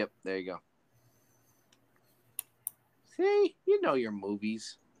 Yep, there you go. See, you know your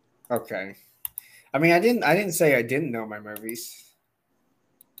movies. Okay. I mean, I didn't say I didn't know my movies.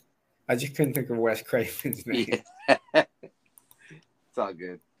 I just couldn't think of Wes Craven's name. Yeah. It's all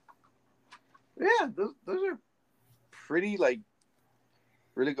good. Yeah, those are pretty like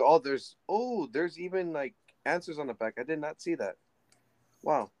really good. There's even like answers on the back. I did not see that.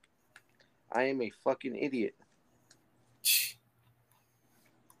 Wow. I am a fucking idiot.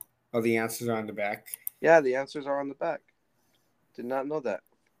 Oh, the answers are on the back. Yeah, the answers are on the back. Did not know that.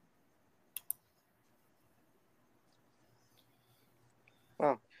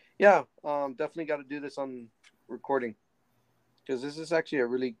 Wow. Yeah, definitely got to do this on recording because this is actually a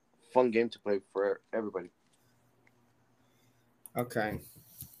really fun game to play for everybody. Okay.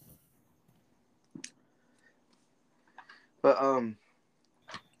 But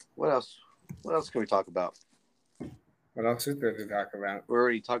what else? What else can we talk about? What else is there to talk about? We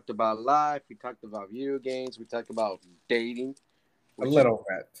already talked about life. We talked about video games. We talked about dating. A little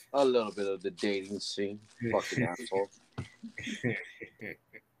bit. A little bit of the dating scene. Fucking asshole.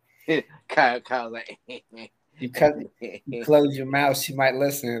 Kyle's like, You close your mouth. She might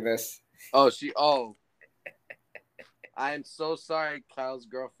listen to this. Oh. I am so sorry, Kyle's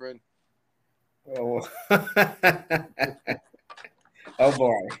girlfriend. Oh, oh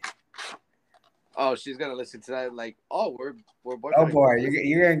boy. Oh, she's gonna listen to that. Like, oh, we're boyfriend. Oh boy,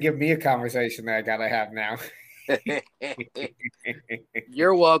 you're gonna give me a conversation that I gotta have now.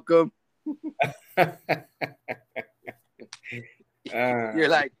 You're welcome. You're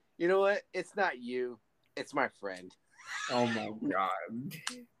like, you know what? It's not you. It's my friend. Oh my god.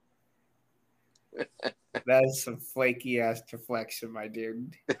 That's some flaky ass deflection, my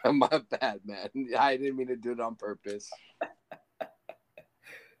dude. My bad, man. I didn't mean to do it on purpose.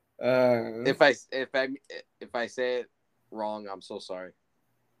 If I say it wrong, I'm so sorry.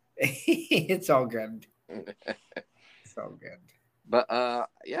 It's all good. It's all good. But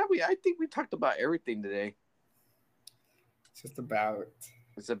yeah, I think we talked about everything today. It's about.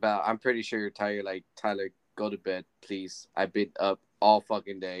 I'm pretty sure you're tired. Like, Tyler, go to bed, please. I've been up all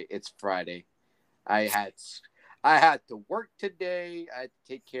fucking day. It's Friday. I I had to work today. I had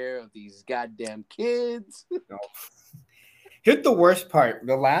to take care of these goddamn kids. No. Here's the worst part.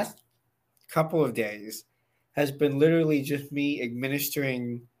 The last couple of days has been literally just me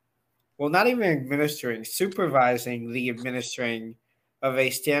administering, well, not even administering, supervising the administering of a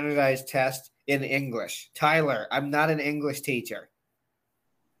standardized test in English. Tyler, I'm not an English teacher.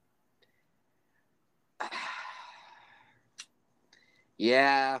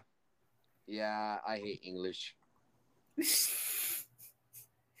 Yeah, I hate English. You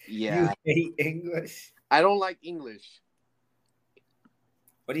Yeah, hate English? I don't like English.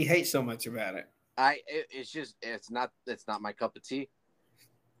 What do you hate so much about it? It's not my cup of tea.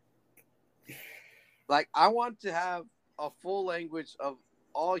 Like, I want to have a full language of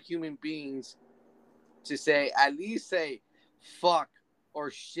all human beings to say, at least say fuck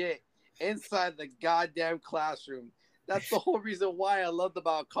or shit inside the goddamn classroom. That's the whole reason why I loved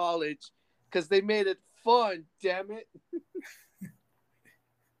about college, because they made it fun, damn it.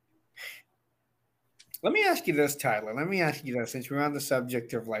 Let me ask you this, Tyler. Let me ask you this, since we're on the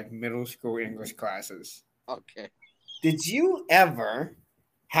subject of like middle school English classes. Okay. Did you ever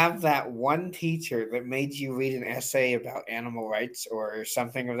have that one teacher that made you read an essay about animal rights or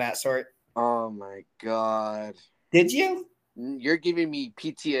something of that sort? Oh my God. Did you? You're giving me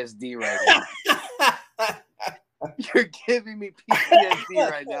PTSD right now. You're giving me PTSD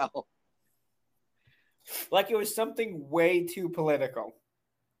right now. Like it was something way too political.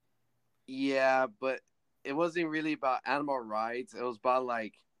 Yeah, but it wasn't really about animal rights. It was about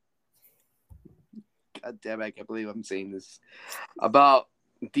like, God damn it, I can't believe I'm saying this. About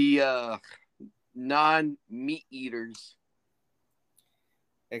the non-meat eaters.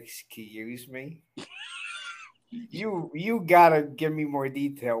 Excuse me? You gotta give me more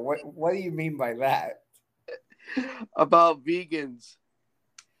detail. What do you mean by that? About vegans.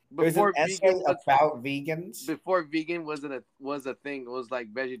 There's an essay about vegans. Before vegan was a thing. It was like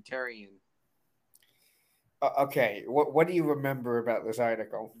vegetarian. Okay, what do you remember about this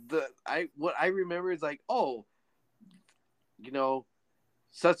article? What I remember is like, oh, you know,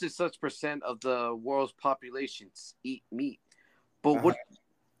 such and such percent of the world's populations eat meat, but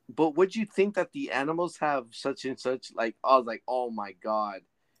would you think that the animals have such and such? Like, I was like, oh my God.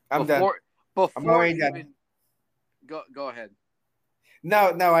 I'm done. Before I'm already even done. go ahead.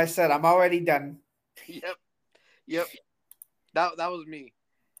 No, I said I'm already done. Yep. That was me.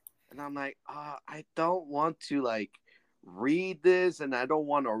 And I'm like, I don't want to like read this, and I don't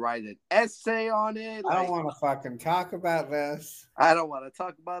want to write an essay on it. I don't want to fucking talk about this. I don't want to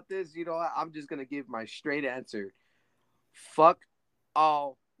talk about this. You know what? I'm just gonna give my straight answer. Fuck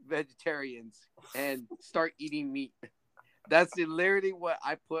all vegetarians and start eating meat. That's literally what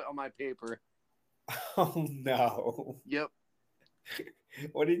I put on my paper. Oh no. Yep.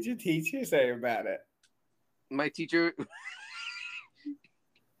 What did your teacher say about it? My teacher,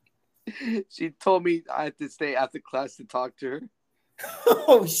 she told me I had to stay after class to talk to her.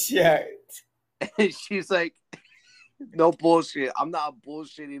 Oh shit. And she's like, no bullshit. I'm not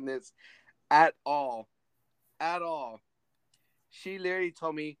bullshitting this at all. At all. She literally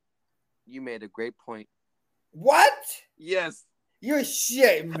told me, you made a great point. What? Yes. You're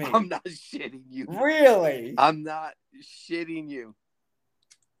shitting me. I'm not shitting you. Really? I'm not shitting you.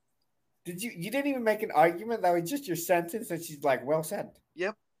 Did you didn't even make an argument? That was just your sentence, and she's like, well said.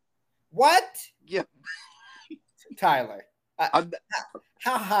 Yep. What? Yep. Tyler,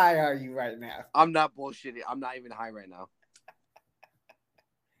 how high are you right now? I'm not bullshitting. I'm not even high right now.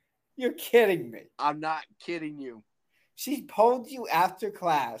 You're kidding me. I'm not kidding you. She pulled you after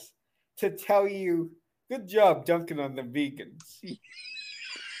class to tell you, good job dunking on the vegans.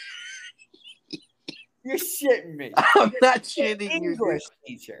 You're shitting me. I'm not shitting you. English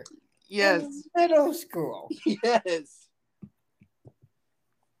teacher. Yes. In middle school. Yes.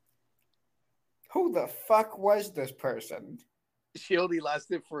 Who the fuck was this person? She only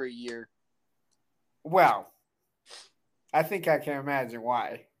lasted for a year. Well, I think I can imagine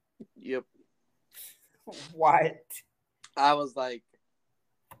why. Yep. What? I was like,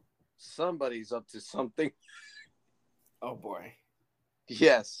 somebody's up to something. Oh boy.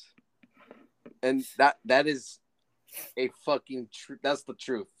 Yes. And that is a fucking truth. That's the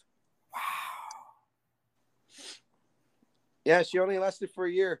truth. Wow. Yeah, she only lasted for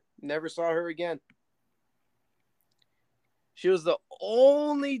a year. Never saw her again. She was the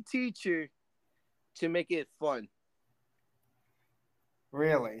only teacher to make it fun.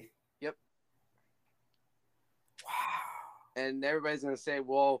 Really? Yep. Wow. And everybody's going to say,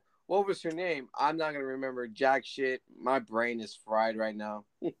 well, what was her name? I'm not going to remember jack shit. My brain is fried right now.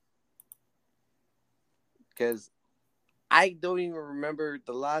 Because I don't even remember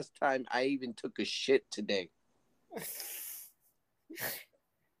the last time I even took a shit today.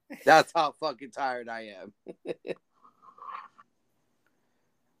 That's how fucking tired I am.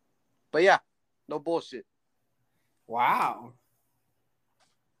 But yeah, no bullshit. Wow.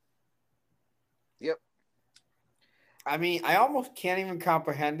 Yep. I mean, I almost can't even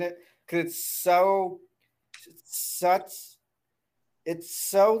comprehend it because it's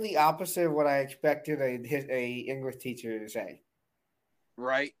so the opposite of what I expected a English teacher to say.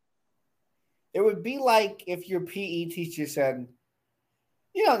 Right. It would be like if your PE teacher said,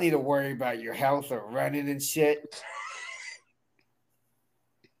 "You don't need to worry about your health or running and shit."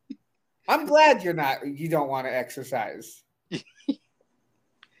 I'm glad you don't want to exercise.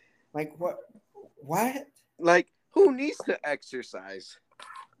 Like what? What? Like, who needs to exercise?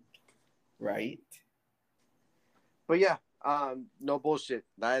 Right. But yeah, no bullshit.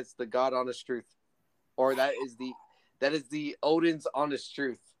 That is the God honest truth. Or that is the Odin's honest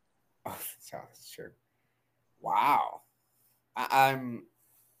truth. Oh, that's true. Wow. I'm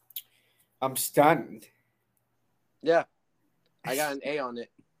stunned. Yeah. I got an A on it.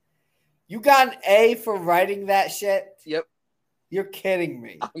 You got an A for writing that shit? Yep. You're kidding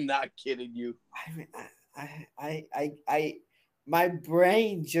me. I'm not kidding you. I mean, I my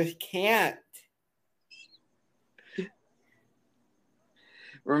brain just can't.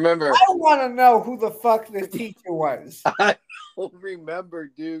 Remember. I want to know who the fuck this teacher was. I don't remember,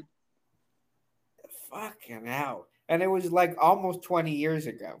 dude. Fucking hell. And it was like almost 20 years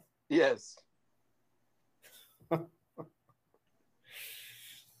ago. Yes.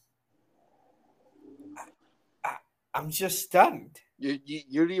 I'm just stunned. You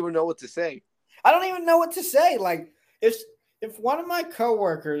don't even know what to say. I don't even know what to say. Like, if one of my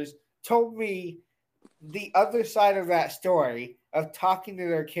coworkers told me the other side of that story of talking to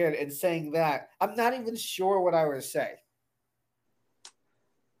their kid and saying that, I'm not even sure what I would say.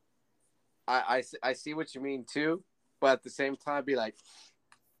 I see what you mean too, but at the same time, I'd be like,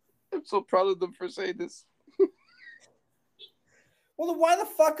 I'm so proud of them for saying this. Well, then why the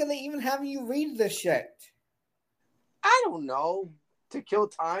fuck are they even having you read this shit? I don't know. To kill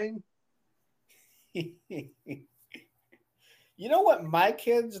time. You know what my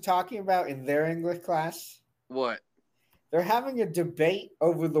kids are talking about in their English class? What? They're having a debate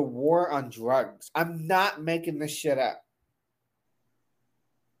over the war on drugs. I'm not making this shit up.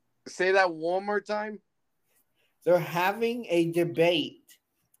 Say that one more time. They're having a debate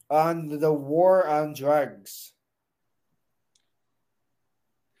on the war on drugs.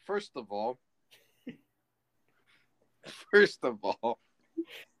 First of all,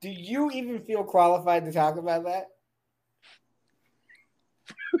 do you even feel qualified to talk about that?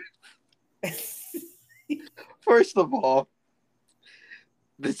 First of all,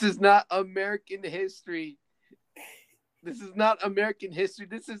 this is not American history. This is not American history.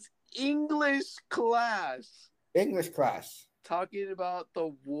 This is English class. English class. Talking about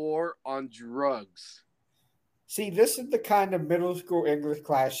the war on drugs. See, this is the kind of middle school English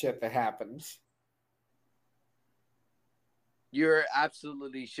class shit that happens. You're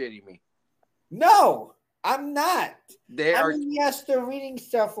absolutely shitting me. No, I'm not. I mean, yes, they're reading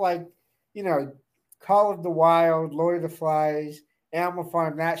stuff like, Call of the Wild, Lord of the Flies, Animal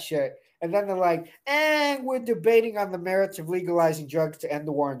Farm, that shit. And then they're like, and we're debating on the merits of legalizing drugs to end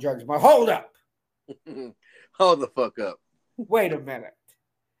the war on drugs. But hold up. Hold the fuck up. Wait a minute.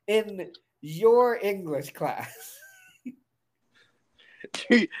 In your English class.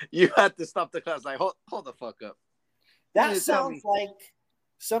 You had to stop the class. Like, hold the fuck up. That sounds like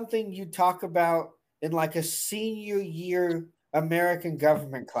something you talk about in like a senior year American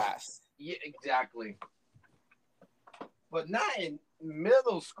government class. Yeah, exactly. But not in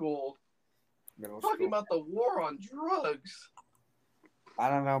middle school. Talking about the war on drugs. I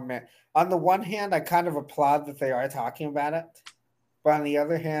don't know, man. On the one hand, I kind of applaud that they are talking about it. But on the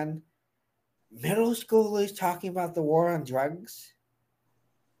other hand, middle schoolers talking about the war on drugs?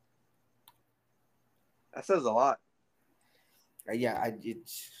 That says a lot. Yeah,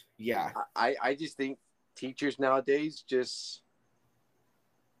 I just think teachers nowadays just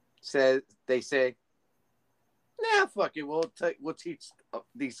say, nah, fuck it. We'll teach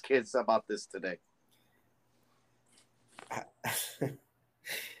these kids about this today.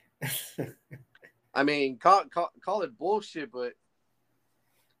 I mean, call it bullshit, but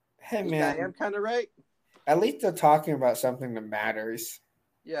hey, man, I am kind of right. At least they're talking about something that matters.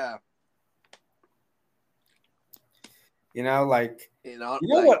 Yeah. You know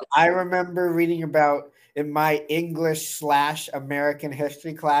what I remember reading about in my English/American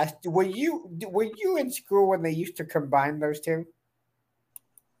history class? Were you in school when they used to combine those two?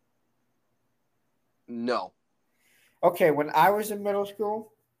 No. Okay, when I was in middle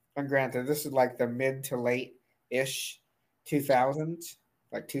school, and granted, this is like the mid to late ish 2000s,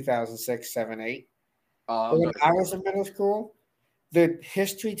 like 2006, 7, 8. Oh, So when I was in middle school, the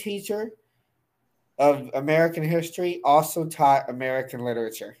history teacher of American history also taught American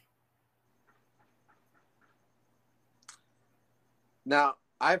literature. now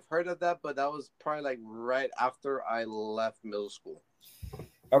I've heard of that, but that was probably like right after I left middle school.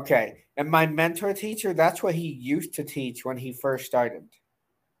 Okay. And my mentor teacher, that's what he used to teach when he first started.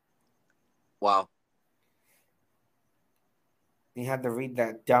 Wow. He had to read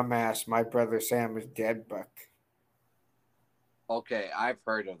that dumbass My Brother Sam is Dead book. Okay, I've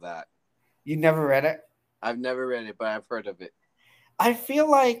heard of that. You never read it? I've never read it, but I've heard of it. I feel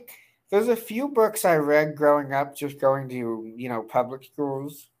like there's a few books I read growing up, just going to, public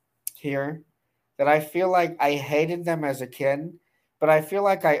schools here, that I feel like I hated them as a kid, but I feel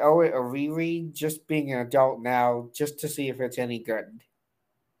like I owe it a reread just being an adult now, just to see if it's any good.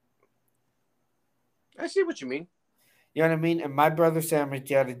 I see what you mean. You know what I mean? And My Brother Sam is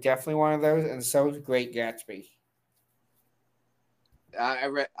Dead is definitely one of those, and so is Great Gatsby. I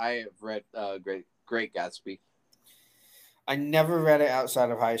have read Great Gatsby. I never read it outside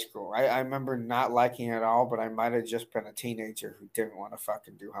of high school. I remember not liking it at all, but I might have just been a teenager who didn't want to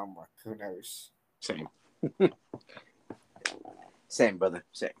fucking do homework. Who knows? Same. Same, brother.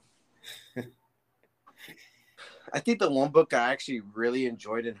 Same. I think the one book I actually really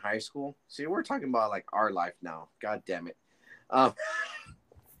enjoyed in high school. See, we're talking about like our life now. God damn it. I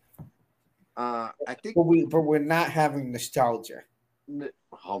think. But we're not having nostalgia.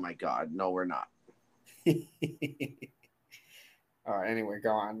 Oh my God, no, we're not. All right. Anyway,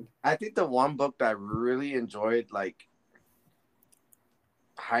 go on. I think the one book that I really enjoyed, like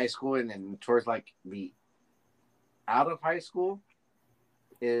high school and then towards like the out of high school,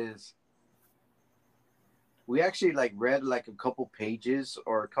 is we actually like read like a couple pages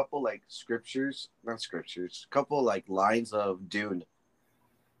or a couple like a couple like lines of Dune.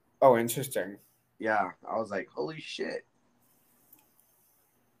 Oh, interesting. Yeah, I was like, holy shit.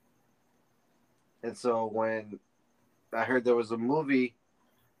 And so when I heard there was a movie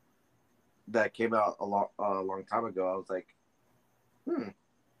that came out a long time ago, I was like,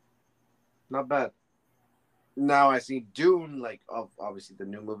 not bad. Now I see Dune, like obviously the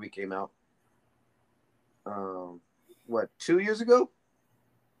new movie came out. 2 years ago?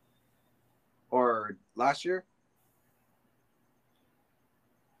 Or last year?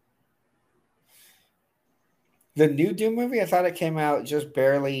 The new Doom movie, I thought it came out just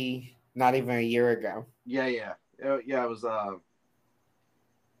barely, not even a year ago. Yeah. It was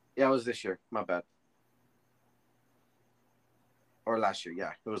it was this year. My bad. Or last year.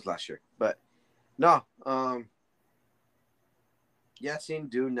 Yeah, it was last year. But no, yeah, seeing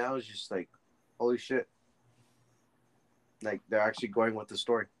Dune now is just like, holy shit. Like they're actually going with the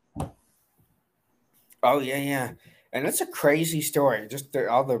story. Oh yeah. And it's a crazy story. Just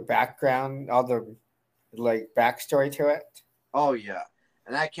all the background, all the like backstory to it. Oh yeah.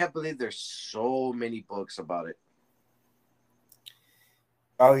 And I can't believe there's so many books about it.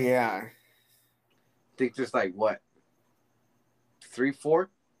 Oh yeah. I think there's like what? 3, 4?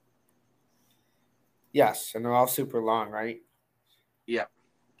 Yes, and they're all super long, right? Yeah.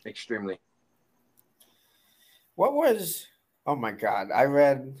 Extremely. What was oh my god. I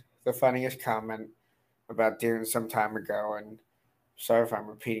read the funniest comment about Dune some time ago, and sorry if I'm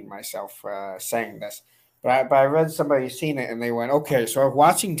repeating myself saying this. But I read somebody seen it and they went, okay, so I'm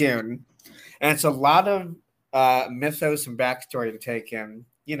watching Dune, and it's a lot of mythos and backstory to take in,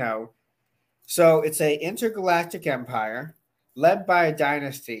 So it's a intergalactic empire led by a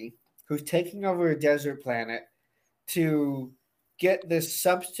dynasty who's taking over a desert planet to get this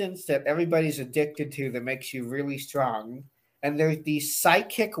substance that everybody's addicted to that makes you really strong. And there's these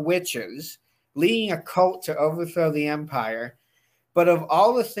psychic witches leading a cult to overthrow the empire. But of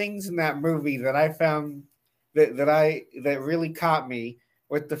all the things in that movie that I found that really caught me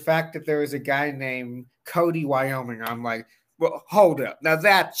with the fact that there was a guy named Cody Wyoming, I'm like, well, hold up. Now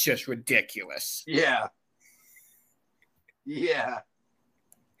that's just ridiculous. Yeah. Yeah.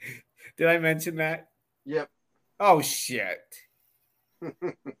 Did I mention that? Yep. Oh, shit.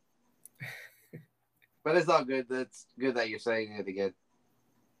 But it's all good. That's good that you're saying it again.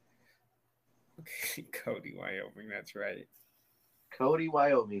 Okay, Cody Wyoming, that's right. Cody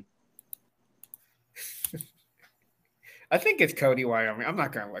Wyoming. I think it's Cody Wyoming. I'm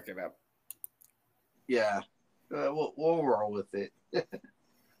not going to look it up. Yeah. We'll roll with it.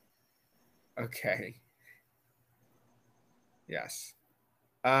 Okay. Yes.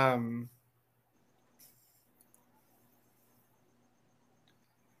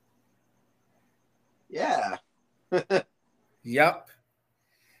 Yeah. Yep.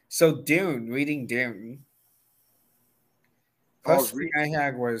 So Dune, reading Dune. First thing really? I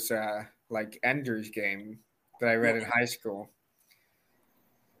had was like Ender's Game that I read in high school,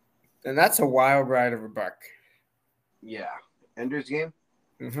 and that's a wild ride of a book. Yeah. Ender's Game?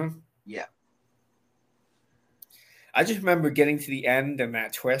 Hmm. Yeah. I just remember getting to the end and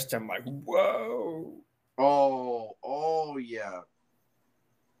that twist. I'm like, whoa. Oh, yeah.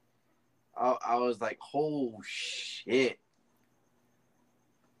 I was like, oh shit.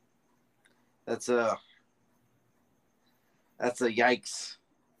 That's a yikes.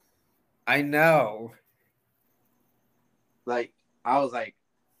 I know. Like I was like,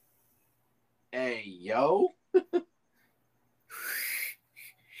 hey yo.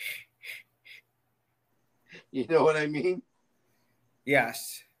 You know what I mean?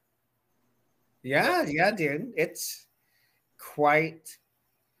 Yes. Yeah, dude. It's quite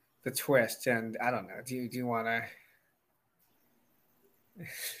the twist. And I don't know. Do you want to?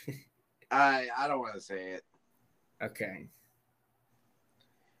 I don't want to say it. Okay.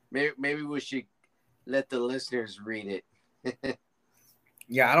 Maybe we should let the listeners read it.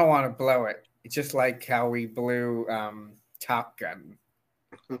 Yeah, I don't want to blow it. It's just like how we blew Top Gun.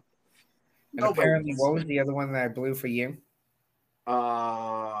 And Nobody apparently, wants what was it. the other one that I blew for you?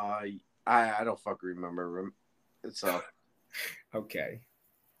 I don't fucking remember. So, Okay.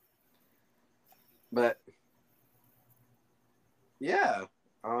 but yeah,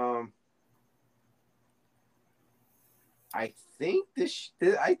 I think I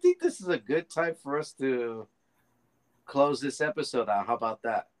think this is a good time for us to close this episode out. How about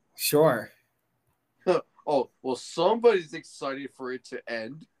that? Sure. Oh, well, somebody's excited for it to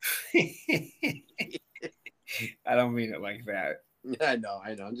end. I don't mean it like that. I know.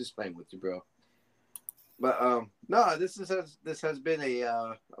 I'm just playing with you, bro. But no, this has been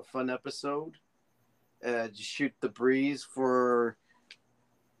a fun episode. Just shoot the breeze for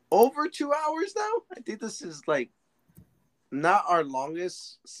over 2 hours now. I think this is like not our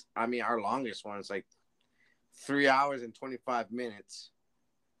longest. I mean, our longest one is like 3 hours and 25 minutes.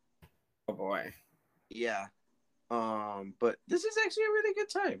 Oh boy. Yeah. But this is actually a really good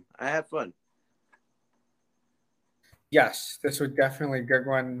time. I had fun. Yes, this was definitely a good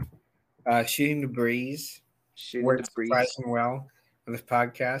one. Shooting the breeze Shooting the worked breeze. surprisingly well on this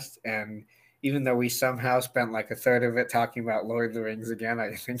podcast, and even though we somehow spent like a third of it talking about Lord of the Rings again,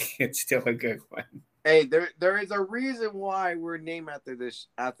 I think it's still a good one. Hey, there is a reason why we're named after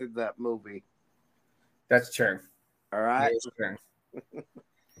that movie. That's true. All right. That is true.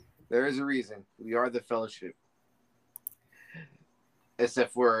 There is a reason. We are the Fellowship.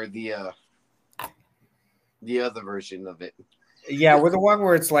 Except for the other version of it. Yeah, we're the one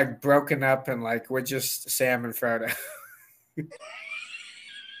where it's like broken up and like we're just Sam and Frodo.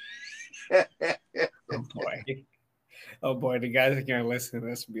 Oh boy. Oh boy, the guys are gonna listen to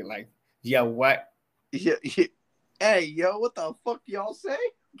this and be like, yeah, what? Yeah. Hey, yo, what the fuck y'all say?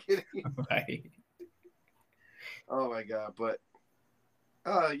 Right. Oh my god, but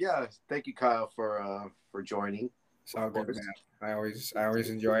yeah, thank you, Kyle, for joining. It's all good, man. I always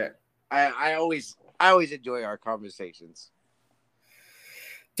enjoy it. I always enjoy our conversations.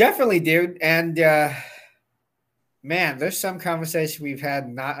 Definitely, dude. And man, there's some conversation we've had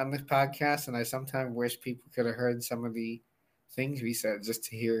not on this podcast, and I sometimes wish people could have heard some of the things we said just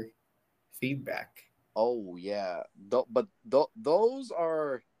to hear feedback. Oh yeah, those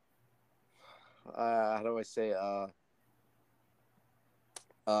are how do I say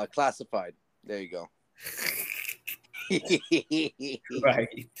classified. There you go.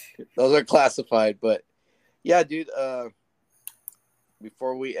 Right. Those are classified, but yeah, dude.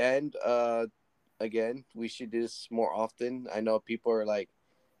 Before we end, again, we should do this more often. I know people are like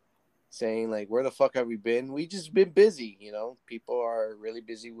saying like, "Where the fuck have we been?" We just been busy, you know. People are really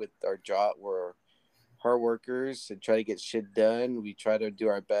busy with our job. We're hard workers and try to get shit done. We try to do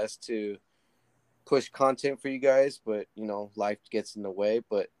our best to push content for you guys, but you know, life gets in the way.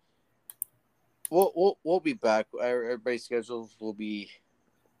 But we'll be back. Everybody's schedules will be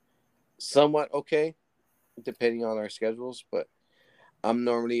somewhat okay, depending on our schedules. But I'm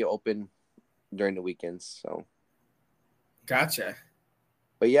normally open during the weekends, so. Gotcha.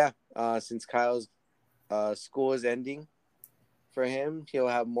 But yeah, since Kyle's school is ending for him, he'll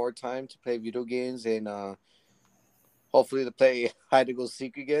have more time to play video games and hopefully to play hide and go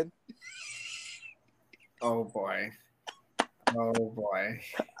seek again. Oh boy. Oh boy.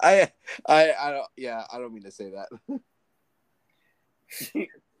 I don't. Yeah, I don't mean to say that.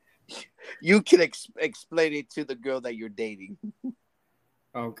 You can explain it to the girl that you're dating,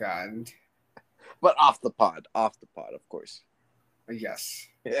 Oh god. but off the pod, of course. Yes.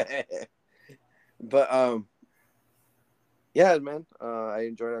 But yeah, man. I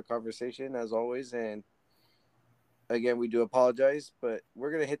enjoyed our conversation as always, and again, we do apologize, but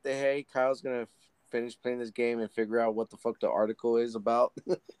we're gonna hit the hay. Kyle's gonna finish playing this game and figure out what the fuck the article is about.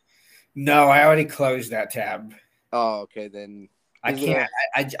 No, I already closed that tab. Oh, okay, then I he's can't.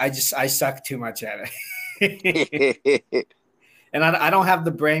 I suck too much at it, and I don't have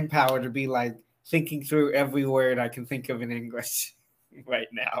the brain power to be like thinking through every word I can think of in English right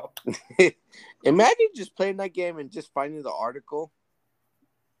now. Imagine just playing that game and just finding the article.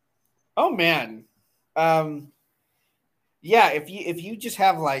 Oh man, yeah. If you just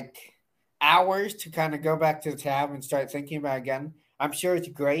have like hours to kind of go back to the tab and start thinking about it again, I'm sure it's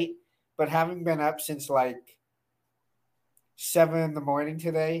great. But having been up since like 7 a.m.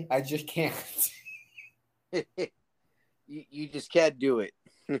 today, I just can't. You just can't do it.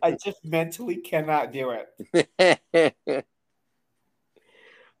 I just mentally cannot do it.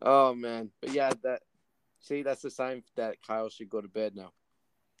 Oh man, but yeah, that's a sign that Kyle should go to bed now.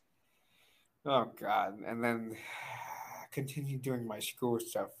 Oh God, and then continue doing my school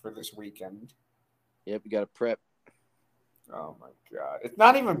stuff for this weekend. Yep, you got to prep. Oh my God, it's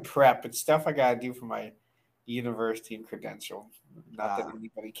not even prep; it's stuff I gotta do for my university and credential. Not that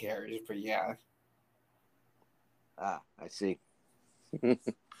anybody cares, but yeah. I see.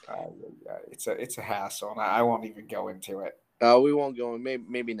 It's a hassle, and I won't even go into it. We won't go.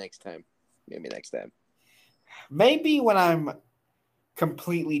 Maybe next time. Maybe when I'm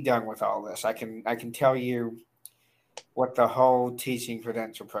completely done with all this, I can tell you what the whole teaching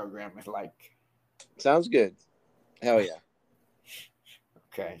credential program is like. Sounds good. Hell yeah.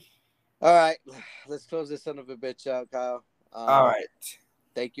 Okay. All right. Let's close this son of a bitch out, Kyle. All right.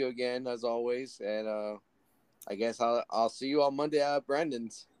 Thank you again, as always. And I guess I'll see you on Monday at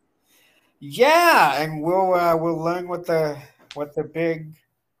Brandon's. Yeah, and we'll learn what the big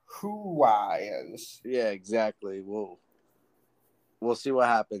hoo-wah is. Yeah, exactly. We'll see what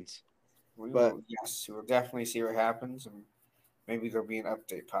happens. Yes, we'll definitely see what happens, and maybe there'll be an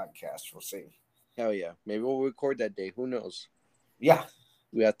update podcast. We'll see. Hell yeah. Maybe we'll record that day. Who knows? Yeah.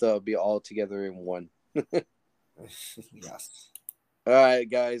 We have to be all together in one. Yes. All right,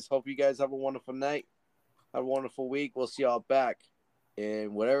 guys. Hope you guys have a wonderful night. Have a wonderful week. We'll see y'all back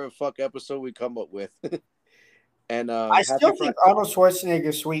in whatever fuck episode we come up with. And I still think Arnold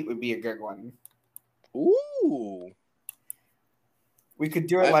Schwarzenegger Suite would be a good one. Ooh. We could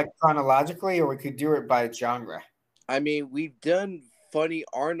do it like chronologically, or we could do it by genre. I mean, we've done funny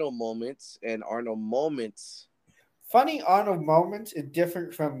Arnold moments and Arnold moments. Funny Arnold moments is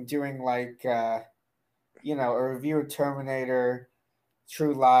different from doing like, a review of Terminator,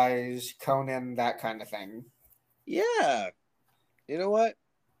 True Lies, Conan, that kind of thing. Yeah. You know what?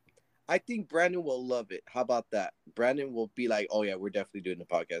 I think Brandon will love it. How about that? Brandon will be like, oh, yeah, we're definitely doing the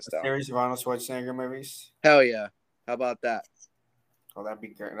podcast now. Series of Arnold Schwarzenegger movies? Hell yeah. How about that? Oh, that'd be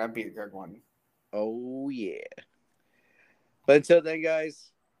good. That'd be a good one. Oh, yeah. But until then,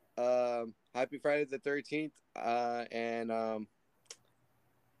 guys, happy Friday the 13th. And I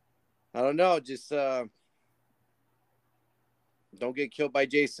don't know, just don't get killed by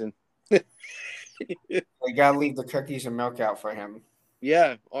Jason. We gotta leave the cookies and milk out for him.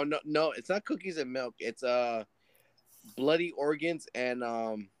 Yeah. Oh no, it's not cookies and milk. It's bloody organs and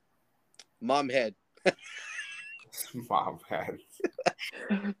mom head. Mom head.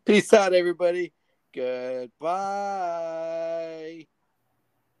 Peace out, everybody. Goodbye.